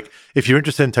like if you're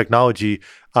interested in technology,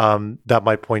 that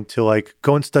might point to like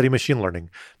go and study machine learning,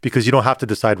 because you don't have to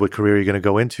decide what career you're going to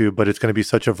go into, but it's going to be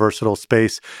such a versatile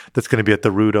space that's going to be at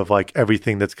the root of like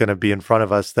everything that's going to be in front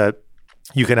of us, that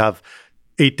you can have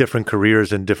 8 different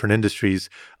careers in different industries,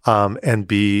 and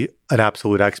be an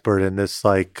absolute expert in this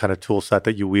like kind of tool set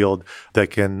that you wield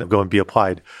that can go and be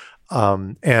applied.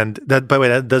 And that, by the way,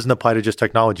 that doesn't apply to just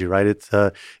technology, right?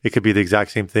 It could be the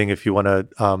exact same thing if you want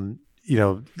to,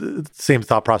 the same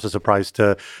thought process applies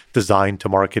to design, to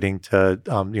marketing, to,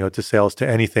 to sales, to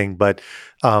anything. But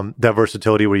that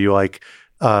versatility where you like,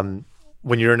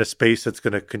 when you're in a space that's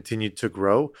going to continue to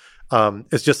grow,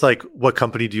 it's just like, what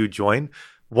company do you join?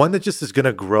 One that just is going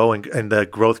to grow, and the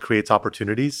growth creates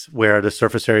opportunities where the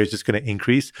surface area is just going to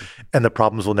increase and the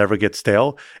problems will never get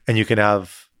stale. And you can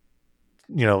have,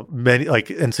 many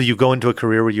and so you go into a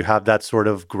career where you have that sort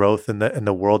of growth in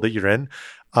the world that you're in.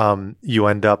 You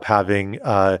end up having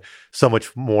so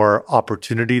much more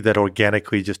opportunity that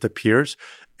organically just appears,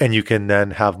 and you can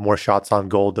then have more shots on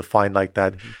goal to find like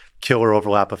that killer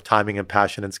overlap of timing and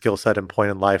passion and skill set and point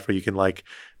in life where you can like,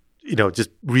 just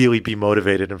really be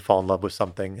motivated and fall in love with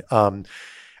something.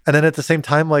 And then at the same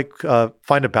time, like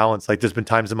find a balance. Like there's been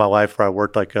times in my life where I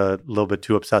worked like a little bit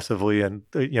too obsessively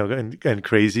and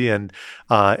crazy. And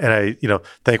I,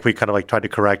 thankfully kind of like tried to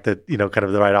correct it, kind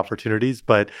of the right opportunities.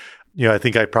 But, I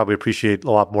think I probably appreciate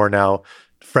a lot more now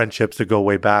friendships that go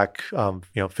way back,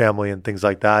 family and things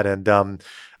like that. And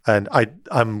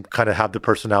I'm kind of have the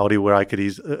personality where I could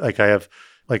I have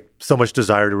like so much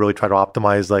desire to really try to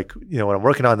optimize, like, what I'm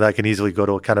working on, that I can easily go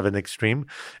to a kind of an extreme.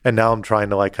 And now I'm trying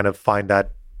to like kind of find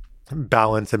that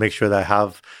balance and make sure that I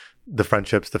have the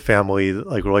friendships, the family,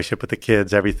 like relationship with the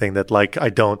kids, everything that like I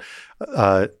don't,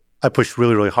 I push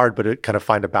really, really hard, but it kind of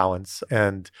find a balance.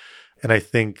 And I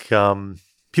think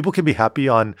people can be happy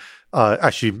on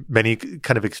actually many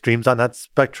kind of extremes on that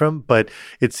spectrum, but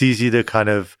it's easy to kind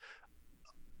of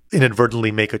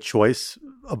inadvertently make a choice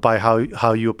by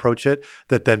how you approach it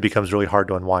that then becomes really hard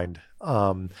to unwind.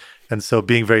 And so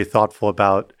being very thoughtful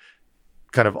about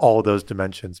kind of all of those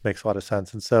dimensions makes a lot of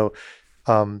sense. And so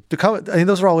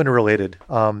those are all interrelated.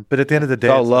 But at the end of the day,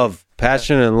 it's all love,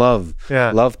 passion and love.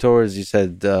 Yeah. Love towards, you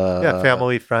said,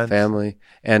 family, friends. Family.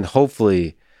 And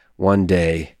hopefully one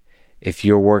day, if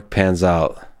your work pans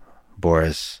out,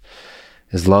 Boris,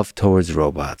 is love towards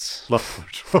robots. Love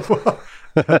towards robots.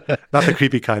 Not the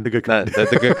creepy kind, the good kind.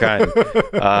 The good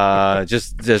kind.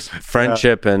 Just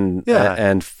friendship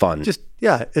and fun.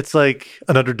 It's like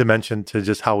another dimension to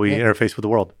just how we interface with the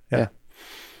world. Yeah.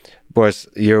 Boris,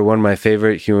 you're one of my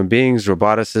favorite human beings,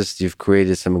 roboticists. You've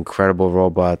created some incredible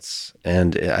robots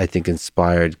and I think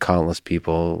inspired countless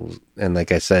people. And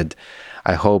like I said,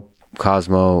 I hope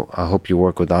Cosmo, I hope your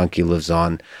work with Anki lives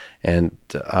on. And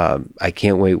I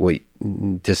can't wait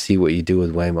to see what you do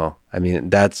with Waymo. I mean,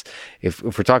 that's if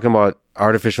we're talking about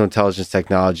artificial intelligence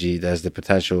technology that has the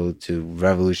potential to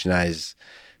revolutionize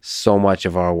so much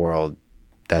of our world,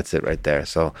 that's it right there.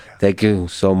 So thank you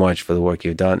so much for the work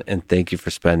you've done, and thank you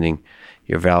for spending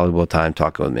your valuable time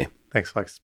talking with me. Thanks,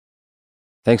 Lex.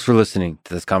 Thanks for listening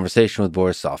to this conversation with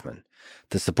Boris Sofman.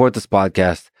 To support this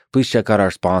podcast, please check out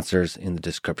our sponsors in the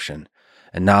description.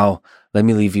 And now, let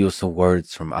me leave you with some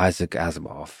words from Isaac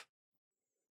Asimov.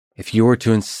 If you were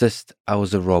to insist I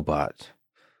was a robot,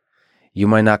 you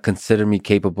might not consider me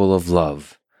capable of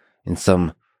love in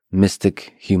some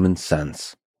mystic human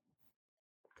sense.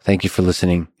 Thank you for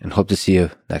listening and hope to see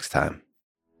you next time.